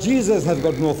because Jesus has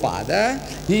got no father,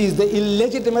 he is the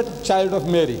illegitimate child of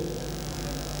Mary.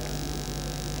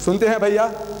 Sunte hai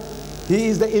bhaiya? He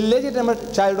is the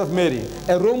illegitimate child of Mary.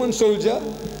 A Roman soldier,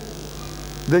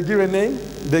 they give a name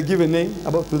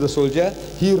to the soldier.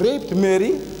 He raped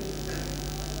Mary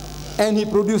and he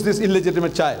produced this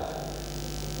illegitimate child.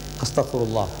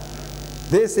 Astaghfirullah.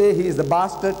 They say he is the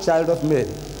bastard child of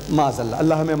Mary. Maazallah.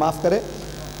 Allah hame maaf kare.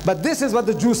 But this is what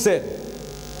the Jews said.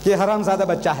 Ki haram zada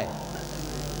bachcha hai.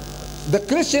 The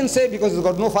Christians say because he's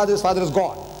got no father, his father is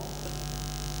God.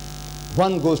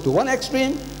 One goes to one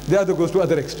extreme, the other goes to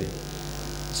other extreme.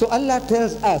 So Allah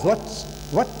tells us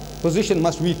what position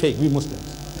must we take, we Muslims.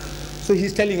 So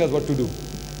he's telling us what to do.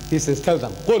 He says, tell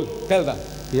them, Qul, tell them,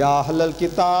 Ya Ahlal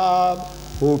Kitab,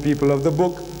 O people of the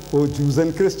book, O Jews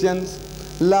and Christians,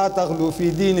 La taghlu fi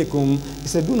dinikum. He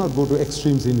said, do not go to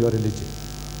extremes in your religion.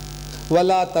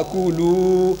 Wala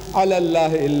taqulu ala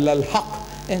Allah illa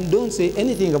al-haq. And don't say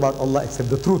anything about Allah except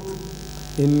the truth.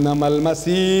 Innamal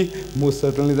Masih, most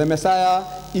certainly the Messiah,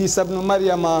 Isa ibn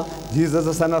Maryama, Jesus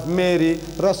the son of Mary,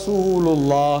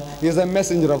 Rasulullah, is a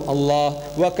messenger of Allah,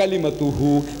 wa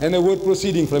kalimatuhu, and a word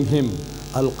proceeding from him.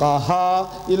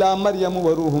 Alqaha ila Maryam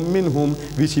wa ruhum minhum,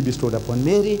 which he bestowed upon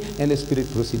Mary, and a spirit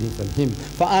proceeding from him.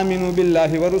 Fa'aminu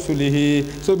billahi wa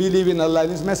rusulihi, so believe in Allah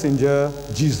and his messenger,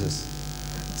 Jesus.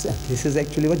 So this is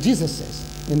actually what Jesus says.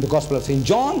 In the Gospel of St.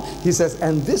 John, he says,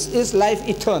 and this is life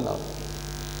eternal.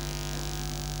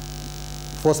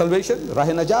 For salvation,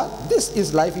 Rahe Najat, this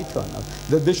is life eternal.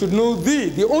 That they should know thee,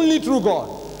 the only true God,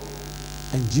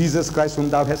 and Jesus Christ whom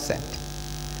thou hast sent.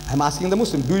 I'm asking the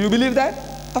Muslim, do you believe that?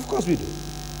 Of course we do.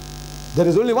 There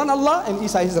is only one Allah and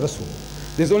Isa is Rasul.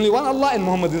 There is only one Allah and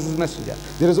Muhammad is his messenger.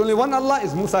 There is only one Allah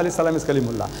is Musa alayhi salam is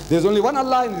Kalimullah. There is only one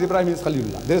Allah and Ibrahim is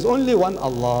Khalilullah. There is only one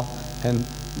Allah and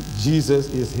Jesus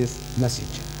is his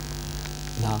messenger.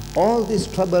 Now, all this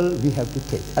trouble we have to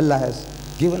take. Allah has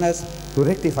given us to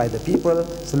rectify the people.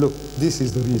 So look, this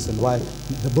is the reason why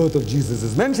the birth of Jesus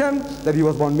is mentioned, that he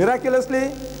was born miraculously,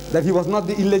 that he was not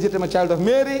the illegitimate child of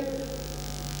Mary.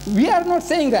 We are not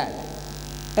saying that.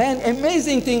 An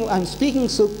amazing thing, I'm speaking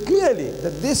so clearly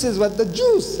that this is what the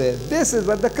Jews say, this is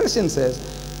what the Christian says.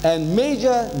 And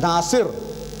Major Nasir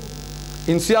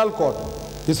in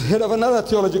Sialkot is head of another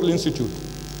theological institute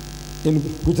in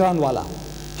Gujranwala.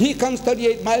 He comes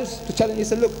 38 miles to challenge. He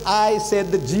said, look, I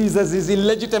said that Jesus is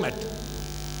illegitimate.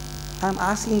 I'm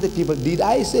asking the people, did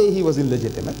I say he was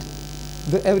illegitimate?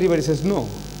 Everybody says no.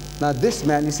 Now this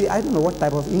man, you see, I don't know what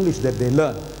type of English that they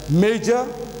learn. Major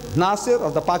Nasir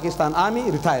of the Pakistan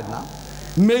Army, retired now.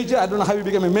 Major, I don't know how he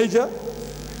became a major.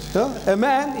 A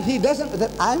man, he doesn't,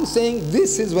 I'm saying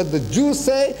this is what the Jews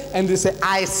say, and they say,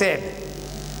 I said.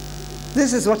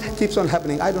 This is what keeps on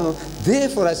happening. I don't know.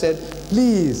 Therefore I said,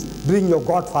 please bring your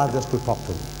godfathers to talk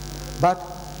to me. But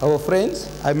our friends,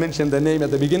 I mentioned the name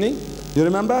at the beginning. You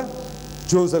remember?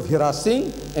 Joseph Hira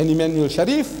Singh and Emmanuel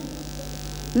Sharif.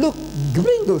 Look,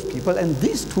 bring those people and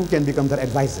these two can become their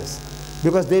advisors.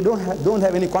 Because they don't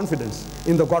have any confidence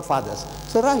in the godfathers.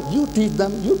 So right, you teach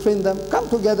them, you train them, come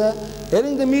together,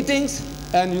 arrange the meetings,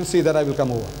 and you'll see that I will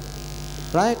come over.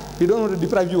 Right? We don't want to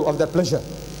deprive you of that pleasure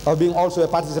of being also a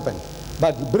participant.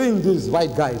 But bring these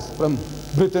white guys from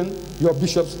Britain, your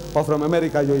bishops, or from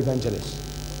America, your evangelists.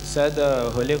 Sir,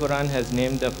 the Holy Quran has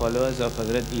named the followers of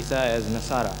Hazrat Isa as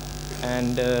Nasara,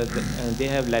 and they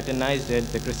have Latinized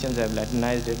it, the Christians have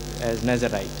Latinized it as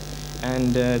Nazarite.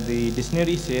 And the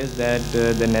dictionary says that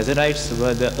the Nazarites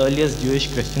were the earliest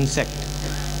Jewish Christian sect.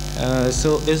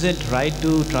 So is it right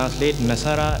to translate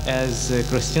Nasara as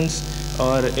Christians,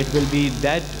 or it will be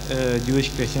that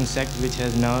Jewish Christian sect which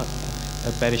has now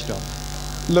perished off?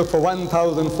 Look, for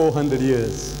 1,400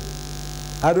 years,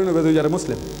 I don't know whether you're a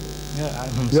Muslim. Yeah, I'm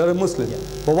Muslim. You're a Muslim. Yeah.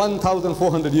 For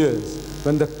 1,400 years,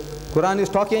 when the Quran is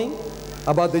talking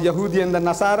about the Yahudi and the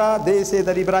Nasara, they say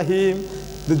that Ibrahim,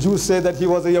 the Jews say that he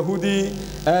was a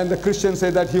Yahudi, and the Christians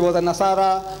say that he was a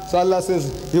Nasara. So Allah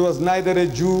says he was neither a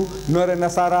Jew nor a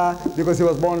Nasara because he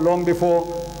was born long before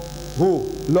who?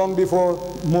 Long before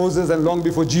Moses and long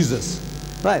before Jesus.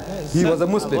 Right, he was a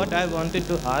Muslim. What I wanted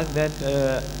to ask that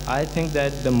I think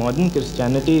that the modern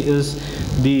Christianity is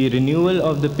the renewal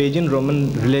of the pagan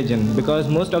Roman religion, because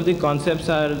most of the concepts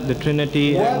are the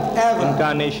Trinity and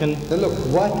incarnation. Look,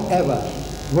 whatever.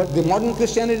 What the modern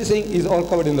Christianity is saying is all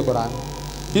covered in the Quran.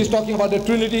 He's talking about the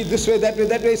Trinity, this way, that way,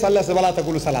 that way. Allah says, "Wala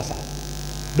taqulu salasa."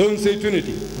 Don't say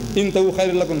Trinity. Intahu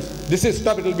khairul lakum. This is,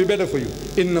 stop, it will be better for you.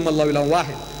 Innamallahu ilahun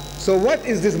wahid. So what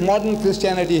is this modern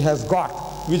Christianity has got,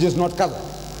 which is not covered?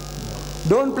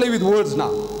 Don't play with words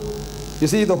now. You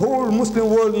see, the whole Muslim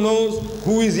world knows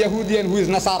who is Yahudi and who is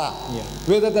Nasara. Yeah.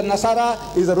 Whether the Nasara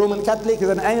is a Roman Catholic, is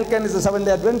an Anglican, is a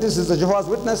Seventh-day Adventist, is a Jehovah's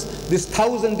Witness, these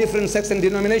 1,000 different sects and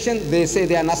denominations, they say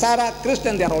they are Nasara,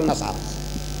 Christian, they are all Nasaras.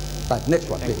 Right, next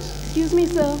one, please. Excuse me,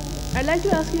 sir. I'd like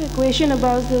to ask you a question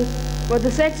about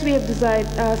the sects we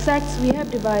have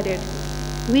divided.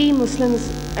 We Muslims,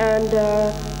 and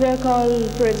we are called,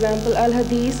 for example,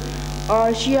 Al-Hadith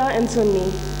or Shia and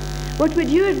Sunni. What would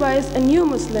you advise a new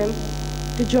Muslim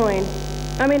to join?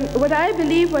 I mean, what I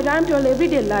believe, what I'm told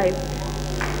everyday life,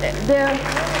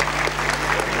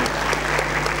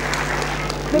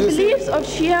 The beliefs of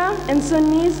Shia and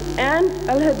Sunnis and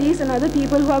Al-Hadith and other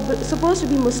people who are supposed to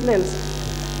be Muslims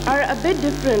are a bit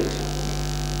different.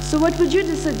 So what would you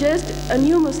suggest a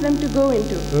new Muslim to go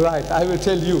into? Right, I will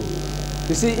tell you.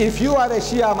 You see, if you are a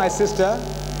Shia, my sister,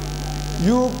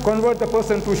 you convert the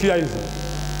person to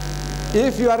Shiaism.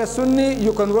 If you are a Sunni,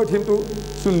 you convert him to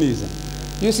Sunnism.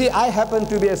 You see, I happen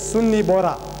to be a Sunni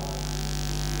Bora.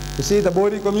 You see, the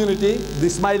Bori community, the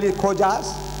Ismaili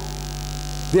Khojas,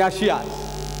 they are Shias.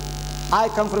 I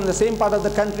come from the same part of the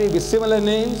country with similar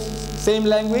names, same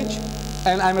language,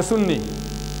 and I'm a Sunni.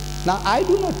 Now, I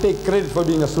do not take credit for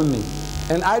being a Sunni,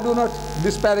 and I do not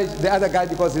disparage the other guy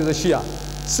because he's a Shia.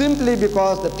 Simply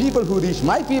because the people who reached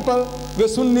my people were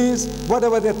Sunnis,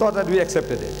 whatever they thought that we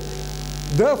accepted it.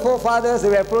 Their forefathers, they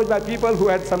were approached by people who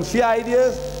had some Shia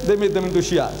ideas, they made them into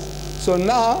Shias. So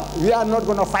now, we are not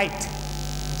going to fight.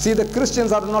 See, the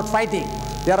Christians are not fighting.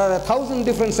 There are 1,000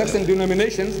 different sects and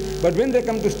denominations, but when they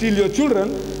come to steal your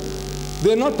children,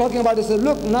 they're not talking about it. Say,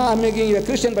 look, now I'm making you a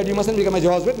Christian, but you mustn't become a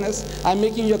Jehovah's Witness. I'm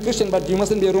making you a Christian, but you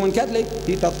mustn't be a Roman Catholic.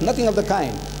 He talks nothing of the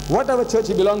kind. Whatever church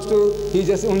he belongs to, he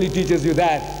just only teaches you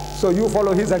that. So you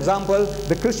follow his example,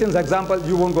 the Christian's example,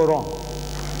 you won't go wrong.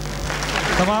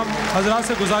 तमाम हजरात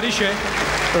से गुजारिश है.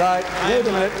 Right,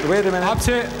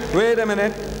 wait a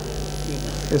minute.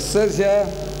 It says here,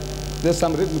 there's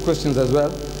some written questions as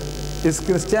well. Is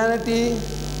Christianity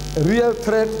a real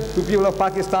threat to people of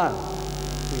Pakistan?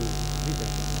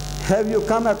 Have you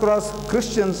come across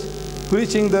Christians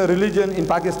preaching the religion in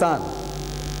Pakistan?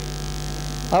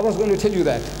 I was going to tell you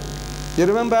that. You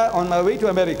remember on my way to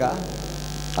America,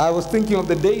 I was thinking of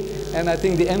the date, and I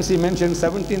think the MC mentioned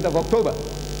 17th of October.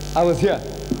 I was here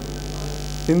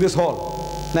in this hall,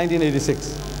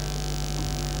 1986.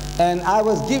 And I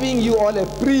was giving you all a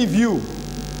preview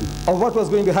of what was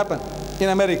going to happen in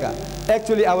America.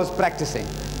 Actually, I was practicing.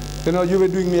 You know, you were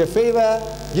doing me a favor,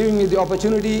 giving me the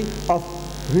opportunity of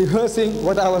rehearsing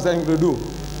what I was going to do.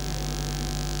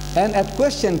 And at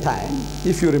question time,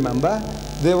 if you remember,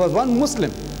 there was one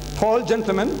Muslim, tall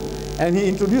gentleman, and he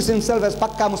introduced himself as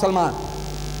Pakka Musalman.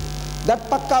 That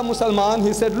Pakka Musalman,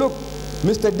 he said, look,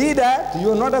 Mr. Deedat,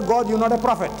 you're not a God, you're not a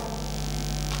prophet.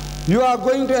 You are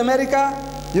going to America,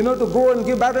 you know, to go and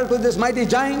give battle to this mighty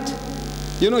giant.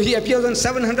 You know, he appears on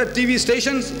 700 TV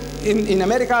stations in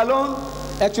America alone.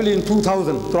 Actually in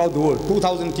 2,000 throughout the world.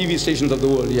 2,000 TV stations of the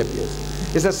world he appears.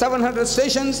 He says 700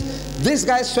 stations. This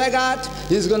guy Swagat,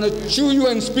 he's going to chew you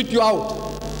and spit you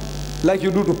out. Like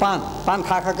you do to pan. Pan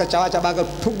kha kha ka chawa chaba ka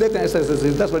thuk dete hain.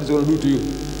 That's what he's going to do to you.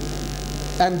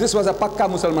 And this was a Pakka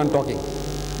Musalman talking.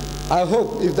 I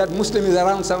hope if that Muslim is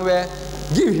around somewhere,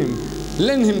 give him,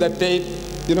 lend him that tape,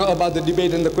 you know, about the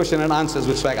debate and the question and answers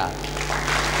with Swagat.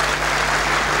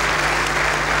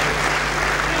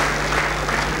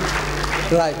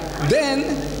 Right.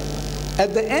 Then,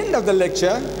 at the end of the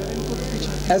lecture,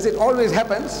 as it always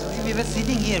happens, we were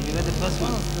sitting here, we were the first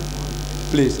one.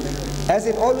 Please. As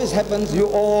it always happens, you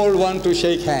all want to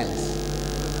shake hands.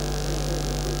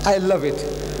 I love it.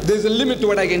 There's a limit to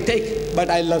what I can take, but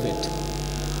I love it.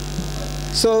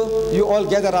 So you all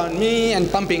gather around me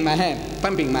and pumping my hand.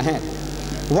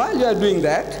 While you are doing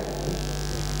that,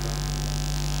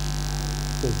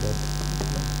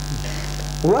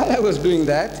 while I was doing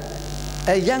that,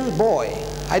 a young boy,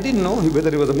 I didn't know whether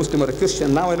he was a Muslim or a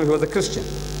Christian, now I know he was a Christian.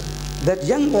 That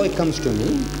young boy comes to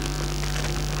me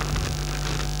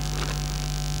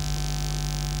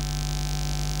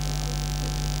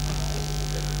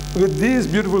with these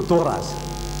beautiful Torahs.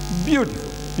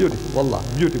 Beautiful, wallah,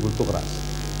 beautiful Torahs.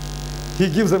 He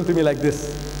gives them to me like this,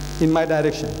 in my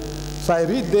direction. So I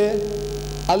read there,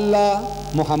 Allah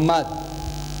Muhammad.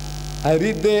 I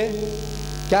read there,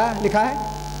 क्या लिखा है?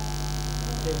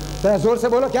 तो जोर से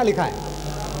बोलो क्या लिखा है?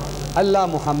 Allah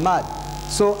Muhammad.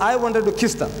 So I wanted to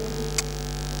kiss them.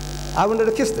 I wanted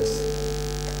to kiss this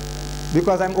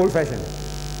because I'm old-fashioned.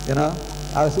 You know,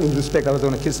 I was in respect. I was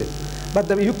going to kiss it, but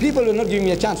you people were not giving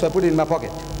me a chance, so I put it in my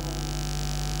pocket.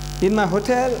 In my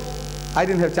hotel, I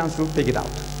didn't have a chance to take it out.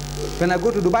 When I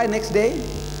go to Dubai next day,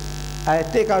 I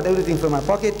take out everything from my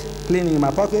pocket, cleaning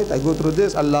my pocket. I go through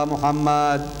this, Allah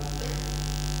Muhammad.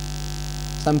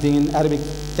 Something in Arabic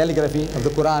calligraphy of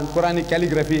the Quran, Quranic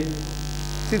calligraphy.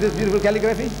 See this beautiful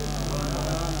calligraphy?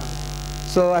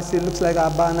 So I said, looks like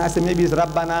Rabbana. I said, maybe it's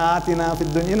Rabbana atina fid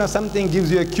dunya. You know, something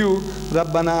gives you a cue.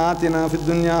 Rabbana atina fid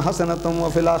dunya hasanatan wa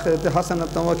fil akhirati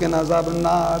hasanatan wa qina azaban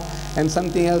nar. And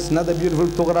something else, another beautiful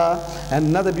tughra, and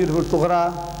another beautiful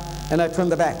tughra. And I turn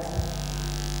the back.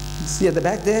 See at the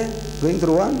back there, going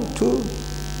through 1, 2.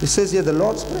 It says here the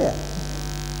Lord's Prayer.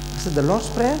 I said, the Lord's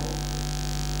Prayer?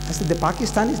 I said, the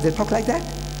Pakistanis, they talk like that?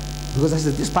 Because I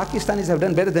said, these Pakistanis have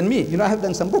done better than me. You know, I have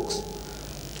done some books.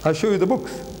 I'll show you the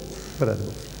books. What are the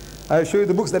books? I'll show you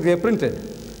the books that we have printed.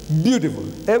 Beautiful.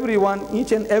 Everyone,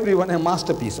 each and every one, a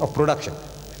masterpiece of production.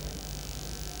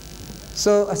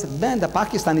 So I said, man, the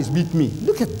Pakistanis beat me.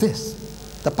 Look at this.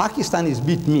 The Pakistanis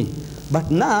beat me.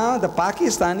 But now the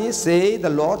Pakistanis say the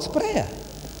Lord's Prayer.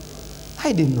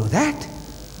 I didn't know that.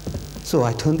 So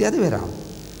I turned the other way around.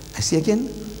 I see again,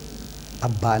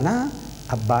 Abbana,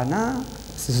 Abbana.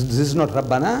 This is not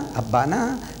Rabbana,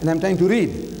 Abbana. And I'm trying to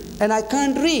read. And I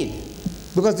can't read.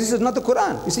 Because this is not the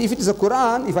Quran. You see, if it is a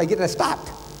Quran, if I get a start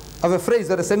of a phrase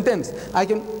or a sentence, I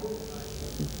can,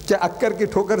 akkar ki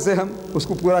thokar se hum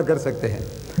usko pura kar sakte hain.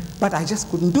 But I just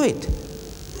couldn't do it.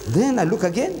 Then I look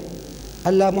again,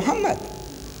 Allah Muhammad.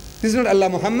 This is not Allah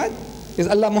Muhammad, it's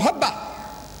Allah Muhabba.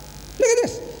 Look at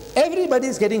this. Everybody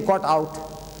is getting caught out.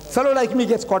 Fellow like me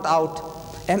gets caught out.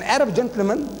 An Arab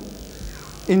gentleman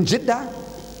in Jeddah,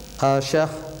 Sheikh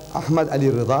Ahmed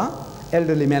Deedat,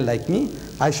 elderly man like me,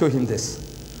 I show him this.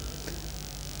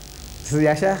 He says,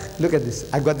 Ya Sheikh, look at this.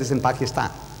 I got this in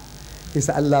Pakistan. He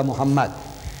said, Allah Muhammad.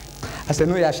 I said,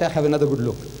 no, Ya Sheikh, have another good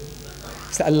look.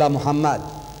 He said, Allah Muhammad.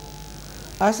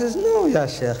 I says, no, Ya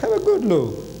Sheikh, have a good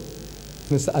look.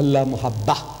 He said, Allah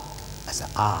Muhabba. I said,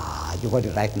 you got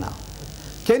it right now.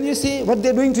 Can you see what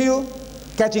they're doing to you?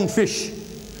 Catching fish.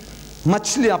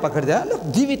 Machliyan pakad diya.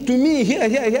 Look, give it to me here,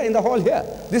 in the hall here.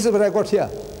 This is what I got here.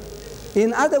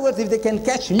 In other words, if they can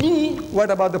catch me, what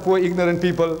about the poor ignorant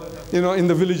people, in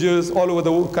the villages all over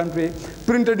the country?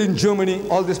 Printed in Germany,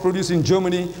 all this produced in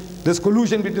Germany. There's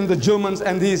collusion between the Germans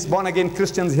and these born-again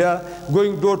Christians here,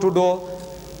 going door to door.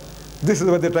 This is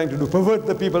what they're trying to do, pervert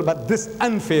the people, but this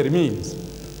unfair means.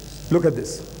 Look at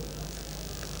this.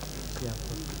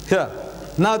 Here,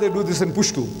 now they do this in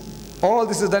Pushtu. All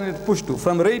this is done in Pushtu.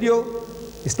 From radio,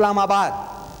 Islamabad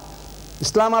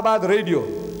radio.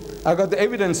 I got the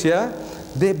evidence here.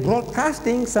 They're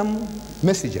broadcasting some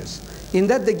messages. In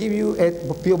that they give you a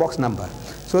PO box number.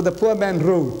 So the poor man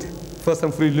wrote for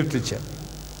some free literature.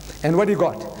 And what he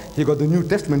got? He got the New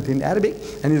Testament in Arabic,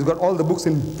 and he's got all the books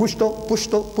in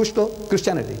Pushto,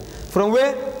 Christianity. From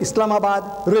where?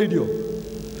 Islamabad radio.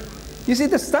 You see,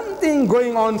 there's something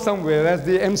going on somewhere, as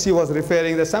the MC was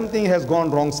referring, that something has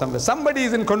gone wrong somewhere. Somebody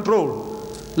is in control.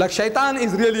 Like Shaitan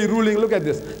is really ruling. Look at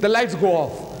this. The lights go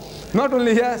off. Not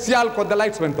only here, Sialkot, the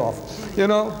lights went off.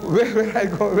 Where I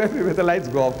go, where the lights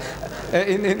go off.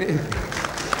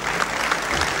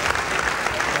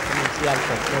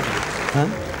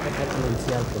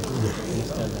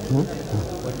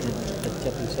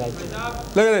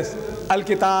 Look at this.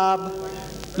 Al-Kitab.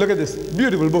 Look at this.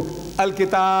 Beautiful book.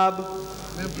 Al-Kitab.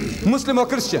 Muslim or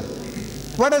Christian?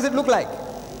 What does it look like?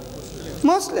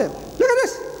 Muslim. Look at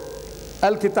this.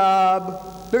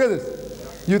 Al-Kitab. Look at this.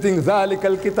 You think ذَلِكَ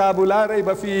الْكِتَابُ لَا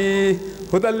رَيْبَ فِيهِ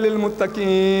هُدًى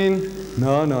لِلْمُتَّقِينَ.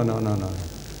 No.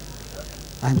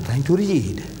 I'm trying to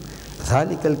read.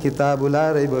 ذَلِكَ الْكِتَابُ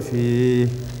لَا رَيْبَ فِيهِ.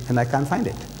 And I can't find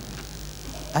it.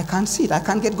 I can't see it. I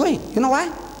can't get going. You know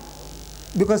why?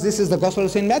 Because this is the Gospel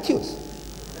of St. Matthew.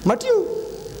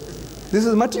 This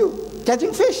is Matthew,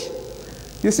 catching fish.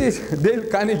 You see, Dale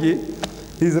Carnegie,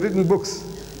 he's written books,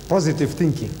 Positive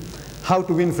Thinking, How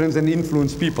to Win Friends and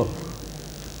Influence People.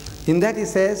 In that he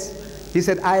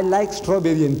said, I like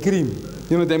strawberry and cream.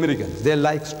 The Americans, they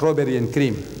like strawberry and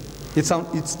cream. It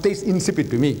tastes insipid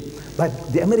to me, but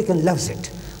the American loves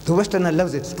it. The Westerner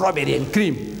loves it, strawberry and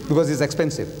cream, because it's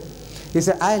expensive. He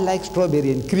said, I like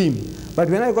strawberry and cream, but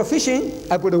when I go fishing,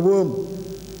 I put a worm.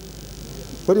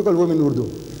 What do you call worm in Urdu?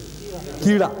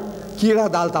 Kira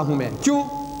dalta hu main. Kyun?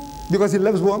 Because he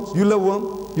loves worms. You love worm.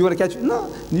 You want to catch it? No.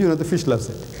 The fish loves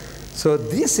it. So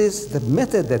this is the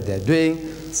method that they're doing.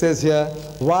 It says here,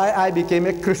 why I became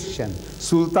a Christian.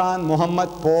 Sultan Muhammad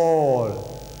Paul.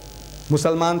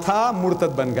 Musalman tha,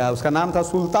 murtad ban gaya. Uska naam tha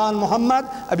Sultan Muhammad,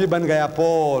 abhi ban gaya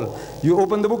Paul. You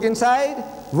open the book inside,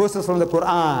 verses from the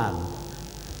Quran.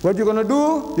 What you're going to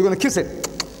do? You're going to kiss it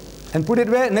and put it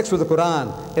where? Next to the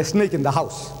Quran. A snake in the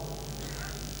house.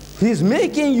 He's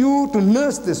making you to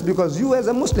nurse this, because you as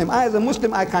a Muslim, I as a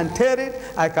Muslim, I can't tear it,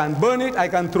 I can't burn it, I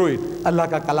can't throw it. Allah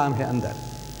ka kalam hai andar.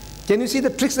 Can you see the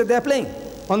tricks that they're playing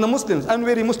on the Muslims,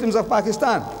 unwary Muslims of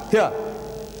Pakistan? Here,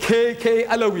 K.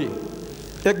 Alawi,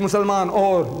 ek Musalman,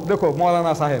 or dekho,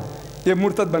 Maulana Sahib, ye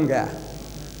murtad ban gaya.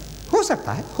 Ho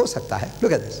sakta hai.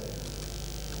 Look at this.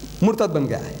 Murtad ban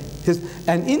gaya.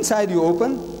 And inside you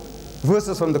open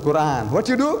verses from the Quran. What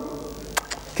you do?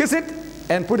 Kiss it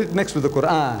and put it next to the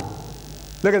Quran.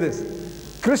 Look at this.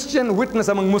 Christian witness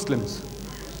among Muslims.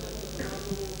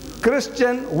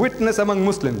 Christian witness among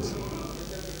Muslims.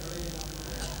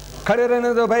 Khade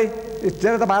rehne do bhai,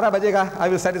 jara to 12 bajega, I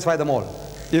will satisfy them all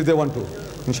if they want to,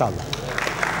 inshallah.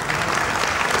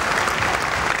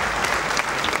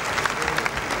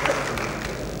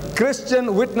 Christian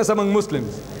witness among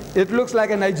Muslims. It looks like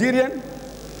a Nigerian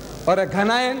or a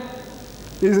Ghanaian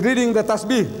is reading the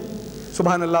tasbih.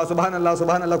 Subhanallah, Subhanallah,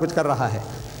 Subhanallah, kuch kar raha hai.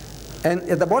 And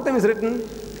at the bottom is written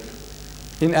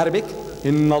in Arabic,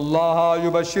 Inna Allah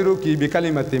yubashiruki bi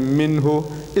kalimatin minhu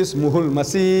ismuhul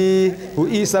masih hu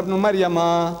Isa ibn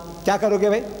Maryama. Kya karoge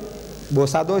bhai?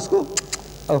 Bosa do isko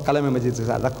aur kalam majid ke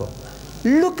saath rakho.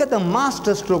 Look at the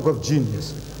master stroke of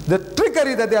genius. The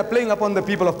trickery that they are playing upon the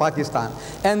people of Pakistan.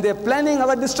 And they are planning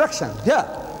our destruction.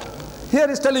 Here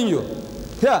is telling you.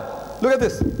 Here, look at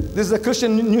this. This is a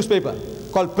Christian newspaper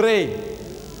called Pray.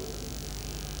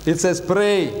 It says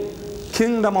Pray,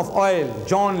 Kingdom of Oil,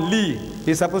 John Lee.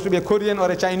 He's supposed to be a Korean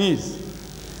or a Chinese.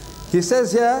 He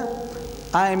says here,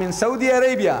 I am in Saudi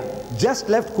Arabia, just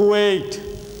left Kuwait.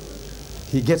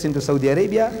 He gets into Saudi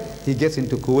Arabia, he gets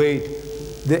into Kuwait.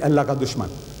 They Allah ka dushman.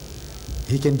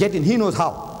 He can get in, he knows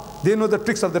how. They know the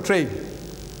tricks of the trade.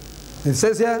 It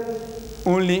says here,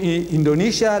 only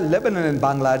Indonesia, Lebanon and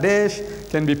Bangladesh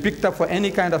can be picked up for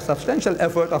any kind of substantial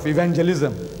effort of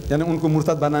evangelism. Yani unko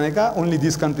murtad banane ka, only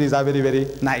these countries are very, very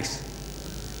nice.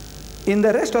 In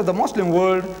the rest of the Muslim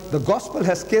world, the gospel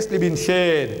has scarcely been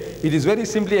shared. It is very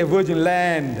simply a virgin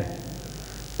land.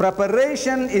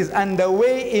 Preparation is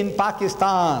underway in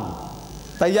Pakistan.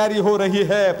 Tayyari ho rahi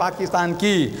hai Pakistan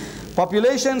ki.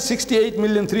 Population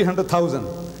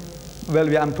 68,300,000.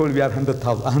 Well, I'm told we are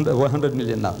 100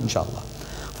 million now, inshallah.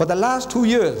 For the last 2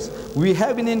 years, we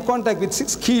have been in contact with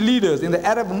 6 key leaders in the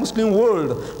Arab Muslim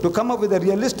world to come up with a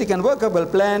realistic and workable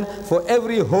plan for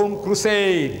every home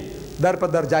crusade. Dar pa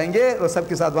dar jayenge aur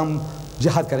sabke saath hum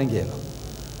jihad karenge.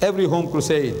 Every home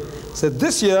crusade. So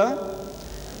this year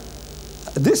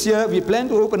we plan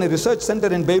to open a research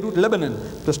center in Beirut, Lebanon,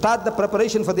 to start the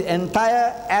preparation for the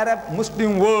entire Arab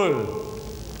Muslim world.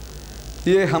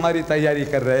 ये हमारी तैयारी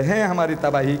कर रहे हैं हमारी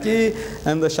तबाही की.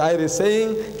 And the शायर is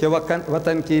saying कि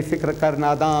वतन की फिक्र कर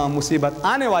नादां मुसीबत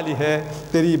आने वाली है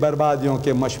तेरी बर्बादियों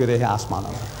के मशवरे हैं आसमानों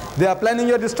में. They are planning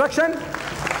your destruction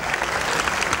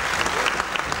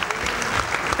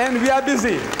and we are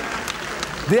busy.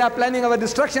 They are planning our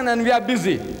destruction and we are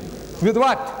busy. With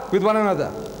what? With one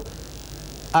another.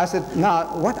 I said,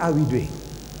 now what are we doing?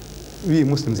 We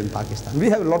Muslims in Pakistan, we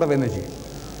have a lot of energy.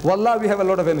 Wallah, we have a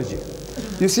lot of energy.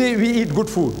 You see, we eat good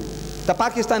food. The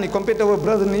Pakistani, compared to our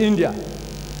brothers in India,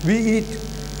 we eat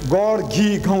gourd,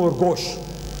 ghee, gaur, gosh,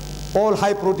 all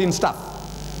high protein stuff.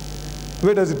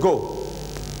 Where does it go?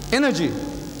 Energy.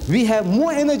 We have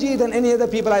more energy than any other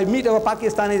people. I meet our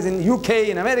Pakistanis in UK,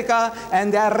 in America,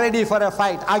 and they are ready for a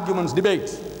fight, arguments,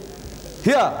 debates.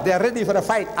 Here, they are ready for a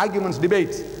fight, arguments,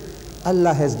 debates.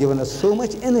 Allah has given us so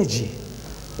much energy.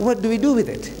 What do we do with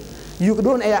it? You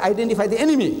don't identify the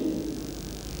enemy.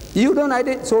 You don't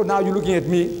identify. So now you're looking at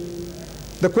me.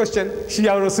 The question,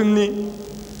 Shia or Sunni?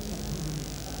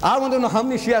 I want to know how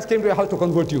many Shias came to your house to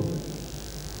convert you.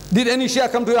 Did any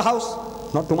Shia come to your house?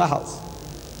 Not to my house.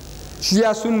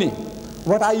 Shia, Sunni.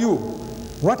 What are you?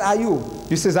 What are you?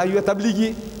 He says, are you a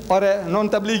Tablighi or a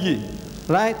non-Tablighi?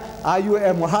 Right? Are you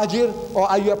a Muhajir or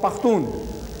are you a Pakhtun?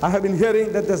 I have been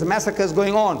hearing that there's massacres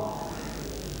going on.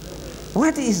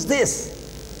 What is this?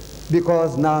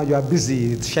 Because now you are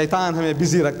busy. Shaitan hame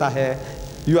busy rakhta hai.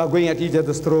 You are going at each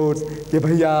other's throats. Ke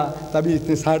bhaiya, tabhi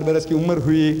itne 60 baras ki umar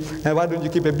hui. Why don't you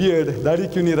keep a beard? Daढ़ी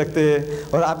क्यों नहीं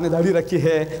रखते? और आपने दाढ़ी रखी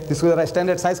है, इसको जरा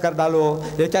स्टैंडर्ड साइज कर डालो.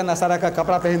 ये क्या नसारा का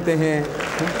कपड़ा पहनते हैं?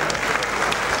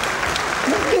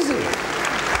 Busy.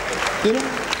 You know,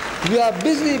 we are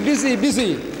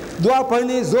busy. दुआ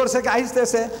पढ़नी जोर से, आहिस्ते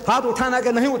से, हाथ उठाना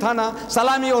के नहीं उठाना,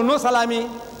 सलामी और नो सलामी.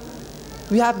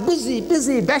 We are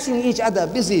busy, bashing each other,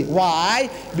 busy. Why?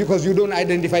 Because you don't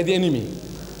identify the enemy.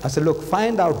 I said, look,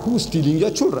 find out who's stealing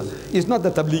your children. It's not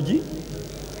the Tablighi,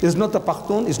 it's not the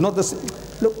Pakhtun, it's not the...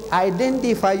 Look,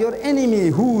 identify your enemy,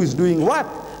 who is doing what.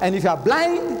 And if you are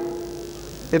blind,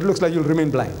 it looks like you'll remain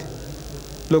blind.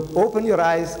 Look, open your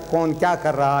eyes, kaun kya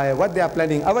kar raha hai, what they are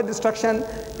planning, our destruction,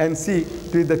 and see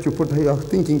to it that you put your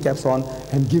thinking caps on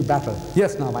and give battle.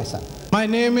 Yes, now my son. My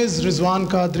name is Rizwan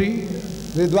Qadri.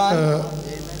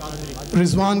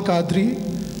 Rizwan Qadri.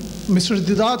 Mr.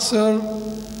 Deedat, sir,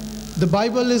 the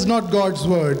Bible is not God's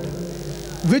word.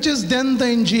 Which is then the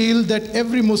Injil that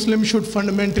every Muslim should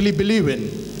fundamentally believe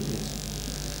in?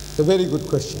 A very good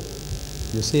question.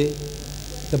 You see,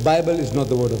 the Bible is not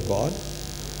the word of God.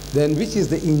 Then which is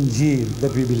the Injil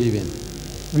that we believe in?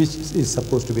 Which is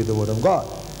supposed to be the word of God?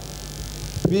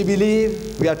 We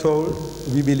believe, we are told,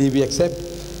 we believe, we accept,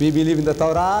 we believe in the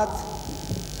Taurat,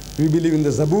 we believe in the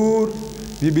Zabur,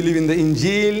 we believe in the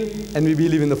Injil, and we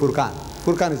believe in the Furqan.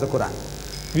 Furqan is the Quran.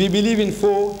 We believe in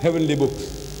 4 heavenly books: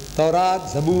 Taurat,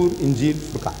 Zabur, Injil,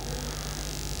 Furqan.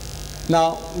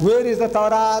 Now, where is the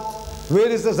Tawrat? Where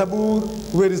is the Zabur?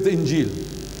 Where is the Injil?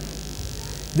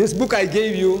 This book I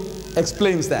gave you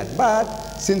explains that.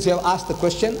 But since you have asked the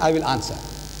question, I will answer.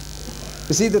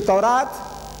 You see, the Tawrat,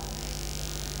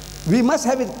 we must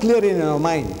have it clear in our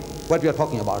mind what we are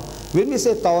talking about. When we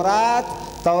say Tawrat,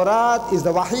 Tawrat is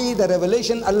the wahi, the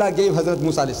revelation Allah gave Hazrat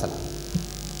Musa alayhi salam.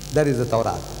 That is the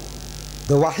Tawrat.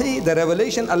 The wahi, the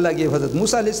revelation Allah gave Hazrat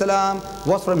Musa alayhi salam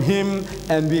was from him,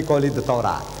 and we call it the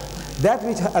Tawrat. That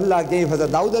which Allah gave Hazrat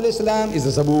Dawud alayhi salam is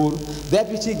the Zabur. That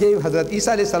which He gave Hazrat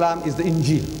Isa alayhi salam is the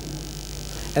Injil.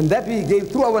 And that we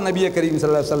gave through our Nabi Kareem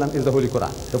sallallahu alayhi wa sallam is the Holy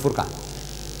Quran, the Furqan.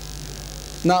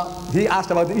 Now, he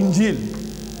asked about the Injil.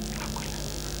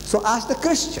 So ask the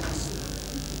Christians,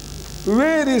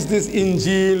 where is this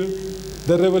Injil,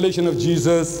 the revelation of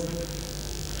Jesus?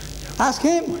 Ask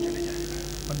him,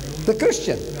 the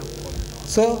Christian.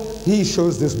 So he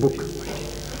shows this book.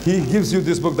 He gives you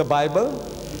this book, the Bible,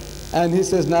 and he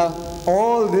says, now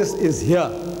all this is here.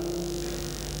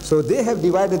 So they have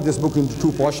divided this book into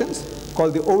two portions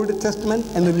called the Old Testament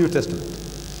and the New Testament.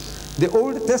 The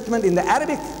Old Testament in the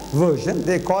Arabic version,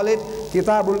 they call it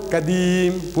Kitabul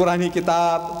Qadim, Purani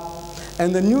Kitab.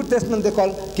 And the New Testament they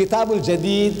call Kitabul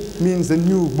Jadid, means the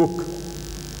new book,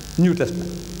 New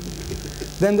Testament.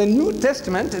 Then the New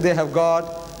Testament, they have got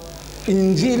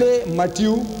Injile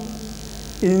Matthew,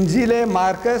 Injile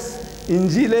Marcus,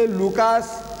 Injile Lucas,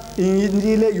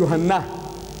 Injile Johanna.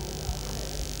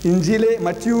 Injile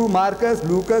Matthew, Marcus,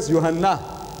 Lucas, Johanna.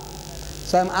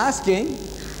 So I'm asking,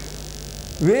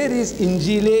 where is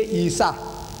Injile Isa?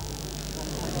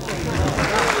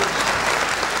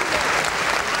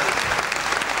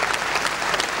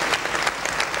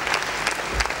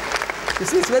 You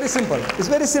see, it's very simple. It's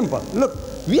very simple. Look,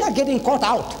 we are getting caught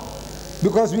out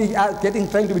because we are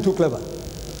trying to be too clever.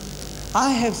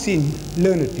 I have seen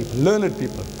learned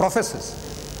people, professors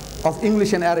of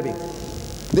English and Arabic.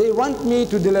 They want me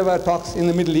to deliver talks in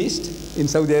the Middle East, in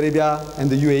Saudi Arabia and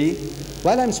the UAE.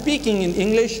 While I'm speaking in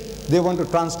English, they want to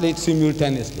translate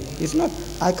simultaneously. It's not,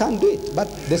 I can't do it. But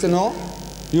they say, no,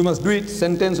 you must do it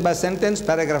sentence by sentence,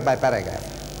 paragraph by paragraph.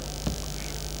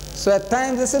 So at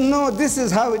times they say, no, this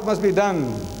is how it must be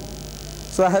done.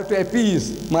 So I have to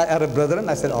appease my Arab brethren.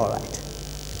 I said, all right.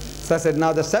 So I said,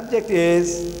 now the subject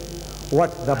is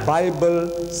what the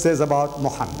Bible says about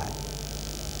Muhammad.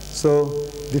 So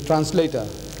the translator,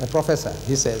 a professor,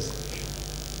 he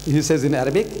says in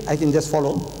Arabic, I can just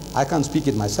follow. I can't speak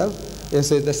it myself. He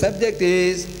says, the subject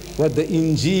is what the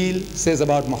Injil says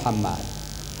about Muhammad.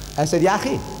 I said, Ya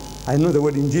akhi, I know the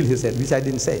word Injil, he said, which I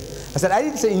didn't say. I said, I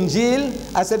didn't say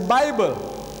Injil, I said Bible.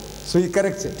 So he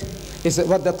corrects it. He said,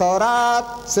 what the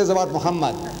Torah says about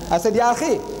Muhammad. I said, Ya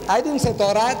akhi, I didn't say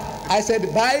Torah, I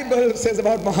said Bible says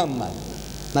about Muhammad.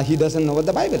 Now he doesn't know what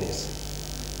the Bible is.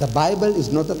 The Bible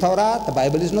is not the Torah, the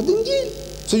Bible is not the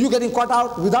Injil. So you're getting caught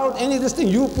out without any of this thing.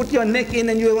 You put your neck in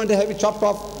and you want to have it chopped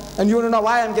off. And you want to know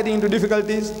why I'm getting into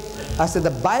difficulties. I said, the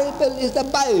Bible is the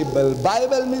Bible.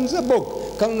 Bible means a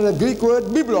book. Comes from the Greek word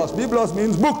biblos. Biblos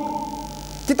means book.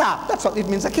 Kitab. That's what it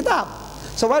means, a kitab.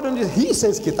 So why don't you, he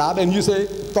says kitab and you say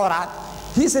Torah.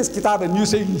 He says kitab and you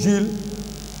say Injil.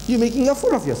 You're making a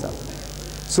fool of yourself.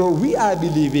 So we are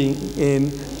believing in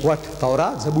what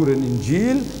Torah, Zabur and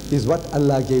Injil is what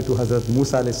Allah gave to Hazrat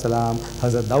Musa alayhi salam,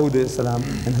 Hazrat Dawud alayhi salam,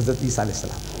 and Hazrat Isa alayhi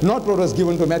salam. Not what was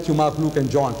given to Matthew, Mark, Luke,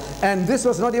 and John. And this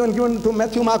was not even given to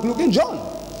Matthew, Mark, Luke, and John.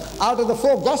 Out of the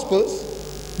 4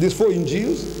 Gospels, these 4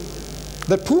 Injils,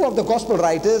 the 2 of the Gospel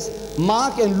writers,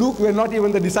 Mark and Luke, were not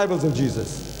even the disciples of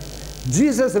Jesus.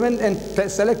 Jesus went and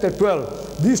selected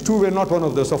 12. These 2 were not one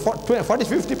of those. So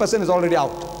 40-50% is already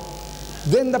out.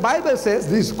 Then the Bible says,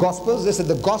 these Gospels, they said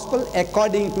the Gospel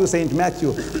according to St.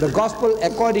 Matthew, the Gospel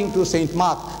according to St.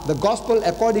 Mark, the Gospel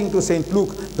according to St.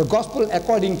 Luke, the Gospel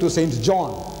according to St.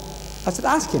 John. I said,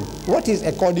 ask him, what is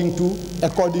according to?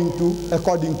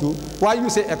 Why you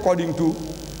say according to?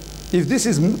 If this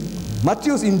is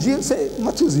Matthew's Injil, say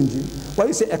Matthew's Injil. Why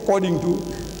you say according to?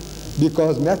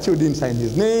 Because Matthew didn't sign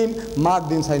his name, Mark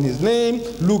didn't sign his name,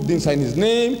 Luke didn't sign his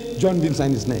name, John didn't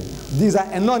sign his name. These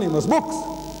are anonymous books.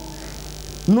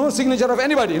 No signature of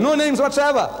anybody, no names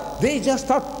whatsoever. They just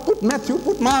thought, put Matthew,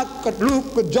 put Mark, put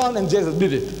Luke, put John, and Jesus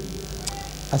did it.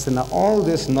 I said, now all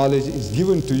this knowledge is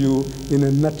given to you in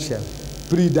a nutshell,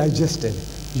 pre-digested.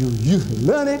 You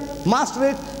learn it, master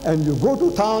it, and you go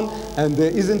to town, and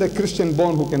there isn't a Christian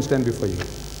born who can stand before you.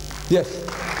 Yes?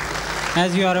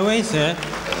 As you are aware, sir,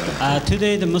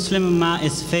 today the Muslim Ummah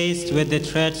is faced with the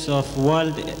threats of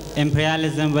world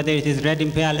imperialism, whether it is red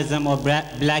imperialism or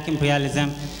black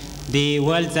imperialism, the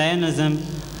world Zionism,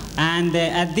 And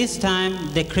at this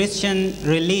time, the Christian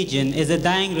religion is a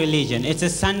dying religion. It's a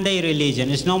Sunday religion.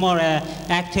 It's no more an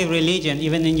active religion,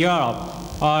 even in Europe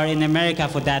or in America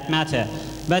for that matter.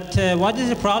 But what is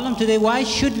the problem today? Why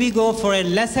should we go for a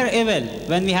lesser evil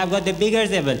when we have got the bigger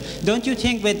evil? Don't you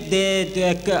think with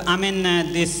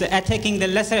this attacking the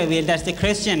lesser evil, that's the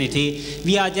Christianity,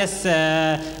 we are just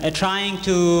trying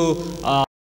to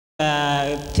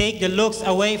take the looks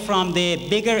away from the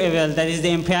bigger evil, that is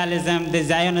the imperialism, the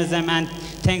Zionism, and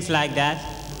things like that?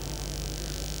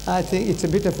 I think it's a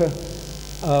bit of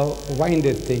a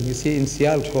winded thing. You see, in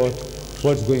Sialkot,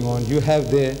 what's going on? You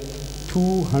have there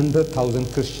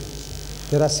 200,000 Christians.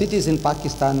 There are cities in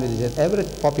Pakistan with an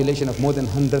average population of more than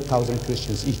 100,000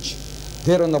 Christians each.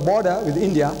 There on the border with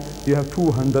India, you have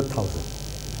 200,000.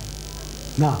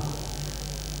 Now,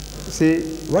 see,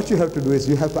 what you have to do is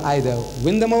you have to either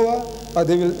win them over or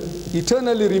they will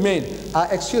eternally remain.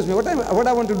 Excuse me, what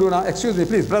I want to do now, excuse me,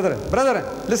 please, brethren,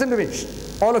 listen to me,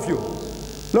 all of you.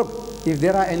 Look, if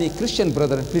there are any Christian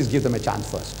brethren, please give them a chance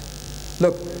first.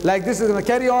 Look, like this is going to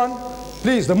carry on.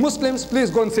 Please, the Muslims,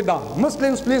 please go and sit down.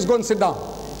 Muslims, please go and sit down.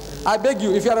 I beg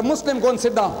you, if you are a Muslim, go and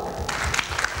sit down.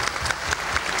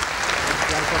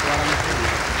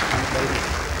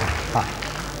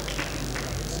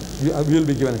 You will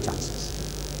be given a chance.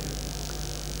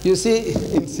 You see,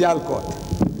 in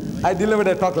Sialkot, I delivered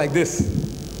a talk like this.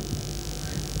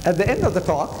 At the end of the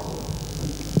talk,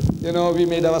 you know, we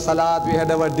made our salat, we had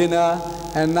our dinner,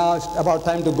 and now it's about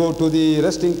time to go to the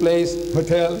resting place,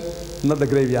 hotel, not the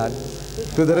graveyard,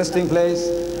 to the resting place.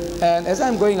 And as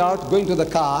I'm going out, going to the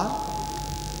car,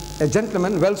 a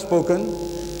gentleman, well-spoken,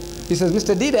 he says,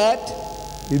 Mr.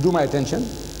 Deedat, he drew my attention.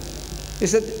 He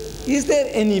said, is there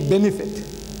any benefit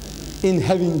in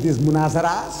having these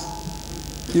munazaras?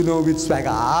 You know, with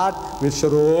swagat, with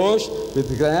sharosh,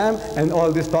 with gram, and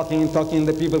all this talking,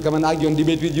 the people come and argue and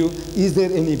debate with you. Is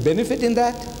there any benefit in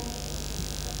that?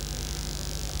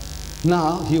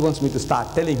 Now, he wants me to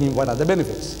start telling him what are the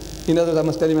benefits. In other words, I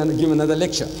must tell him and give him another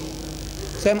lecture.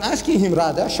 So I'm asking him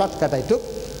rather, shortcut I took.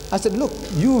 I said, look,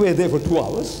 you were there for 2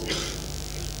 hours.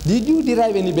 Did you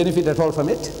derive any benefit at all from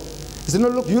it? He said, no,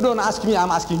 look, you don't ask me,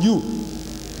 I'm asking you.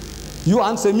 You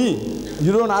answer me.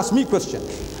 You don't ask me questions.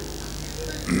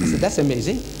 I said, that's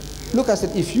amazing. Look, I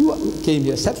said, if you came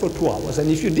here, sat for 2 hours, and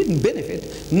if you didn't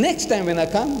benefit, next time when I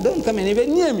come, don't come anywhere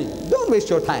near me. Don't waste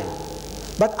your time.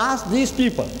 But ask these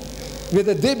people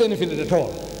whether they benefited at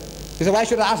all. He said, why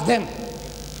should I ask them?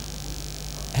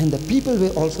 And the people were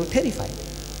also terrified.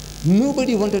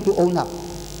 Nobody wanted to own up,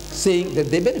 saying that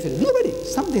they benefited. Nobody.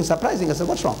 Something surprising. I said,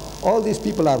 what's wrong? All these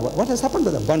people are, what has happened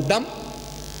to them? Gone dumb?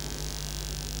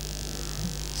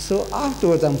 So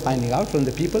afterwards I'm finding out from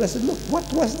the people, I said, look,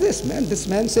 what was this, man? This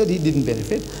man said he didn't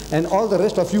benefit, and all the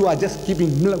rest of you are just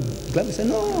keeping glum. I said,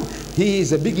 no, he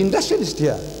is a big industrialist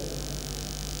here.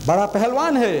 Bada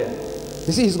Pahalwan hai.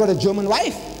 You see, he's got a German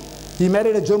wife. He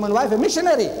married a German wife, a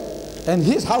missionary. And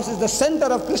his house is the center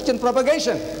of Christian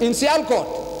propagation in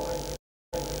Sialkot.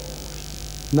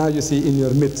 Now you see, in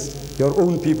your midst, your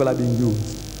own people are being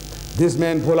used. This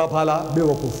man, Bhola Phala,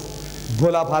 Bewakuf.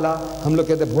 Bhola Phala, hum log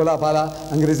kehte Bhola Phala,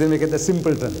 Angrezi mein kehte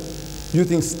simpleton. You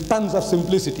think tons of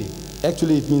simplicity.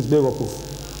 Actually it means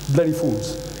Bewakuf, bloody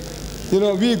fools. You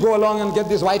know, we go along and get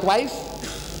this white wife,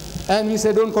 and we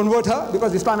say don't convert her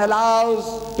because Islam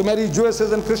allows to marry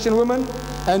Jewesses and Christian women,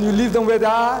 and you leave them where they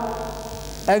are,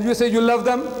 and you say you love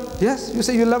them. Yes, you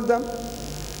say you love them.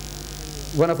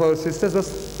 One of our sisters was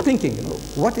thinking, you know,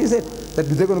 what is it that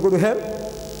they're going to go to hell?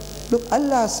 Look,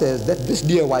 Allah says that this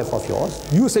dear wife of yours,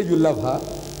 you say you love her,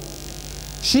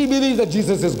 she believes that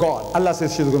Jesus is God. Allah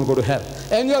says she's going to go to hell.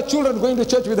 And your children going to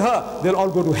church with her, they'll all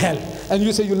go to hell. And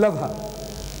you say you love her.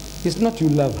 It's not you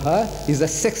love her, it's the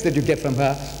sex that you get from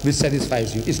her which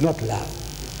satisfies you. It's not love.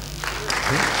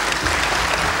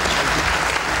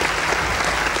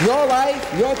 Your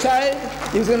wife, your child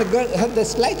is going to have the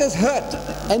slightest hurt.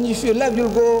 And if you love,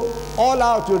 you'll go all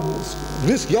out, you'll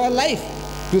risk your life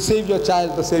to save your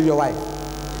child, to save your wife.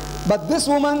 But this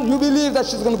woman, you believe that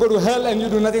she's going to go to hell and you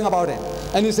do nothing about it.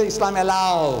 And you say Islam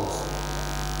allows.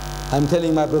 I'm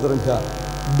telling my brethren here,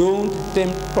 don't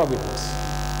tempt providence.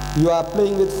 You are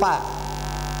playing with fire.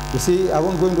 You see, I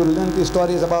won't go into lengthy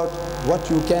stories about what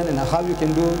you can and how you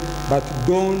can do, but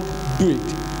don't do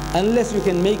it. Unless you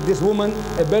can make this woman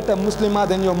a better Muslimah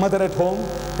than your mother at home,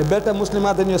 a better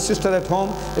Muslimah than your sister at home,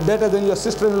 a better than your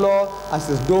sister-in-law, I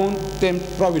says, don't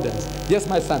tempt providence. Yes,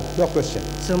 my son, your question.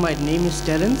 So my name is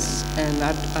Terence, and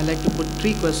I'd like to put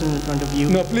 3 questions in front of you.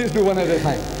 No, please do one at a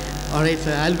time. All right,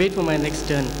 sir, I'll wait for my next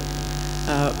turn.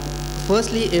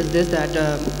 Firstly is this, that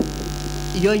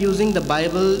you're using the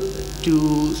Bible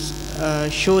to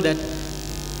show that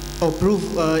or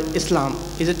prove Islam.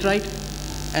 Is it right?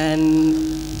 And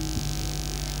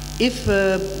if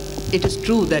it is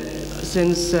true that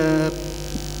since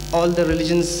all the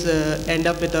religions end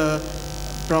up with a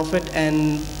prophet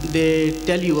and they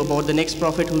tell you about the next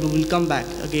prophet who will come back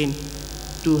again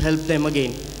to help them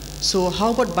again. So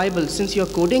how about Bible? Since you're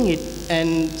quoting it,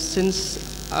 and since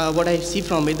what I see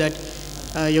from it that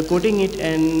you're quoting it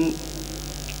and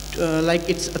like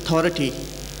its authority,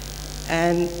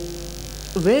 and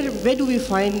where do we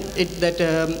find it that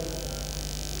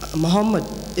Muhammad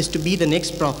is to be the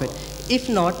next prophet? If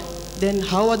not, then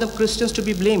how are the Christians to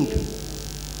be blamed?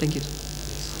 Thank you.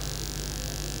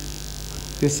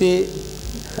 You see,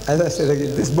 as I said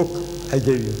again, this book I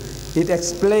gave you, it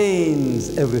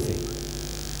explains everything.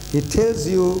 It tells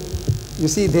you, you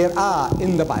see, there are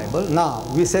in the Bible, now,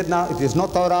 we said now it is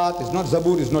not Torah, it's not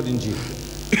Zabur, it's not Injil.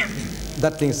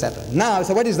 That thing is settled. Now,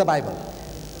 so what is the Bible?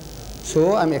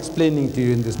 So I'm explaining to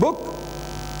you in this book.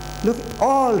 Look,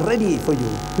 all ready for you,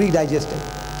 pre-digested.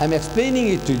 I'm explaining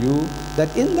it to you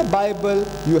that in the Bible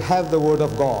you have the Word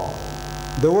of God.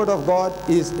 The Word of God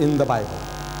is in the Bible.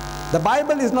 The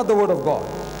Bible is not the Word of God.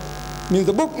 Means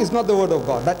the book is not the Word of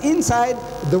God. But inside,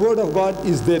 the Word of God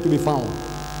is there to be found.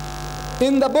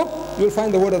 In the book, you'll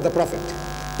find the word of the prophet.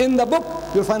 In the book,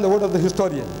 you'll find the word of the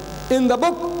historian. In the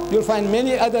book, you'll find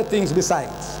many other things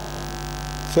besides.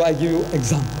 So I give you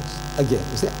examples. Again,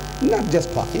 you see, not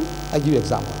just talking, I give you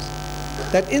examples.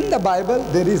 That in the Bible,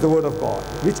 there is the Word of God,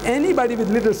 which anybody with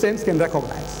little sense can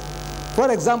recognize.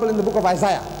 For example, in the book of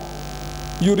Isaiah,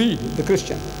 you read, the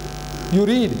Christian, you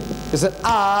read, it said,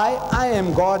 I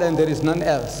am God and there is none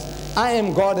else. I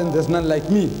am God and there's none like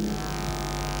me.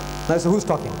 Now, so who's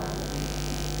talking?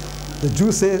 The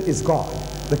Jews say it's God.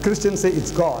 The Christians say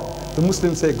it's God. The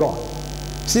Muslims say God.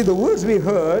 See, the words we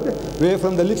heard were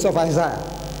from the lips of Isaiah,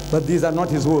 but these are not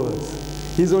his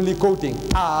words. He's only quoting,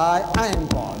 I am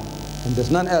God, and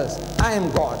there's none else. I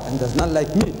am God, and there's none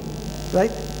like me.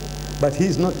 Right? But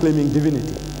he's not claiming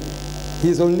divinity.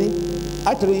 He's only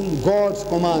uttering God's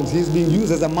commands. He's being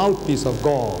used as a mouthpiece of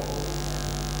God.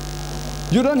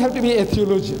 You don't have to be a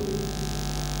theologian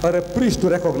or a priest to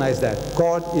recognize that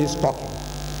God is talking.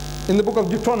 In the book of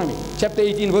Deuteronomy, chapter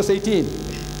 18, verse 18,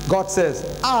 God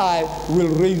says, I will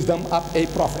raise them up a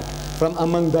prophet from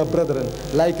among the brethren,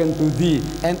 like unto thee,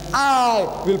 and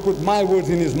I will put my words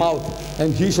in his mouth,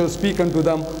 and he shall speak unto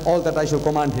them all that I shall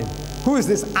command him. Who is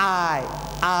this I?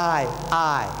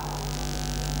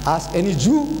 Ask any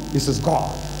Jew, he says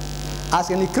God. Ask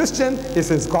any Christian, he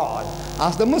says God.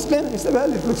 Ask the Muslim, he says,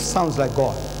 well, it sounds like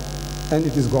God. And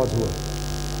it is God's word.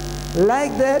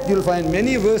 Like that, you'll find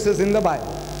many verses in the Bible,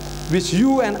 which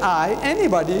you and I,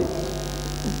 anybody,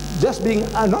 just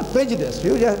being not prejudiced,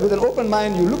 you just with an open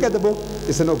mind, you look at the book,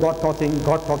 you say, no, God talking,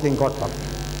 God talking, God talking.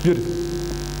 Beautiful.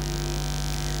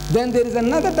 Then there is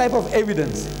another type of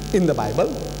evidence in the Bible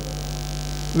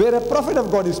where a prophet of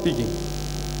God is speaking.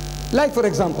 Like, for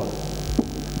example,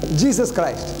 Jesus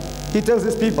Christ, he tells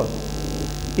his people,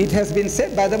 it has been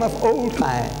said by them of old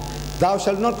time, thou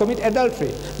shalt not commit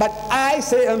adultery. But I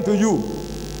say unto you,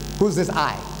 who's this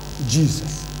I?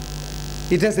 Jesus.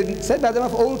 It has been said by them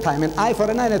of old time, an eye for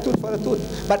an eye and a tooth for a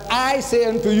tooth. But I say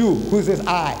unto you, who's this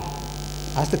I?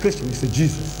 Ask the Christian, he said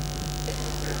Jesus.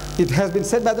 It has been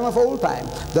said by them of old time,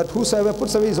 that whosoever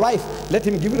puts away his wife, let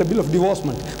him give her a bill of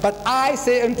divorcement. But I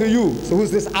say unto you, so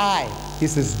who's this I? He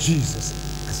says Jesus.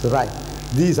 That's right.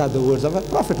 These are the words of a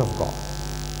prophet of God.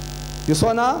 You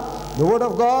saw now, the word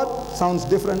of God sounds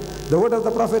different. The word of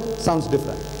the prophet sounds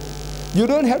different. You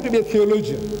don't have to be a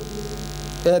theologian,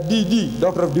 a DD,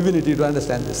 Doctor of Divinity, to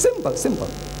understand this. Simple, simple.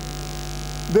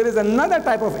 There is another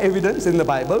type of evidence in the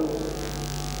Bible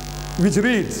which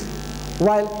reads,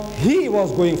 while he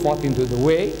was going forth into the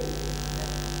way,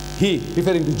 he,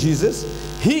 referring to Jesus,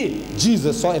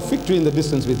 Jesus saw a fig tree in the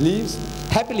distance with leaves.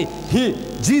 Happily,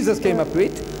 Jesus came up to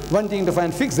it, wanting to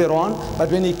find figs thereon, but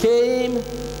when he came,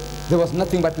 there was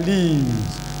nothing but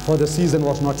leaves, for the season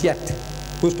was not yet.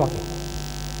 Who's talking?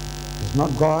 It's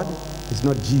not God, it's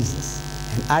not Jesus.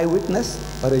 An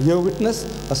eyewitness or a ear witness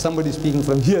or somebody speaking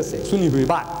from hearsay, suni hui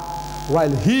baat. While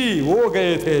वो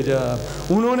गए थे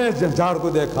जब उन्होंने झाड़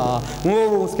को देखा,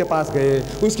 वो उसके पास गए,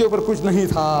 उसके ऊपर कुछ नहीं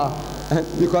था.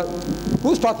 Because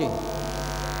who's talking?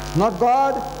 Not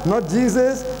God, not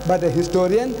Jesus, but a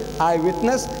historian,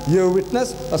 eyewitness, ear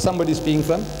witness, or somebody speaking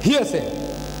from hearsay.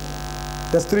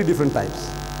 There's three different types.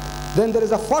 Then there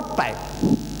is a fourth type,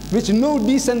 which no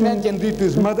decent man can read to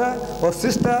his mother or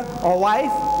sister or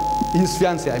wife, his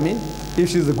fiancée, I mean, if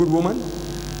she's a good woman.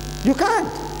 You can't.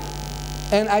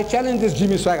 And I challenge this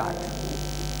Jimmy Swaggart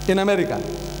in America.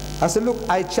 I said, look,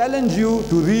 I challenge you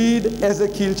to read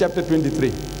Ezekiel chapter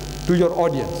 23. to your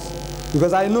audience,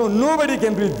 because I know nobody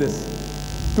can read this.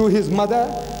 To his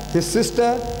mother, his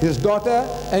sister, his daughter,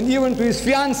 and even to his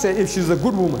fiancée if she's a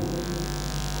good woman.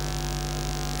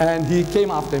 And he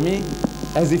came after me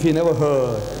as if he never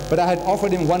heard. But I had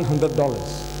offered him $100.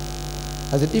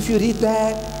 I said, if you read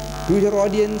that to your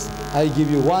audience, I give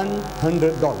you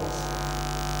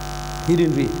 $100. He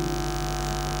didn't read.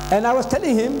 And I was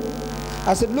telling him,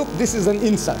 I said, look, this is an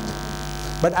insult,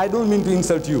 but I don't mean to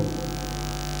insult you.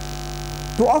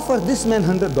 To offer this man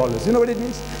 $100, you know what it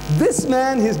means? This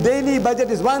man, his daily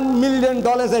budget is $1 million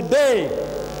a day.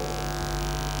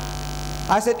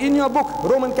 I said, in your book,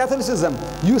 Roman Catholicism,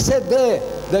 you said there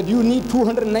that you need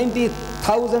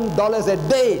 $290,000 a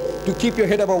day to keep your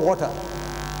head above water.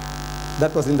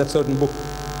 That was in that certain book,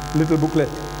 little booklet.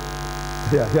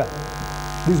 Here.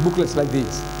 These booklets like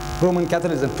these. Roman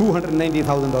Catholicism,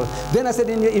 $290,000. Then I said,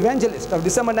 in your Evangelist of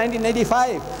December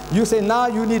 1985, you say now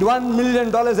you need $1 million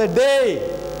a day.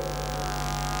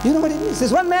 You know what it means?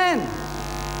 It's one man.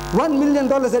 $1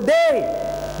 million a day.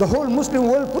 The whole Muslim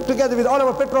world put together with all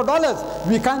our petrodollars,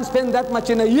 we can't spend that much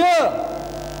in a year.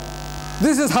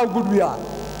 This is how good we are.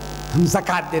 Hum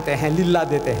zakat dete hain, lillah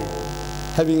dete hain,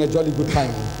 having a jolly good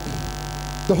time.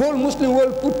 The whole Muslim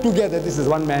world put together, this is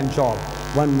one man job,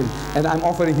 1 million. And I'm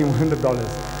offering him $100.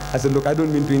 I said, look, I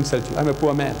don't mean to insult you. I'm a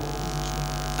poor man.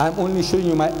 I'm only showing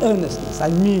you my earnestness. I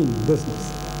mean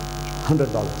business. $100.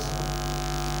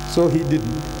 So he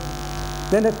didn't.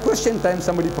 Then at question time,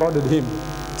 somebody prodded him.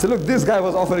 Said, look, this guy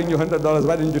was offering you $100.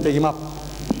 Why didn't you take him up?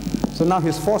 So now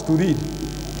he's forced to read.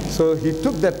 So he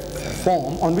took that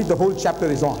form on which the whole chapter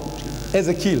is on.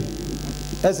 Ezekiel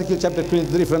chapter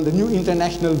 23 from the New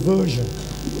International Version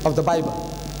of the Bible.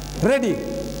 Ready?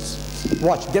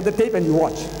 Watch. Get the tape and you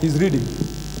watch. He's reading.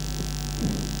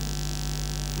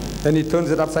 Then he turns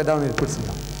it upside down and he puts it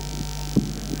down.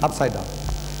 Upside down.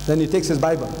 Then he takes his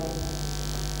Bible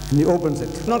and he opens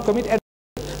it. Do not commit adultery,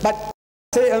 but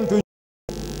say unto you,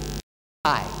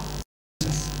 I.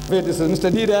 Wait, this is Mr.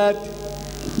 Deedat.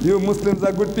 You Muslims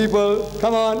are good people.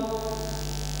 Come on.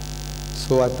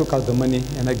 So I took out the money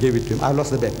and I gave it to him. I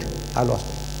lost the bet. I lost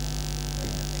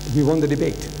it. We won the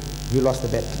debate. We lost the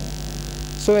bet.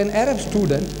 So an Arab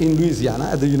student in Louisiana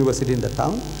at the university in the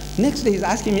town, next day he's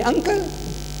asking me, uncle,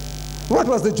 what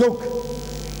was the joke?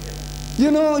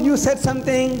 You know, you said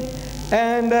something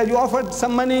and you offered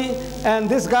some money and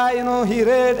this guy, you know, he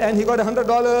read and he got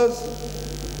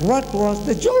 $100. What was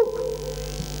the joke?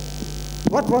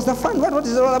 What was the fun? What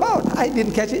is it all about? I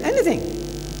didn't catch anything.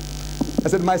 I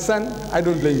said, my son, I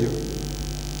don't blame you.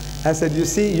 I said, you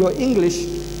see, your English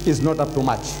is not up to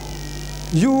much.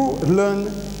 You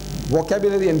learn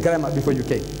vocabulary and grammar before you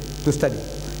came to study.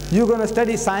 You're going to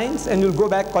study science and you'll go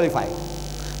back qualified.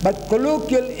 But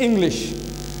colloquial English,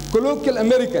 colloquial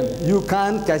American, you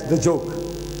can't catch the joke.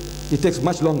 It takes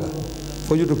much longer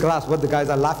for you to grasp what the guys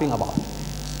are laughing about.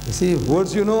 You see,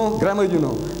 words you know, grammar you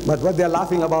know, but what they're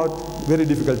laughing about, very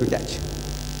difficult to catch.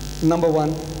 Number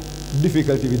one,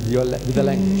 difficulty with the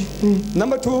language.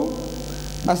 Number two,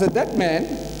 I said that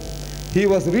man, he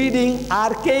was reading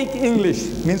archaic English,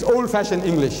 means old-fashioned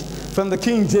English, from the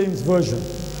King James Version.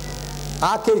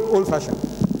 Archaic, old-fashioned.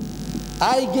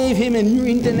 I gave him a New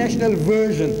International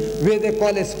Version where they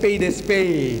call a spade a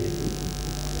spade.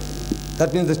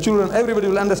 That means the children, everybody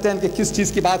will understand that kis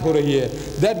cheez ki baat ho rahi hai.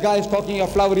 That guy is talking a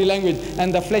flowery language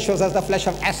and the flesh was as the flesh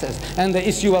of asses and the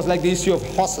issue was like the issue of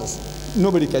horses.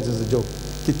 Nobody catches the joke.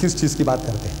 Ki kis cheez ki baat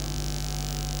karte.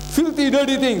 Filthy,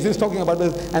 dirty things he's talking about,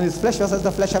 and his flesh was as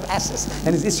the flesh of asses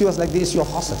and his issue was like the issue of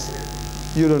horses.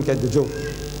 You don't catch the joke.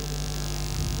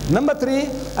 Number three,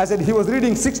 I said he was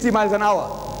reading 60 miles an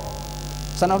hour.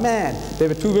 Son of man, there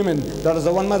were two women, daughters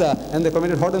of one mother, and they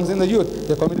committed whoredoms in the youth.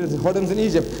 They committed whoredoms in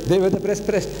Egypt. They were the breast,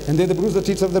 and they bruised the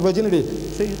teats of their virginity.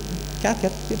 Say,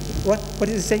 what did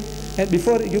he say? And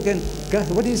before you can,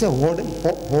 what did he say?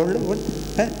 Whoredom? What?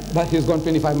 But he's gone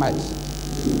 25 miles.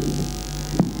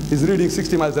 He's reading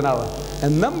 60 miles an hour.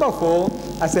 And number four,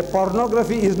 I say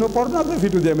pornography is no pornography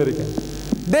to the American.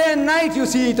 Day and night you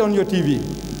see it on your TV.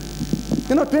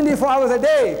 You know, 24 hours a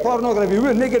day, pornography,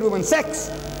 naked women, sex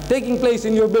taking place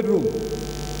in your bedroom.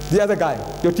 The other guy,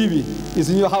 your TV, is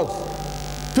in your house.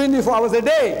 24 hours a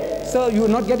day. So you're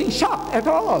not getting shocked at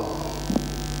all.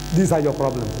 These are your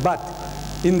problems. But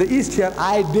in the East here,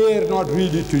 I dare not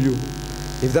read it to you.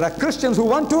 If there are Christians who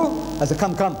want to, I say,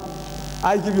 come.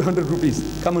 I give you 100 rupees.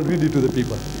 Come and read it to the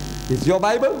people. It's your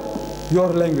Bible, your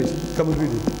language. Come and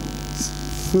read it.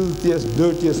 Filthiest,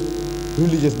 dirtiest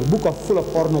religious book full of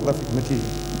pornographic material.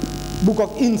 Book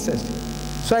of incest.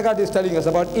 Sheikh is telling us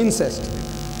about incest.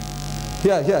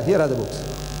 Here are the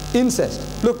books.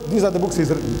 Incest. Look, these are the books he's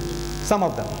written. Some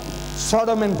of them.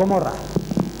 Sodom and Gomorrah.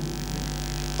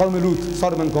 Qawm Lut,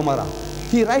 Sodom and Gomorrah.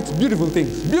 He writes beautiful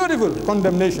things, beautiful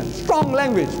condemnation, strong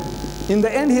language. In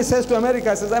the end, he says to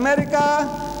America, says, America,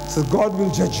 says, God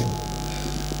will judge you.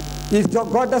 If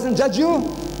God doesn't judge you,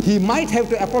 he might have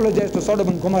to apologize to Sodom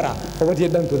and Gomorrah for what he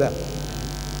had done to them.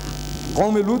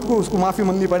 कौम लूत को उसको माफ़ी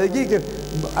मांगनी पड़ेगी कि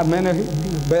मैंने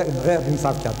गैर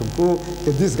इंसाफ किया तुमको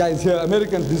कि this guy is here,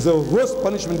 Americans deserve worse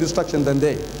punishment, destruction than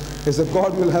they. He said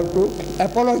God will have to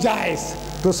apologize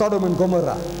to Sodom and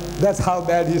Gomorrah. That's how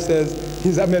bad he says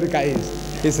his America is.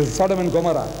 He says Sodom and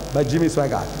Gomorrah by Jimmy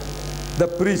Swaggart, the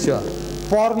preacher,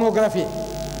 pornography.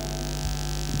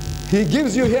 He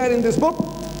gives you here in this book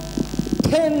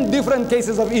 10 different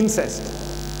cases of incest.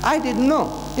 I didn't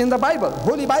know. In the Bible,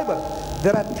 Holy Bible,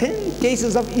 there are 10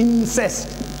 cases of incest.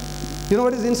 You know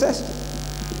what is incest?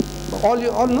 All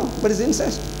know what is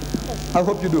incest? I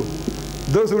hope you do.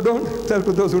 Those who don't, tell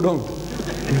to those who don't.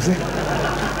 You see?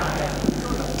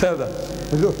 Tell them.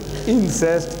 Look,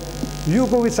 incest, you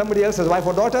go with somebody else's wife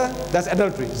or daughter, that's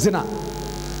adultery, zina.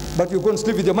 But you go and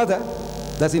sleep with your mother,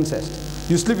 that's incest.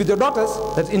 You sleep with your daughters,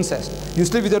 that's incest. You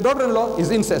sleep with your daughter-in-law, is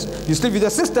incest. You sleep with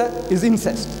your sister, is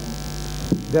incest.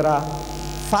 There are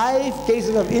 5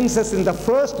 cases of incest in the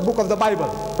first book of the Bible.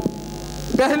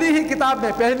 पहली ही किताब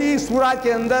में, पहली सूरा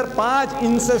के अंदर 5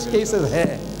 incest cases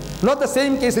है. Not the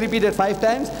same case repeated 5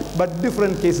 times, but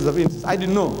different cases of incest. I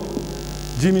didn't know.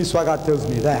 Jimmy Swaggart tells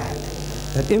me that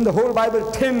in the whole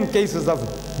Bible, 10 cases of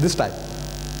this type.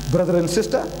 Brother and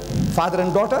sister, father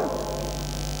and daughter,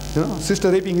 you know, sister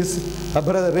raping her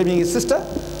brother raping his sister,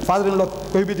 father-in-law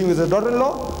cohabiting with his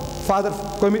daughter-in-law, father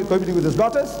cohabiting with his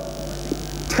daughters.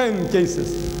 10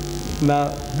 cases. Now,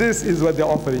 this is what they're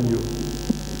offering you.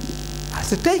 I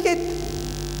said, take it.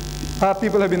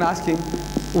 People have been asking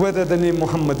whether the name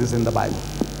Muhammad is in the Bible.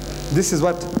 This is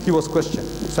what he was questioned,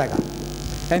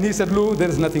 Swaggart. And he said, Lou, there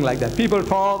is nothing like that. People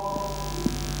talk.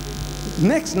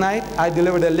 Next night, I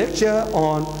delivered a lecture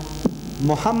on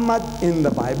Muhammad in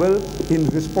the Bible in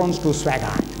response to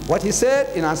Swaggart. What he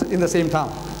said in the same town.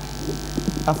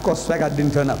 Of course, Swaggart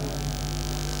didn't turn up,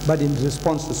 but in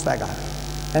response to Swaggart.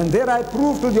 And there I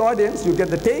proved to the audience, you get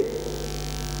the tape,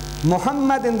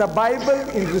 Muhammad in the Bible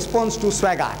in response to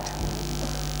Swaggart.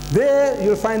 There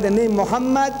you'll find the name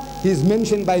Muhammad, he is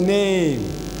mentioned by name.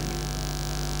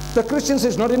 The Christian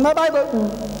says, not in my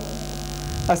Bible.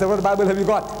 I said, what Bible have you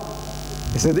got?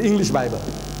 He said, the English Bible.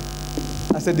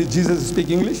 I said, did Jesus speak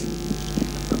English?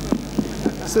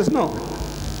 He says, no.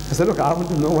 I said, look, I want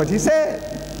to know what he said.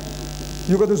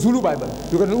 You got the Zulu Bible,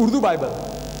 you got an Urdu Bible.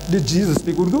 Did Jesus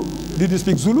speak Urdu? Did he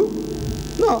speak Zulu?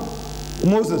 No.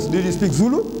 Moses, did he speak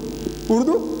Zulu?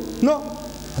 Urdu? No.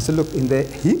 I said, look, in the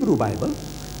Hebrew Bible,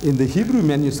 in the Hebrew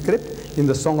manuscript, in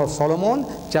the Song of Solomon,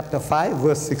 chapter 5,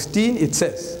 verse 16, it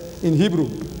says, in Hebrew,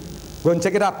 go and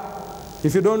check it up.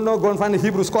 If you don't know, go and find a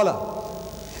Hebrew scholar.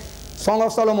 Song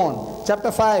of Solomon,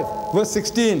 chapter 5, verse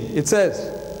 16, it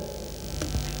says,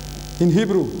 in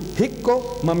Hebrew,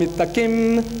 Hikko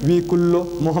mamitakim vi kullo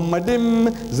Muhammadim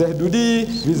zahdudi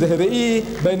vi zahrei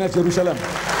baina Jerusalem.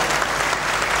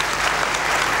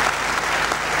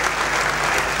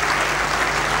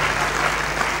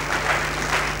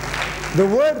 The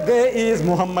word there is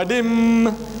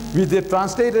Muhammadim, which they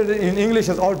translated in English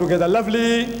as altogether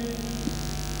lovely.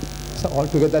 So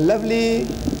altogether lovely,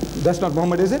 that's not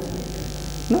Muhammad, is it?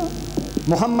 No.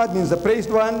 Muhammad means the praised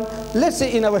one. Let's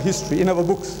say in our history, in our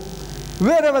books,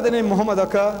 wherever the name Muhammad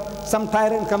occurs, some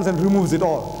tyrant comes and removes it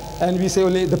all. And we say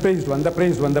only the praised one, the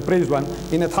praised one, the praised one.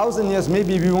 In 1,000 years,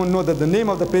 maybe we won't know that the name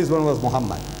of the praised one was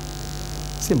Muhammad.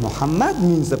 See, Muhammad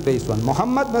means the praised one.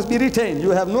 Muhammad must be retained.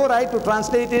 You have no right to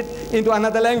translate it into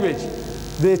another language.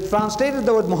 They translated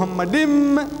the word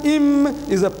Muhammadim. Im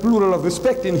is a plural of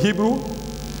respect in Hebrew.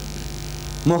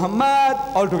 Muhammad,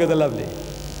 altogether lovely.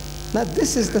 Now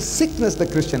this is the sickness the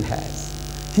Christian has.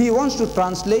 He wants to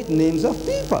translate names of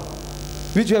people,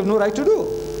 which you have no right to do.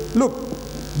 Look,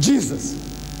 Jesus.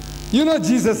 You know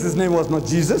Jesus' name was not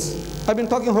Jesus. I've been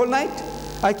talking whole night.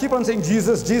 I keep on saying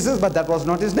Jesus, Jesus, but that was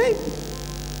not his name.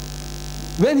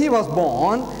 When he was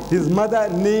born, his mother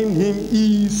named him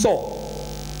Esau.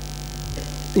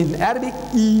 In Arabic,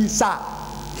 Isa.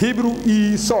 Hebrew,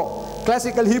 Esau.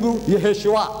 Classical Hebrew,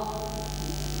 Yeshua.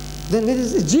 Then where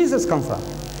does Jesus come from?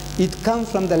 It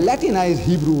comes from the Latinized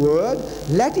Hebrew word.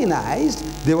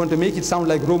 Latinized, they want to make it sound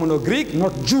like Roman or Greek,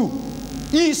 not Jew.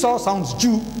 Esau sounds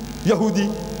Jew,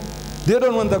 Yahudi. They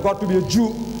don't want the God to be a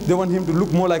Jew. They want him to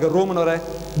look more like a Roman or a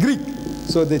Greek.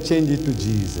 So they change it to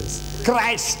Jesus.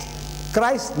 Christ.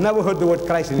 Christ never heard the word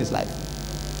Christ in his life.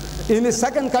 In his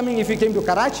second coming, if he came to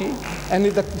Karachi, and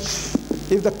if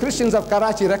the Christians of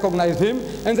Karachi recognized him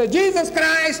and said, Jesus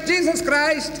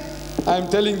Christ, I'm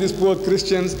telling these poor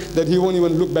Christians that he won't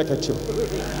even look back at you.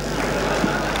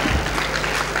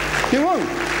 He won't.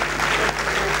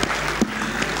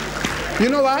 You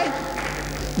know why?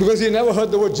 Because he never heard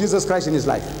the word Jesus Christ in his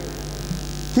life.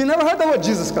 He never heard the word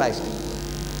Jesus Christ.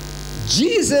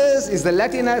 Jesus is the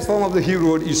Latinized form of the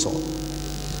Hebrew word Esau.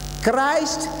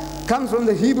 Christ comes from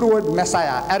the Hebrew word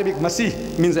Messiah. Arabic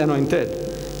Masih means anointed.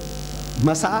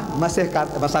 Masa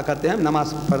karte hain,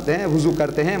 namaz padhte hain, wuzu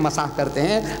karte hain, masah karte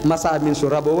hain. Masah means to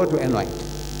rub over, to anoint.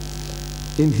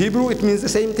 In Hebrew it means the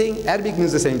same thing, Arabic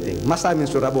means the same thing. Masah means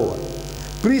to rub over.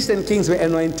 Priests and kings were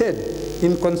anointed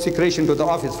in consecration to the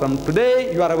office. From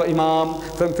today you are our imam,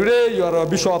 from today you are our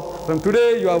bishop, from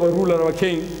today you are our ruler, our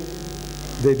king.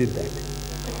 They did that.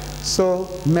 So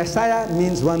Messiah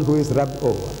means one who is rubbed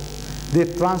over. They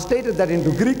translated that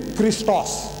into Greek,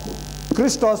 Christos.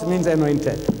 Christos means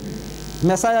anointed.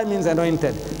 Messiah means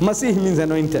anointed. Masih means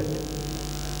anointed.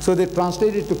 So they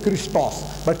translated it to Christos.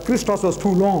 But Christos was too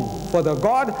long for the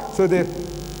God, so they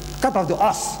cut off the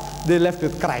os. They left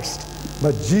with Christ.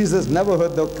 But Jesus never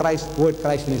heard the word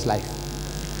Christ in his life.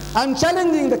 I'm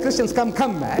challenging the Christians, come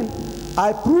man.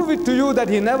 I prove it to you that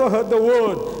he never heard the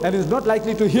word and is not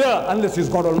likely to hear unless he's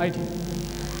God Almighty.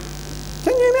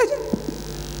 Can you imagine?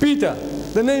 Peter,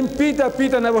 the name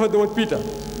Peter never heard the word Peter.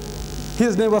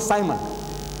 His name was Simon.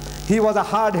 He was a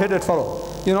hard-headed fellow,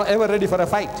 you know, ever ready for a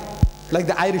fight. Like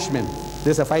the Irishman.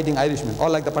 There's a fighting Irishman, or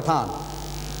like the Pathan.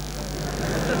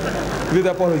 With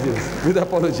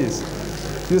apologies.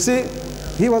 You see,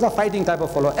 he was a fighting type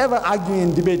of fellow, ever arguing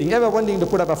and debating, ever wanting to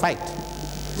put up a fight.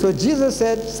 So Jesus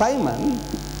said, Simon,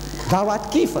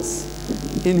 Dawat Kephas.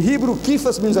 In Hebrew,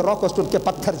 Kephas means a rock was stood ke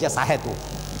patthar jaisa hai tu.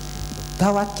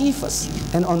 Dawat Kephas.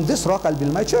 And on this rock I'll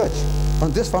build my church.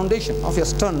 On this foundation of your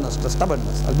sternness, the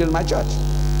stubbornness, I'll build my church.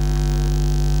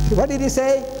 What did he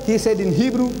say? He said in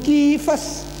Hebrew,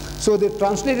 Kephas. So they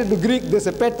translated to Greek, there's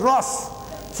a Petros,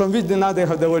 from which now they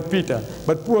have the word Peter.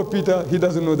 But poor Peter, he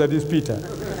doesn't know that he's Peter.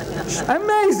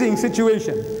 Amazing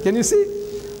situation. Can you see?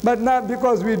 But now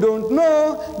because we don't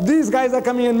know, these guys are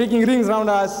coming and making rings around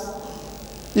us.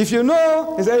 If you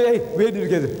know, you say, hey, where did you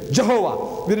get it?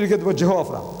 Jehovah. Where did you get the word Jehovah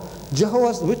from?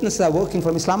 Jehovah's Witnesses are working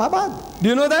from Islamabad. Do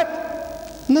you know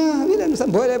that? No, we don't know.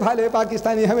 Bhole bhale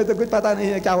Pakistani, hame to kuch pata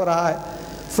nahi hai kya ho raha hai.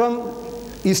 From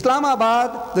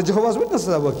Islamabad, the Jehovah's Witnesses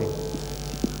are working.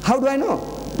 How do I know?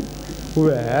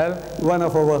 Well, one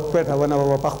of our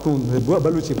Pakhtun,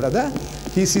 Baluchi brother,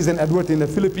 he sees an advert in the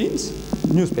Philippines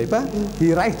newspaper.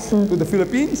 He writes to the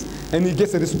Philippines and he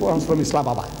gets a response from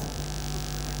Islamabad.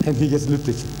 And he gets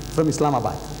literature from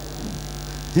Islamabad.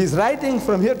 He's writing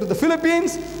from here to the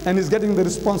Philippines and he's getting the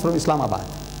response from Islamabad.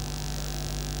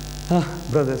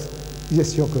 Brothers,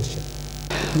 yes, your question.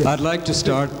 Yes. I'd like to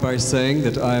start by saying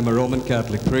that I am a Roman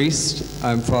Catholic priest.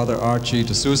 I'm Father Archie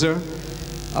D'Souza.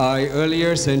 I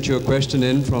earlier sent you a question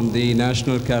in from the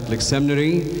National Catholic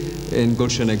Seminary in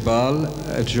Gulshan Iqbal.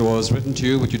 It was written to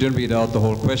you, but you didn't read out the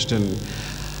whole question.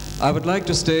 I would like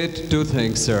to state two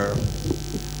things, sir.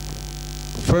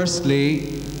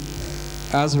 Firstly,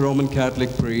 as a Roman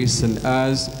Catholic priest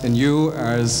and you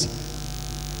as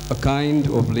a kind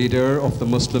of leader of the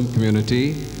Muslim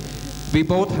community, we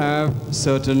both have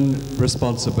certain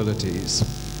responsibilities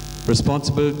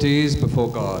before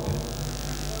God.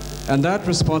 And that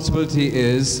responsibility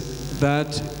is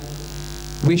that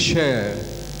we share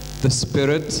the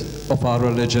spirit of our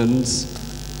religions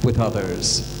with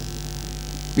others.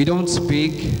 We don't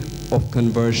speak of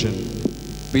conversion.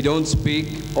 We don't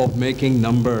speak of making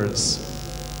numbers.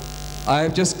 I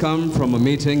have just come from a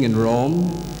meeting in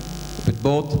Rome with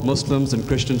both Muslims and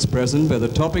Christians present, where the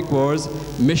topic was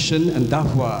mission and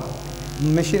dawah.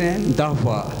 Mission and?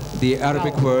 Dawah, the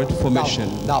Arabic word for mission.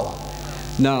 Dawah.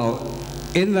 Now,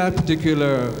 in that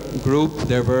particular group,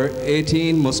 there were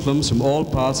 18 Muslims from all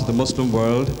parts of the Muslim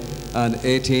world and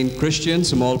 18 Christians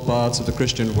from all parts of the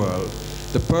Christian world.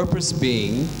 The purpose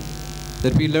being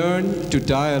that we learn to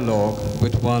dialogue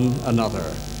with one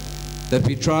another, that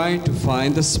we try to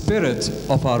find the spirit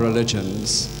of our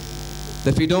religions,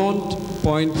 that we don't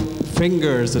point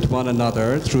fingers at one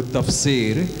another through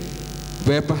tafsir,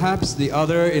 where perhaps the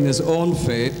other in his own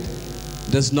faith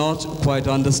does not quite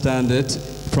understand it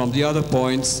from the other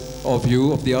points of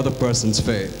view of the other person's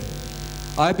faith.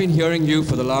 I've been hearing you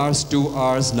for the last 2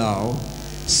 hours now,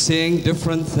 saying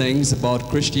different things about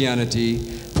Christianity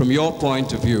from your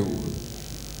point of view.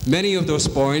 Many of those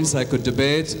points I could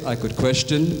debate, I could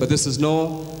question, but this is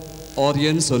no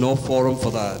audience or no forum for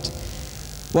that.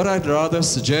 What I'd rather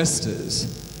suggest is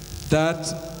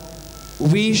that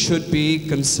we should be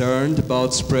concerned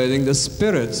about spreading the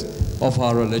spirit of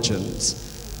our religions.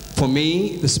 For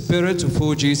me, the spirit of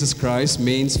who Jesus Christ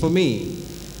means for me.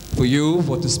 for you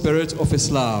what the spirit of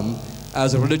Islam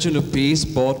as a religion of peace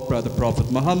brought by the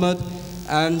Prophet Muhammad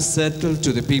and settled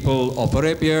to the people of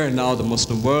Arabia and now the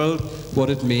Muslim world what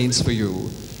it means for you.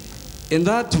 In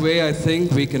that way, I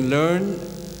think we can learn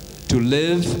to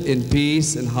live in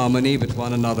peace and harmony with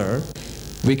one another.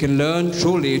 We can learn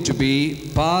truly to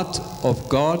be part of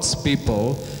God's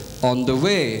people on the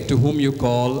way to whom you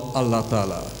call Allah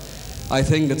Ta'ala. I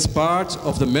think that's part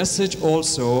of the message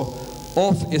also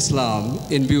of Islam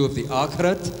in view of the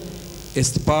Akhirat.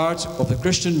 It's part of the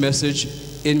Christian message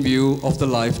in view of the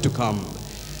life to come.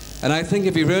 And I think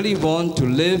if we really want to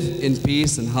live in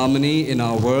peace and harmony in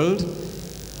our world,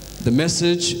 the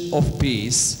message of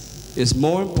peace is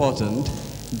more important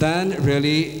than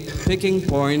really picking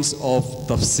points of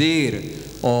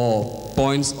tafsir or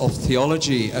points of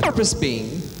theology. The purpose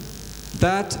being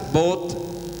that both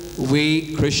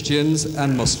we Christians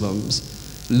and Muslims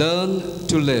learn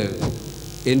to live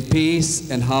in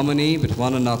peace and harmony with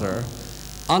one another,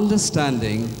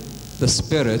 understanding the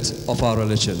spirit of our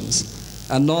religions,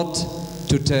 and not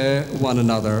to tear one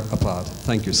another apart.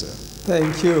 Thank you, sir.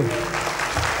 Thank you.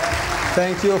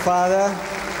 Thank you, Father.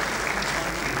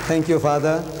 Thank you,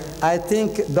 Father. I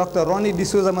think Dr. Ronnie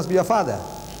D'Souza must be your father.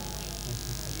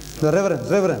 The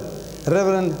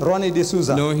Reverend Ronnie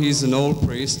D'Souza. No, he's an old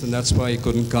priest, and that's why he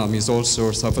couldn't come. He's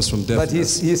also suffers from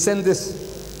deafness. But he sent this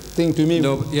thing to me,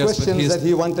 no, yes, questions that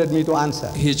he wanted me to answer.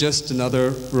 He's just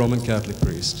another Roman Catholic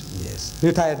priest. Yes,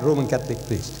 retired Roman Catholic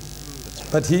priest.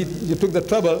 But he took the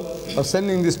trouble of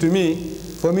sending this to me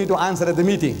for me to answer at the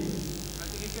meeting.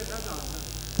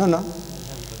 No.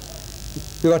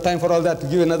 We got time for all that to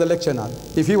give another lecture now.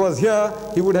 If he was here,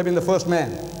 he would have been the first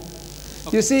man.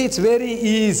 Okay. You see, it's very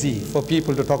easy for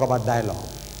people to talk about dialogue.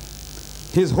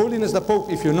 His Holiness the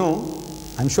Pope, if you know,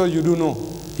 I'm sure you do know,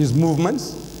 his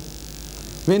movements.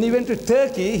 When he went to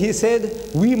Turkey, he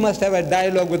said, we must have a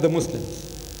dialogue with the Muslims.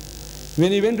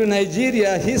 When he went to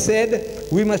Nigeria, he said,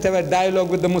 we must have a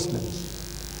dialogue with the Muslims.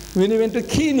 When he went to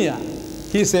Kenya,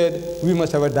 he said, we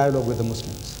must have a dialogue with the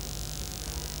Muslims.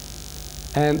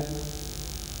 And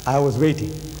I was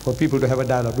waiting for people to have a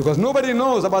dialogue because nobody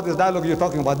knows about this dialogue you're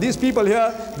talking about. These people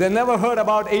here, they never heard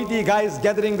about 80 guys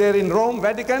gathering there in Rome,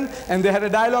 Vatican, and they had a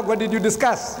dialogue. What did you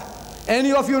discuss?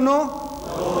 Any of you know? No.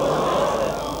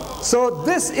 So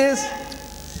this is,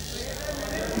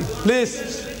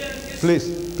 please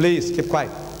keep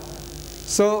quiet.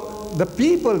 So the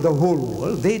people, the whole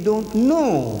world, they don't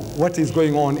know what is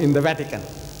going on in the Vatican.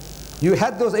 You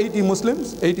had those 80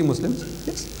 Muslims,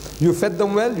 yes. You fed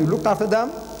them well, you looked after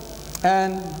them,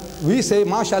 and we say,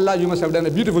 mashallah, you must have done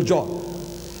a beautiful job.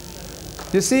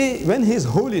 You see, when His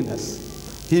Holiness,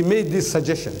 he made these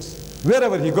suggestions,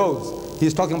 wherever he goes,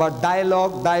 he's talking about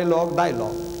dialogue.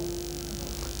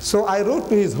 So I wrote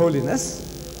to His Holiness,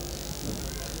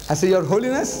 I said, Your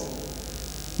Holiness,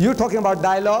 you're talking about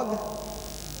dialogue,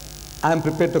 I'm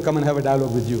prepared to come and have a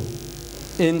dialogue with you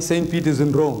in St. Peter's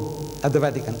in Rome, at the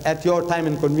Vatican, at your time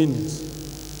and convenience.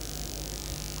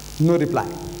 No reply.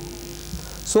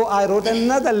 So I wrote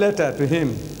another letter to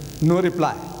him, no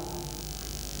reply.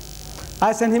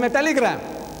 I sent him a telegram,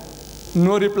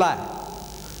 no reply.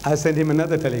 I sent him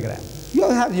another telegram. You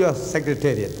have your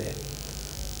secretariat there.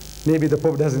 Maybe the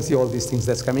Pope doesn't see all these things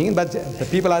that's coming in, but the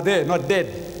people are there, not dead.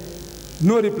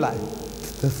 No reply.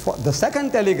 The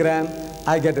second telegram,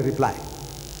 I get a reply.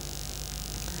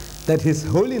 That His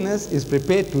Holiness is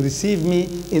prepared to receive me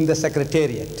in the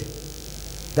secretariat.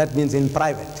 That means in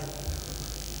private.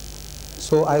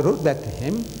 So I wrote back to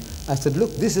him. I said,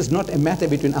 look, this is not a matter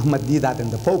between Ahmed Deedat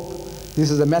and the Pope. This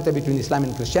is a matter between Islam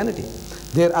and Christianity.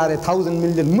 There are 1,000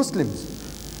 million Muslims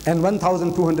and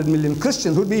 1,200 million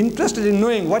Christians who would be interested in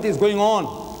knowing what is going on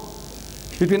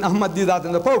between Ahmed Deedat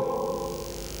and the Pope.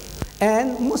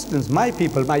 And Muslims, my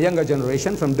people, my younger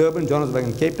generation from Durban, Johannesburg,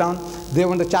 and Cape Town, they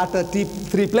want to charter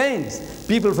three planes.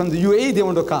 People from the UAE, they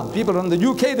want to come. People from the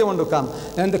UK, they want to come.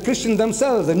 And the Christians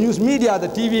themselves, the news media, the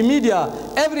TV media,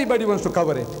 everybody wants to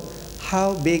cover it.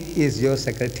 How big is your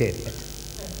secretariat?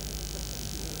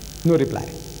 No reply.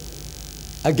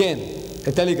 Again,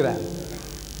 a telegram.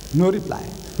 No reply.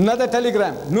 Another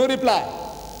telegram. No reply.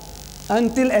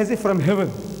 Until as if from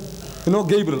heaven. You know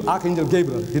Gabriel, Archangel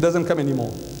Gabriel, he doesn't come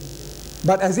anymore.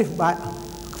 But as if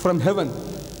from heaven,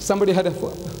 somebody had a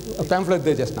pamphlet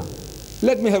there just now.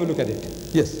 Let me have a look at it.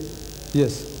 Yes.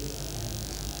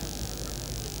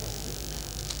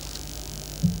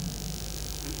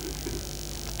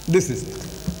 This is it.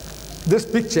 This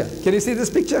picture, can you see this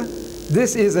picture?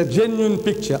 This is a genuine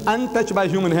picture, untouched by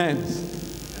human hands.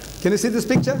 Can you see this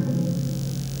picture?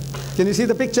 Can you see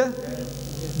the picture?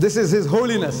 This is His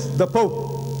Holiness, the Pope.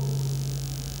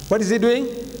 What is he doing?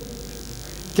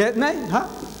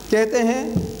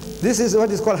 This is what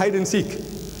is called hide and seek.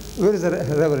 Where is the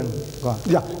Reverend gone?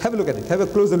 Yeah, have a look at it. Have a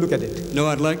closer look at it. No,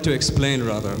 I'd like to explain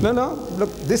rather. No,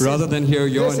 look, this rather than hear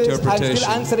your interpretation. I'm still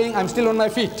answering, I'm still on my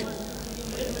feet.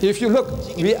 If you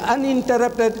look, we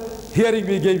uninterrupted hearing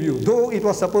we gave you. Though it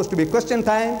was supposed to be question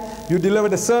time, you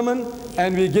delivered a sermon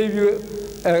and we gave you,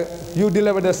 you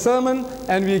delivered a sermon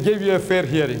and we gave you a fair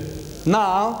hearing.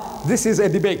 Now, this is a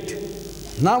debate.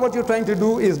 Now what you're trying to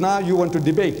do is now you want to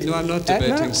debate. No, I'm not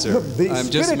debating, sir. Look, I'm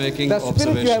just making observations.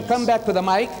 The spirit you have come back to the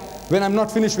mic when I'm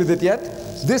not finished with it yet.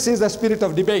 This is the spirit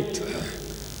of debate.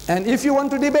 And if you want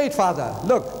to debate, Father,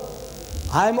 look,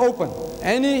 I'm open.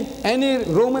 Any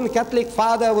Roman Catholic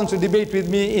father wants to debate with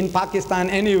me in Pakistan,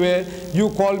 anywhere, you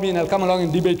call me and I'll come along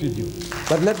and debate with you.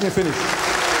 But let me finish.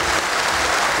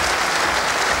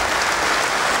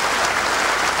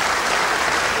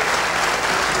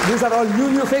 These are all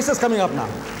new faces coming up now.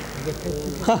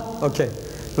 Okay,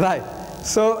 right.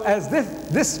 So as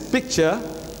this picture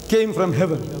came from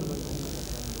heaven,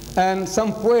 and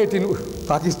some poet in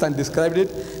Pakistan described it,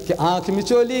 कि आँख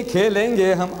मिचोली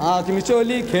खेलेंगे हम आँख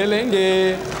मिचोली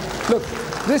खेलेंगे. Look,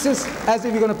 this is as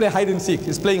if you're going to play hide and seek.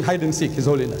 He's playing hide and seek, His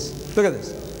Holiness. Look at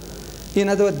this. In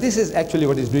other words, this is actually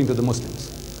what he's doing to the Muslims.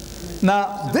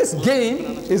 Now, this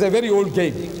game is a very old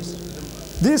game.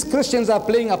 These Christians are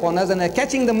playing upon us and are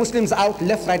catching the Muslims out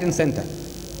left, right and center.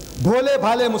 Bhole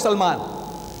bhale Musalman.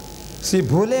 See,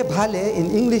 bhole bhale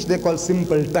in English they call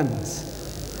simpletons.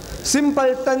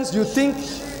 Simpletons, you think,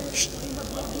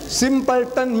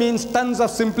 simpleton means tons of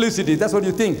simplicity. That's what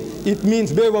you think. It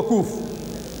means bewakoof.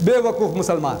 Bewakoof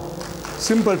Musalman.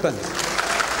 Simpletons.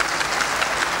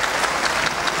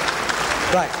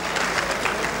 Right.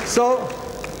 So,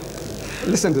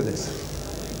 listen to this.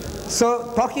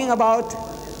 So, talking about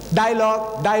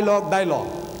dialogue.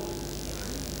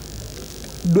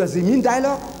 Does he mean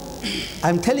dialogue?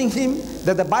 I'm telling him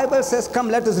that the Bible says, come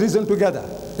let us reason together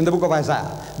in the book of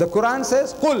Isaiah. The Quran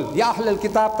says, قُلْ يَا أَهْلَ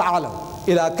الْكِتَابِ تَعَالَوْا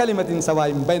إِلَىٰ كَلِمَةٍ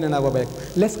سَوَاءٍ بَيْنَنَا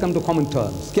وَبَيْنَكُمْ. Let's come to common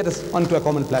terms. Get us onto a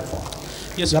common platform.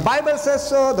 Yes, the Bible says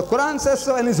so, the Quran says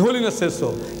so, and His Holiness says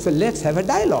so. So let's have a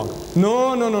dialogue.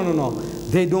 No.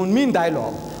 They don't mean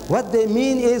dialogue. What they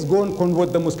mean is go and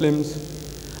convert the Muslims.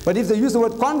 But if they use the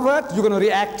word convert, you're going to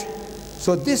react.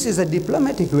 So this is a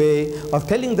diplomatic way of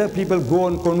telling the people go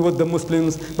and convert the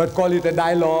Muslims, but call it a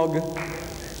dialogue.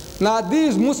 Now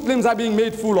these Muslims are being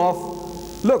made fool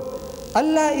of. Look,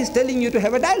 Allah is telling you to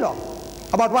have a dialogue.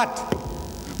 About what?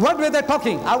 What were they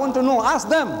talking? I want to know. Ask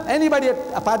them. Anybody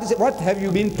participate? What have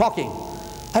you been talking?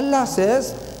 Allah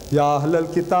says, Ya Ahlal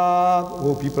Kitab,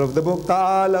 O people of the book,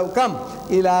 ta'alaw, come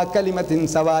ila kalimatin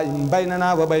sawa'in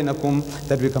baynana wa baynakum,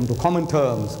 that we come to common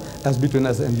terms as between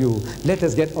us and you. Let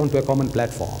us get onto a common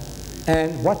platform.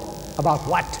 And what about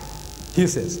what? He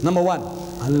says, number one,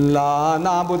 Allah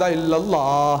na'budu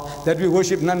illallah, that we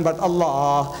worship none but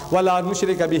Allah, wala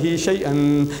nushrika bihi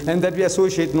shay'an, and that we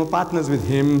associate no partners with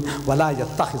Him, wala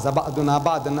yattakhiza ba'duna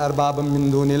ba'dan arbaban min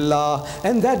dunillah,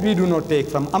 and that we do not take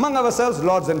from among ourselves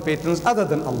lords and patrons other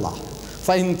than Allah.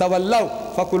 فَإِن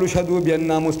تَوَلَّوْا فَقُلُوا شَهَدُوا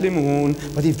بِأَنَّا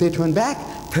مُسْلِمُونَ. But if they turn back,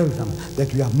 tell them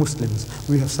that we are Muslims.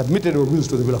 We have submitted our wills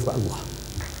to the will of Allah.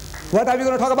 What are we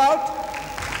going to talk about?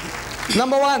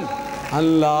 Number one,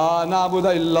 Allah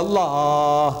na'budu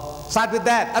illallah. Start with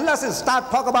that. Allah says,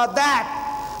 talk about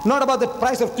that. Not about the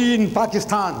price of tea in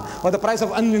Pakistan or the price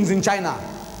of onions in China.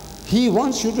 He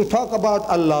wants you to talk about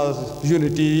Allah's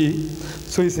unity.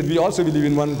 So he said, we also believe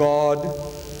in one God.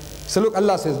 So look,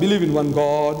 Allah says, believe in one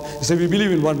God. He said, we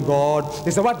believe in one God.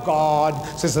 He said, what God?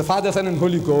 So it's the Father, Son and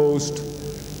Holy Ghost.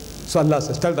 So Allah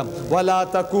says, tell them, وَلَا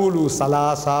تَقُولُوا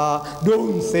salasa.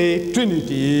 Don't say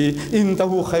Trinity.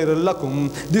 إِنْتَهُ خَيْرٌ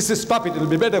لَكُمْ. This is, stop it, it will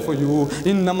be better for you.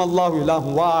 إِنَّمَا اللَّهُ إِلَهٌ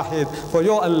وَاحِدٌ. For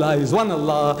your Allah is one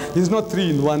Allah. He's not three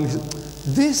in one.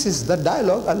 This is the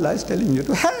dialogue Allah is telling you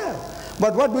to have.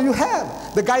 But what do you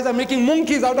have? The guys are making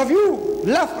monkeys out of you.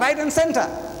 Left, right and center.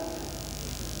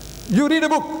 You read a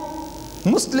book,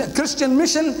 Christian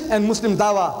Mission and Muslim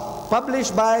Dawah,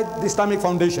 published by the Islamic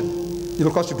Foundation. It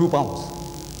will cost you £2.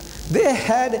 They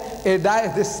had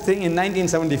this thing in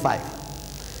 1975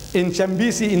 in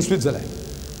Chambéry in Switzerland.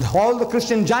 All the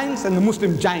Christian giants and the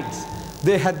Muslim giants,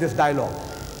 they had this dialogue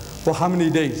for how many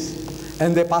days?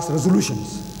 And they passed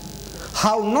resolutions.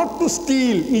 How not to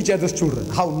steal each other's children.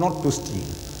 How not to steal.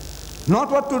 Not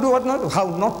what to do, what not, how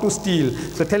not to steal.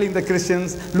 So telling the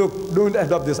Christians, look, don't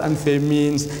adopt this unfair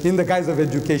means in the guise of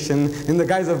education, in the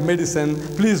guise of medicine.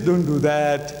 Please don't do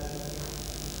that.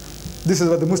 This is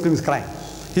what the Muslim is crying.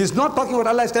 He's not talking what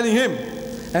Allah is telling him.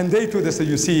 And they too, they say,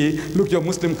 you see, look, your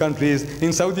Muslim countries,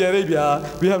 in Saudi Arabia,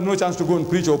 we have no chance to go and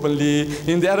preach openly.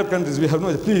 In the Arab countries, we have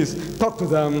no, please, talk to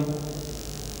them.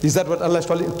 Is that what Allah is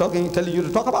telling you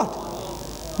to talk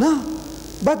about? No.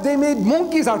 But they made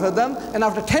monkeys out of them, and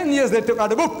after 10 years they took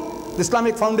out a book, the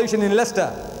Islamic Foundation in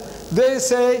Leicester. They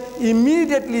say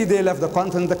immediately they left the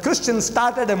conference, the Christians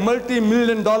started a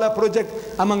multi-million-dollar project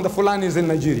among the Fulanis in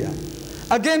Nigeria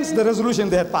against the resolution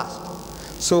they had passed.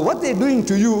 So what they're doing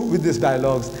to you with these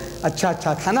dialogues, acha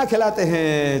acha khana khilate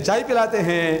hain, chai pilate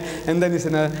hain, and then you say,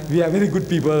 we are very good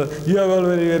people, you are all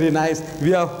very, very nice,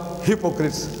 we are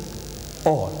hypocrites.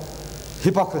 All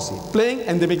hypocrisy, playing,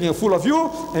 and they're making a fool of you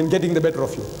and getting the better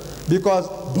of you. Because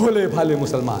bhole bhale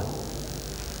Musalman.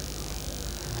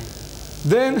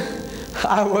 Then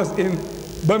I was in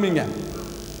Birmingham.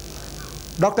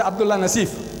 Dr. Abdullah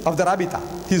Nasif of the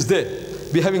Rabita, he's there.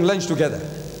 We're having lunch together.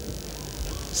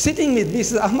 Sitting with me, he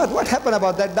says, Ahmad, what happened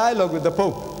about that dialogue with the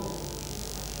Pope?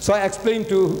 So I explained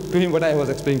to him what I was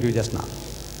explaining to you just now.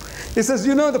 He says,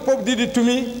 you know, the Pope did it to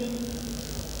me.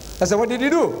 I said, what did he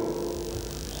do?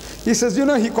 He says, you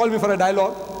know, he called me for a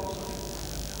dialogue.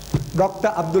 Dr.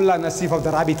 Abdullah Nasif of the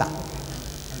Rabita,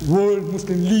 World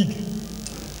Muslim League.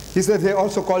 He said, they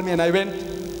also called me and I went.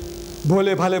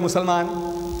 Bhole bhale Musalman.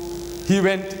 He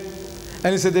went.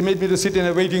 And he said, they made me to sit in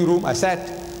a waiting room. I sat,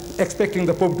 expecting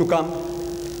the Pope to come.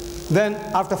 Then,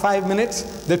 after 5 minutes,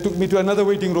 they took me to another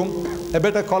waiting room, a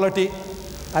better quality.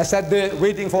 I sat there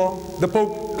waiting for the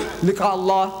Pope. Liqa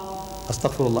Allah.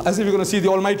 Astaghfirullah. As if you're going to see the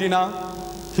Almighty now.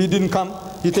 He didn't come.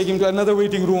 He take him to another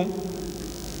waiting room.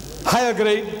 Higher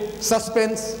grade,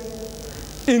 suspense.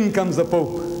 In comes the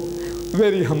Pope.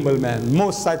 Very humble man,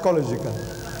 most psychological,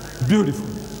 beautiful.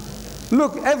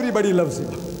 Look, everybody loves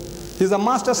him. He's a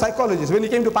master psychologist. When he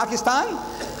came to Pakistan,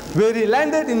 where he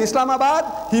landed in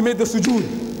Islamabad, he made the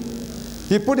sujood.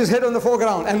 He put his head on the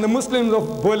foreground, and the Muslims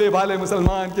of Bole Bhale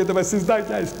Musalman ke tabas sizda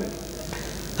kya isne?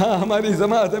 Ha, hamari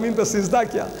Jamaat Amin pa sizda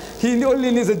kya? He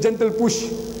only needs a gentle push.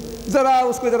 Zara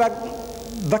usko zara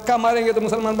dhakka marenge to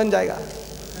Musalman ban jayega.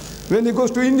 When he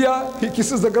goes to India, he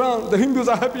kisses the ground. The Hindus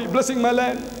are happy, blessing my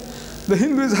land. The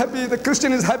Hindu is happy, the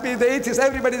Christian is happy, the atheist,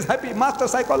 everybody is happy, master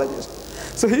psychologist.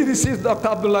 So he receives Dr.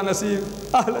 Abdullah Nasif,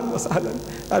 ahlan wa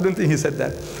sahlan. I don't think he said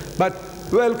that. But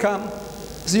welcome.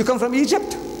 So you come from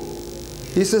Egypt?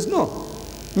 He says, no.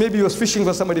 Maybe he was fishing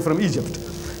for somebody from Egypt.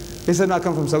 He said, no, I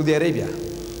come from Saudi Arabia.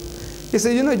 He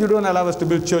said, you know, you don't allow us to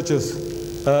build churches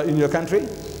in your country.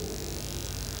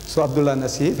 So Abdullah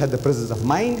Nasif had the presence of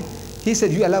mind. He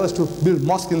said, you allow us to build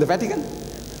mosque in the Vatican?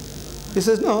 He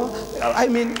says, no, I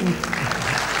mean,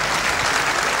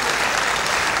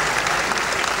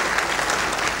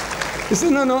 he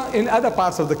said, no, in other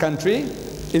parts of the country,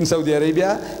 in Saudi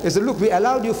Arabia, he said, look, we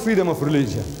allowed you freedom of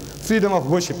religion, freedom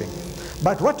of worshipping.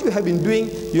 But what you have been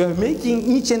doing, you are making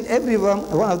each and every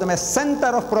one of them a center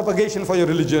of propagation for your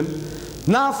religion.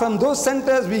 Now from those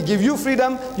centers, we give you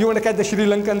freedom. You want to catch the Sri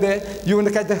Lankan there, you want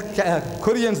to catch the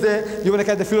Koreans there, you want to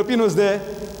catch the Filipinos there.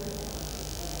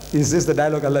 Is this the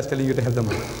dialogue Allah is telling you to have them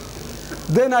on?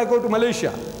 Then I go to Malaysia.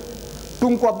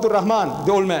 Tunku Abdul Rahman,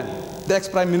 the old man, the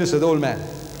ex-prime minister, the old man.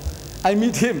 I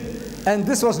meet him, and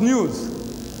this was news.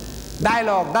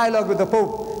 Dialogue with the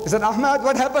Pope. He said, Ahmad,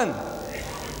 what happened?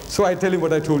 So I tell him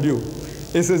what I told you.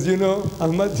 He says, you know,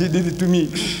 Ahmad, he did it to me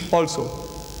also.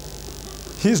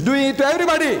 He's doing it to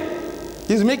everybody.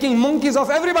 He's making monkeys of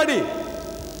everybody.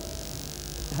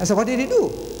 I said, what did he do?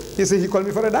 He said, he called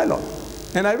me for a dialogue.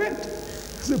 And I went.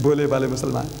 He said, Bole Bale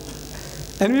Musalman.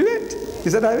 And we went. He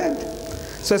said, I went.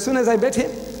 So as soon as I met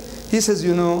him, he says,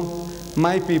 you know,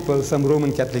 my people, some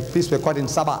Roman Catholic priests were caught in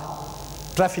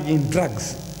Sabah, trafficking in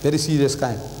drugs, very serious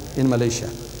kind, in Malaysia.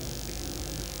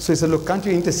 So he said, look, can't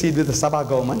you intercede with the Sabah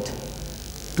government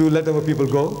to let our people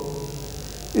go?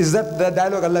 Is that the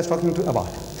dialogue Allah is talking about?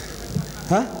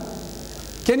 Huh?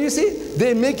 Can you see?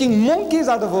 They're making monkeys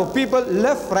out of our people,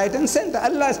 left, right, and center.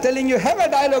 Allah is telling you, have a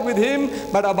dialogue with him,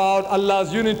 but about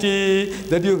Allah's unity,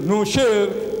 that you know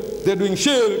shirk, they're doing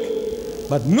shirk.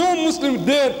 But no Muslim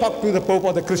dare talk to the Pope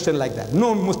or the Christian like that.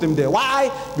 No Muslim dare.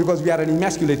 Why? Because we are an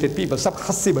emasculated people. Sab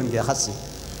khassi ban gaya, khassi.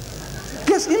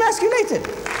 Yes, emasculated.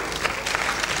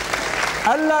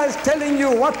 Allah is telling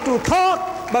you what to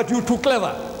talk, but you're too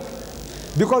clever.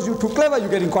 Because you're too clever, you're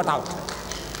getting caught out.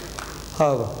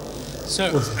 However. Sir,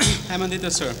 Ahmed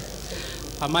Deedat, sir.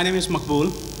 My name is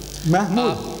Makbul.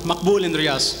 Mahmoud. Makbul in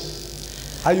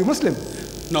Riyadh. Are you Muslim?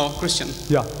 No, Christian.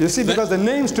 Yeah. You see, because the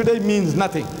names today means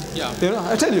nothing. Yeah. You know,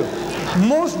 I tell you,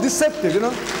 most deceptive, you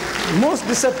know, most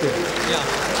deceptive.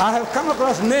 Yeah. I have come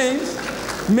across names,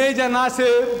 Major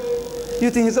Nasir, you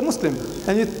think he's a Muslim,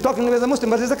 and you're talking to him as a Muslim,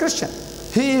 but he's a Christian.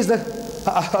 He is the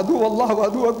Adu Allah wa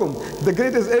aduwakum. The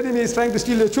greatest enemy is trying to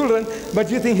steal your children, but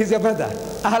you think he's your brother.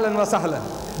 Ahlan wa sahlan.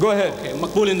 Go ahead. Okay,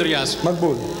 Makbul in Riyadh.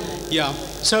 Makbul. Yeah.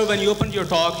 Sir, when you opened your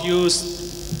talk, you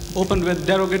opened with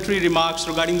derogatory remarks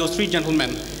regarding those three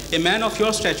gentlemen. A man of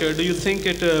your stature, do you think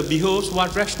it behoves,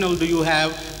 what rationale do you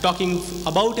have talking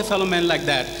about a fellow man like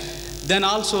that? Then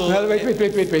also... Well, wait.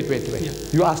 Yeah.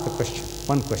 You ask the question,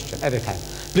 one question at a time.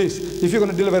 Please, if you're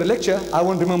going to deliver a lecture, I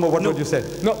won't remember what you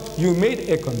said. No, you made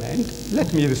a comment,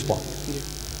 let me respond. Yeah.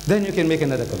 Then you can make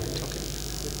another comment. Okay.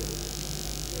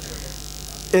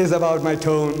 Is about my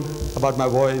tone, about my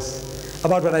voice,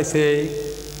 about what I say,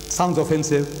 sounds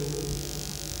offensive.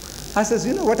 I says,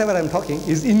 you know, whatever I'm talking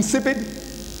is insipid,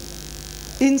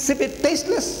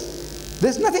 tasteless.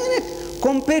 There's nothing in it.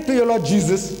 Compared to your Lord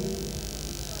Jesus,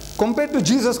 compared to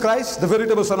Jesus Christ, the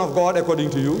veritable Son of God, according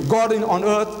to you, God on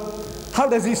earth, how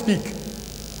does he speak?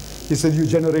 He said, you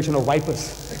generation of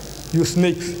vipers, you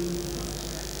snakes.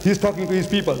 He's talking to his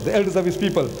people, the elders of his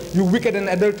people. You wicked and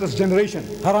adulterous generation,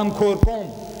 haram khor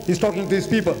qawm. He's talking to his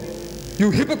people.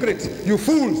 You hypocrites, you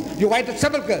fools, you whited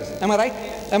sepulchres. Am I right?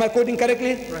 Am I quoting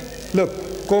correctly? Right.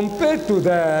 Look, compared to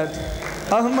that,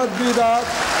 Ahmed Deedat,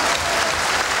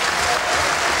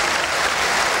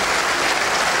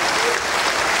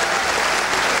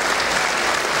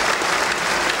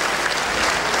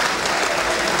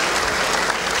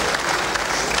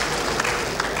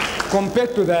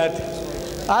 compared to that,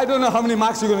 I don't know how many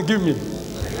marks you're going to give me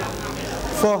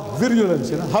for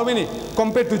virulence, you know. How many?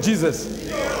 Compared to Jesus?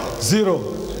 0.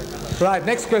 Right,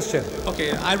 next question.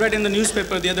 Okay, I read in the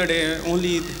newspaper the other day,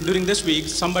 only during this week,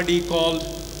 somebody called,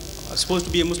 supposed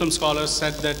to be a Muslim scholar,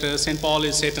 said that St. Paul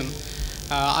is Satan.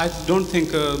 I don't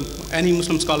think any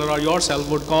Muslim scholar or yourself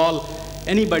would call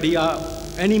anybody,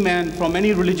 any man from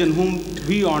any religion whom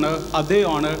we honor or they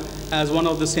honor as one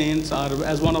of the saints or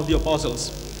as one of the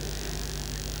apostles.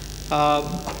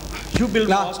 You build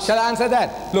mosques. Shall I answer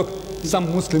that? Look,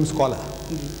 some Muslim scholar.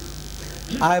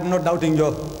 I am not doubting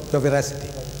your veracity.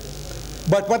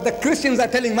 But what the Christians are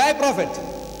telling my prophet,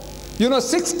 you know,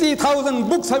 60,000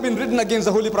 books have been written against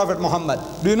the Holy Prophet Muhammad.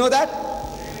 Do you know that?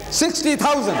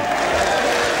 60,000.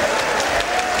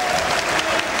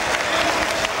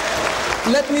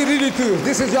 Let me read it to you.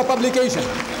 This is your publication.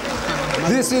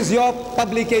 This is your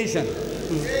publication.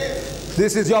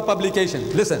 This is your publication.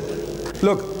 Listen.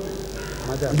 Look.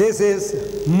 This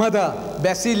is Mother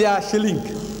Basilia Schilling.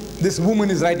 This woman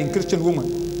is writing, Christian woman.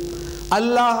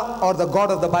 Allah or the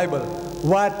God of the Bible,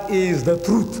 what is the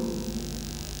truth?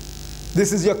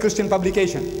 This is your Christian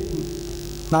publication.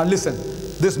 Now listen,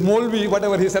 this Molvi,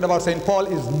 whatever he said about St. Paul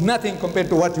is nothing compared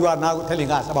to what you are now telling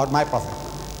us about my prophet.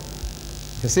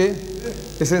 You see?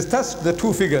 It says thus the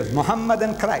two figures, Muhammad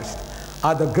and Christ,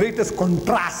 are the greatest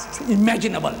contrast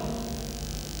imaginable.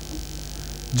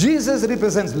 Jesus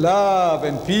represents love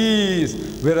and peace,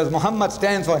 whereas Muhammad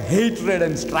stands for hatred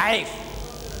and strife.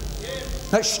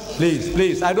 Shh,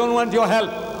 please, I don't want your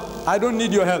help. I don't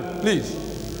need your help, please.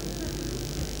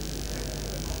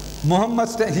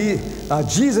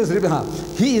 Jesus,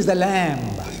 he is the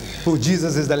lamb.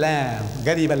 Jesus is the lamb.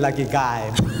 Garib Allah ki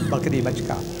gaib, bakri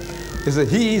bachka.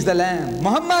 He is the lamb.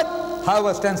 Muhammad,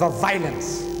 however, stands for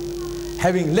violence,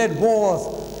 having led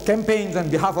wars, campaigns on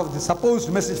behalf of the supposed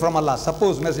message from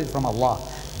Allah,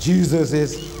 Jesus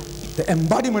is the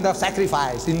embodiment of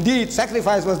sacrifice. Indeed,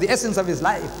 sacrifice was the essence of his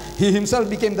life. He himself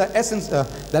became the essence,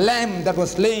 the lamb that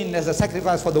was slain as a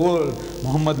sacrifice for the world.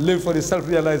 Muhammad lived for his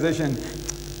self-realization.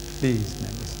 Please,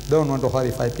 man, don't want to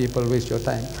horrify people, waste your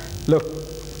time. Look,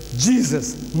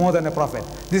 Jesus, more than a prophet.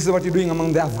 This is what you're doing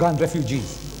among the Afghan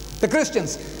refugees. The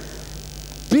Christians,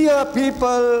 poor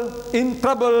people in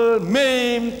trouble,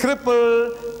 maimed,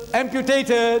 crippled,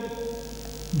 amputated.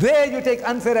 There you take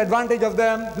unfair advantage of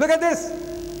them. Look at this.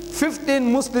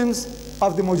 15 Muslims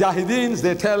of the Mujahideens,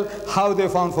 they tell how they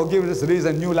found forgiveness, raised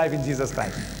a new life in Jesus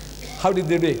Christ. How did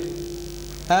they do it?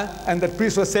 And that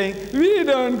priest was saying, we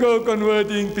don't go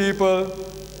converting people.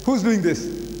 Who's doing this?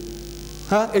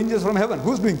 Angels from heaven.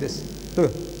 Who's doing this?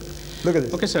 Look at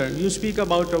this. Okay, sir. You speak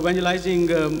about evangelizing.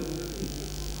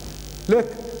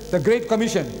 Look. The Great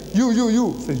Commission, you.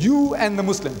 So you and the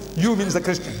Muslims. You means the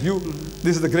Christian. You.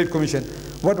 This is the Great Commission.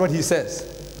 What he says.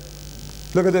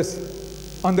 Look at this.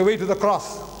 On the way to the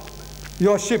cross,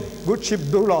 your ship, good ship,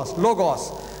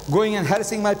 Logos, going and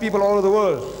harassing my people all over the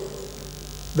world.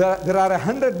 There are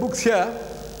 100 books here.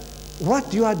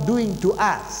 What you are doing to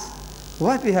us,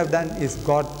 what we have done is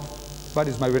God, what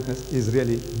is my witness, is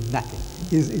really nothing,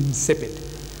 is insipid.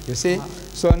 You see?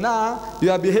 So now you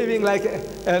are behaving like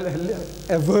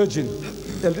a virgin,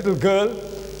 a little girl,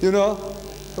 you know,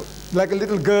 like a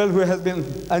little girl who has been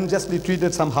unjustly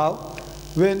treated somehow.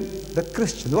 When the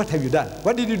Christians, what have you done?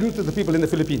 What did you do to the people in the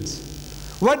Philippines?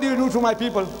 What do you do to my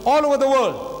people all over the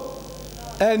world?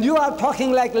 And you are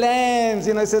talking like lambs,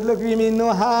 you know. I said, look, we mean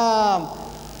no harm.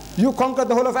 You conquered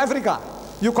the whole of Africa.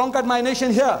 You conquered my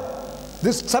nation here,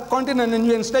 this subcontinent, and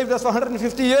you enslaved us for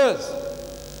 150 years.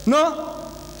 No?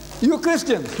 You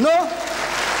Christians, no?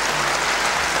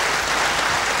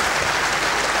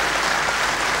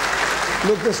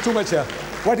 Look, there's too much here.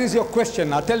 What is your question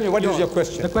now? Tell me, what is your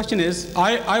question? The question is,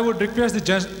 I would request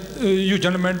you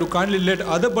gentlemen to kindly let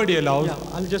other body allow. Yeah,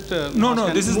 I'll just...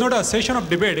 No, this is not a session of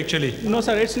debate actually. No,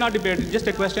 sir, it's not debate, just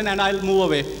a question, and I'll move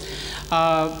away.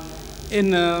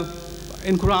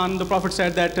 In Quran, the Prophet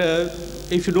said that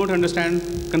if you don't understand,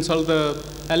 consult the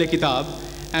Ahl Kitab.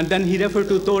 And then he referred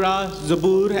to Torah,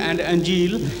 Zabur, and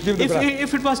Injil.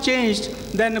 If it was changed,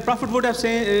 then the Prophet would have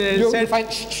said...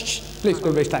 Please,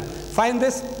 don't waste time. Find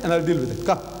this, and I'll deal with it.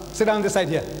 Come, sit down this side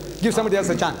here. Give somebody else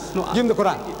a chance. No, give him the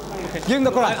Quran. Okay. Give him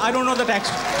the Quran. I don't know the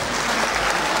text.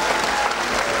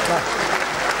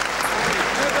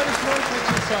 Very small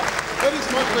question, sir. Very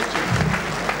small question.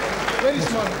 Very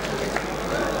small.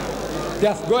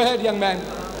 Yes, go ahead, young man.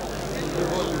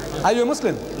 Are you a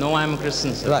Muslim? No, I'm a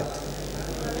Christian, sir. Right.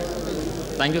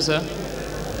 Thank you, sir.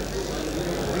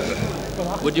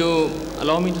 Would you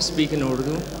allow me to speak in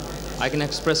Urdu? I can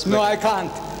express better. No, I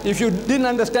can't. If you didn't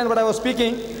understand what I was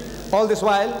speaking all this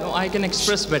while... No, I can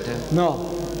express better. No.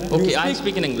 Okay, I'll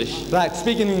speak in English. Right,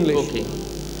 speak in English. Okay.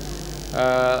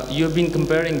 You have been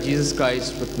comparing Jesus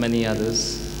Christ with many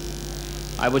others.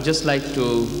 I would just like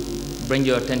to bring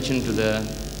your attention to the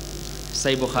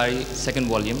Sahih Bukhari, 2nd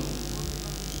volume,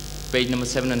 page number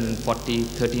 740,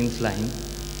 13th line,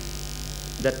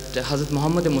 that Hazrat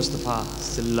Muhammad Mustafa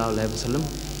sallallahu alaihi wasallam,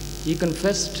 he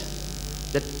confessed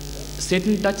that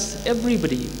Satan touches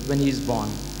everybody when he is born.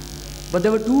 But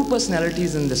there were two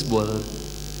personalities in this world.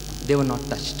 They were not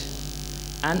touched.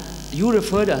 And you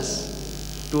referred us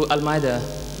to Al-Ma'idah,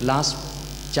 last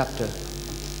chapter,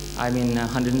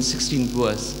 116th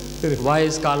verse. Why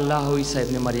is Allahu Isa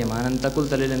ibn Maryam anantakul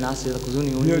talil nas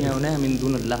yakhuzuni unniya min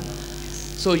dunillah.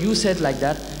 So you said like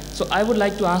that. So I would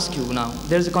like to ask you now,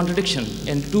 there is a contradiction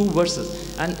in two verses.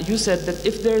 And you said that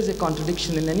if there is a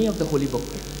contradiction in any of the holy book,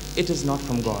 it is not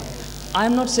from God. I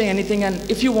am not saying anything, and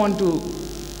if you want to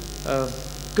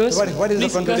curse me, what is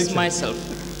please the contradiction? curse myself.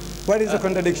 What is the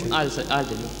contradiction? I'll tell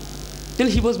you. Till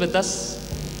he was with us,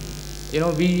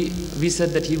 we said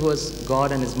that he was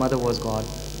God and his mother was God.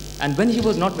 And when he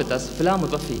was not with us, fila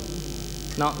mutafi.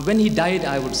 Now, when he died,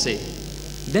 I would say,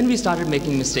 then we started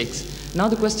making mistakes. Now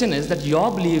the question is that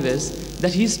your belief is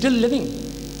that he is still living.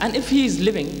 And if he is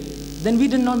living, then we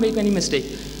did not make any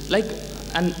mistake.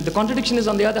 And the contradiction is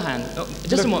on the other hand.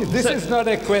 Just a moment. This is not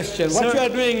a question. Sir, what you are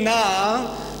doing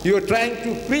now, you are trying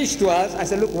to preach to us. I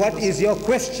said, look, what is your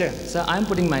question? Sir, I am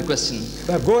putting my question.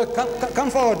 Come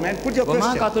forward, man. Put your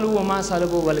question.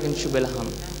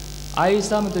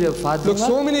 Look,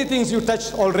 so many things you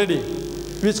touched already,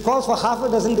 which calls for half a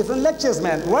dozen different lectures,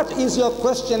 man. What is your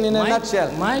question in a nutshell?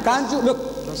 Can't you, look,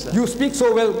 no, you speak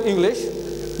so well English.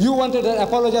 You wanted to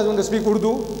apologize when to speak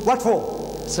Urdu. What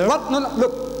for? Sir? What? No,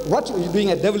 look. What you're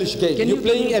doing a devilish game. You're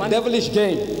playing a devilish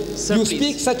game. Sir, you please.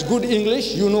 Speak such good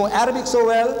English, you know Arabic so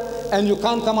well, and you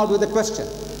can't come out with a question.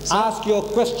 Sir, ask your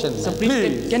question. Sir,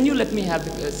 please. Can you let me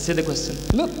say the question?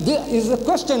 Look, there is a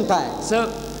question time.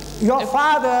 Sir, your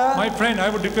father... My friend, I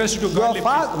would request you to go. Your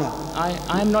father...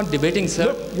 I am not debating, sir.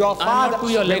 Look, your father... I am not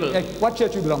to your level. What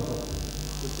church you belong to?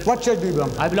 What church do you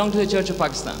belong to? I belong to the Church of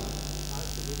Pakistan.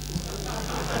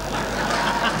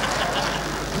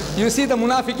 You see the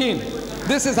munafiqeen.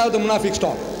 This is how the munafiqs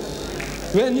talk.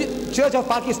 When Church of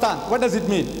Pakistan, what does it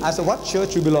mean? I said, what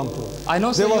church you belong to? I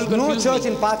know, sir. There was no church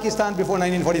in Pakistan before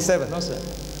 1947. No, sir.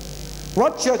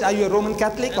 What church? Are you a Roman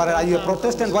Catholic or are you a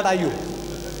Protestant? What are you?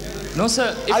 No,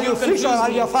 sir. Are you fish or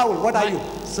are you a fowl? What are you?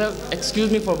 Sir,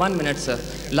 excuse me for 1 minute, sir.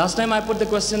 Last time I put the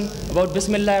question about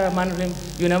Bismillah ar-Rahman ar-Rahim,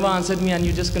 you never answered me and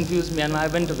you just confused me and I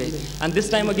went away. And this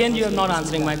time again you are not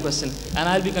answering my question and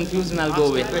I'll be confused and I'll go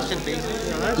away.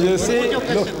 You see,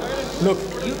 look,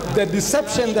 the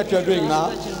deception that you are doing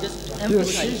now.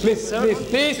 Please,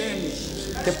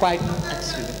 keep quiet.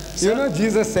 You know,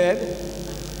 Jesus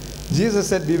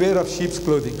said, beware of sheep's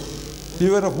clothing.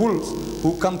 Beware of wolves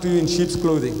who come to you in sheep's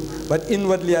clothing, but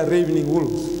inwardly are ravening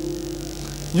wolves.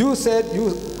 You said,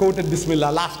 you quoted Bismillah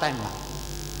last time now.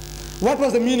 What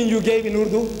was the meaning you gave in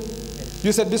Urdu?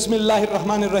 You said Bismillah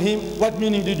ar-Rahman ar-Rahim. What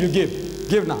meaning did you give?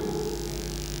 Give now.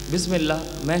 Bismillah,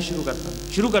 मैं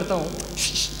शुरू करता हूँ.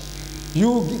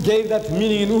 You gave that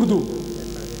meaning in Urdu.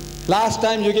 Last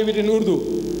time you gave it in Urdu.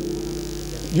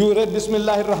 You read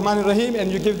Bismillah ar-Rahman ar-Rahim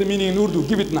and you give the meaning in Urdu.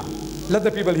 Give it now. Let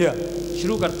the people hear.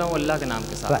 शुरू करता हूँ अल्लाह के नाम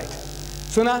के साथ. Right.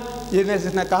 सुना? ये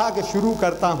इसने कहा कि शुरू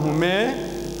करता हूँ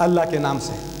मैं अल्लाह के नाम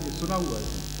से. सुना हुआ है.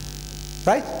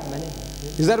 Right?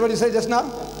 Is that what you said just now?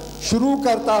 शुरू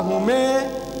करता हूं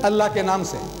मैं अल्लाह के नाम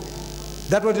से.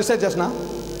 That what you said just now?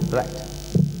 Right.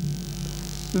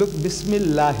 Look,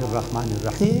 Bismillahir Rahmanir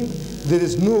Rahim. There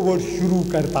is no word शुरू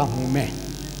करता हूं मैं.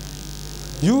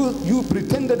 You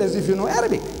pretended as if you know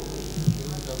Arabic.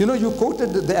 You know, you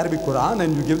quoted the Arabic Quran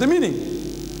and you give the meaning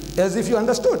as if you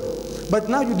understood. But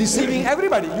now you're deceiving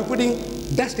everybody. You're putting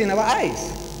dust in our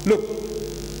eyes. Look,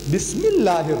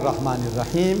 Bismillahir Rahmanir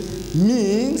Rahim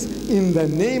means in the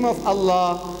name of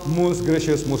Allah, most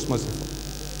gracious, most merciful.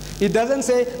 It doesn't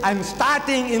say, I'm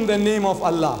starting in the name of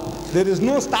Allah. There is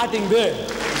no starting there.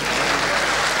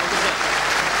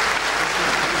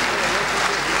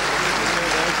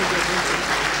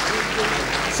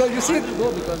 So you see,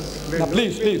 now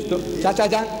please, Chacha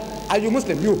Jan, are you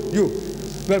Muslim? You.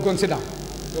 Well, go and sit down.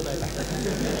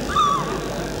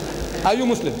 Are you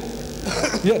Muslim?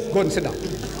 Yes, go and sit down.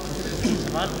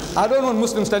 I don't want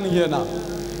Muslims standing here now.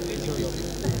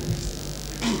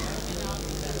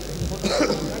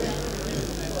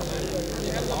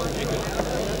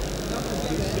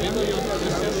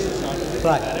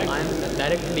 Right. I'm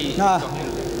directly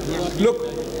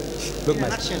Look,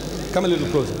 man. Come a little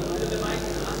closer.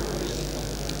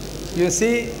 You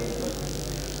see,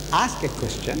 ask a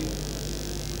question.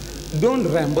 Don't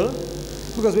ramble,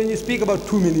 because when you speak about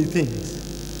too many things,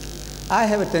 I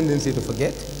have a tendency to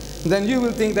forget. Then you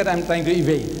will think that I'm trying to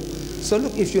evade. So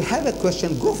look, if you have a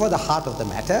question, go for the heart of the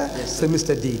matter. Yes, so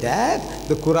Mr. Deedat,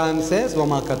 the Quran says,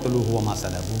 وَمَا قَتَلُوهُ وَمَا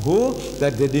صَلَبُوهُ,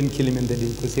 that they didn't kill him and they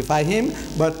didn't crucify him.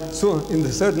 But so in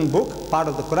the certain book, part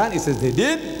of the Quran, it says they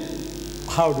did.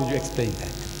 How do you explain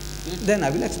that? Then I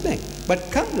will explain.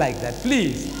 But come like that,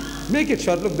 please. Make it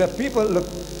short. Look, there are people, look,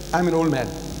 I'm an old man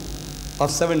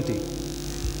of 70.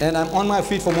 And I'm on my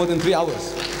feet for more than 3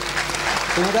 hours.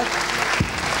 You know that?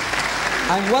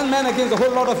 I'm one man against a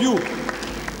whole lot of you.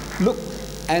 Look,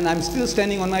 and I'm still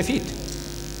standing on my feet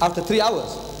after 3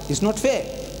 hours. It's not fair.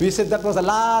 We said that was the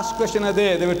last questioner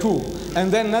there. There were 2.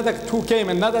 And then another 2 came,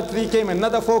 another 3 came,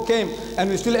 another 4 came, and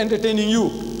we're still entertaining you.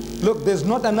 Look, there's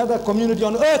not another community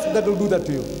on earth that will do that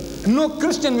to you. No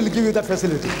Christian will give you that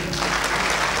facility.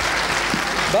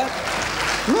 But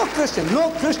no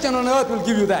Christian on earth will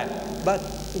give you that. But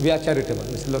we are charitable.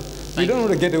 We say, look, we don't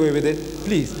want to get away with it,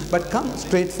 please. But come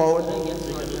straight forward,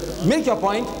 make your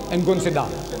point, and go and sit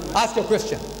down. Ask your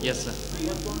question. Yes, sir.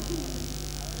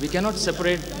 We cannot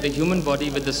separate the human body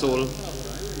with the soul.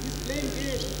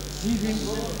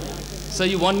 So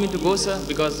you want me to go, sir?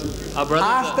 Because our brothers...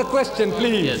 Ask the question,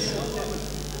 please.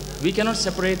 Yes. We cannot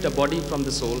separate a body from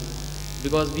the soul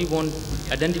because we won't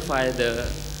identify the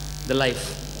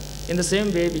life. In the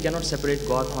same way, we cannot separate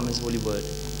God from His holy word.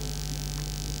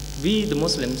 We, the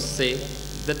Muslims, say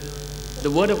that the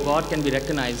word of God can be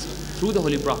recognized through the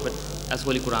Holy Prophet as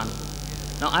Holy Quran.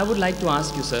 Now, I would like to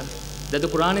ask you, sir, that the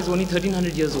Quran is only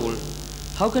 1300 years old.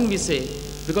 How can we say?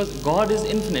 Because God is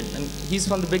infinite and He's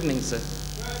from the beginning, sir.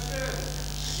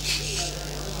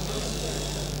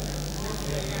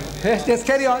 Yes, just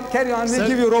carry on. We'll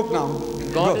give you rope now.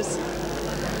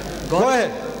 Go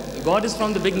ahead. God is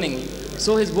from the beginning.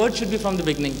 So His word should be from the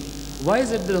beginning. Why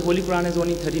is it that the Holy Quran is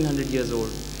only 1300 years old?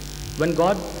 When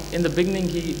God, in the beginning,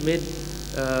 He made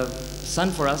sun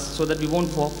for us so that we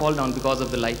won't fall down because of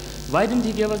the light. Why didn't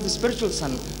He give us the spiritual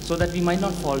sun so that we might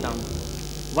not fall down?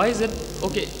 Why is it?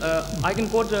 Okay, I can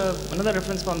quote another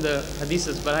reference from the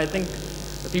hadiths, but I think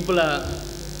the people are...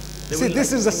 See,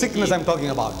 this is the sickness I'm talking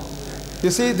about.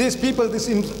 You see, these people,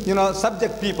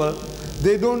 subject people,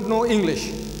 they don't know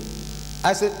English.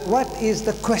 I said, what is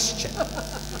the question?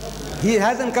 He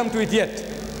hasn't come to it yet.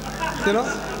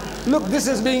 Look, this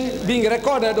is being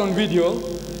recorded on video.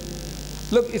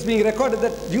 Look, it's being recorded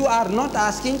that you are not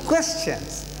asking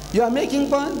questions. You are making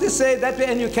points this way, that way,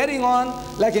 and you're carrying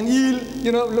on like an eel.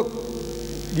 Look,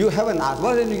 you haven't asked.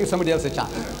 Why don't you give somebody else a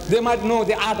chance? They might know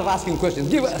the art of asking questions.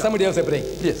 Give somebody else a break,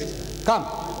 please. Come.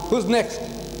 Who's next?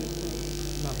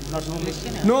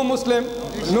 No Muslim.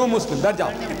 No Muslim. Baith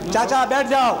jao. Chacha, baith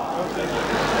jao.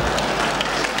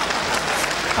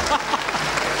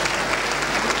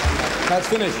 That's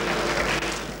finished.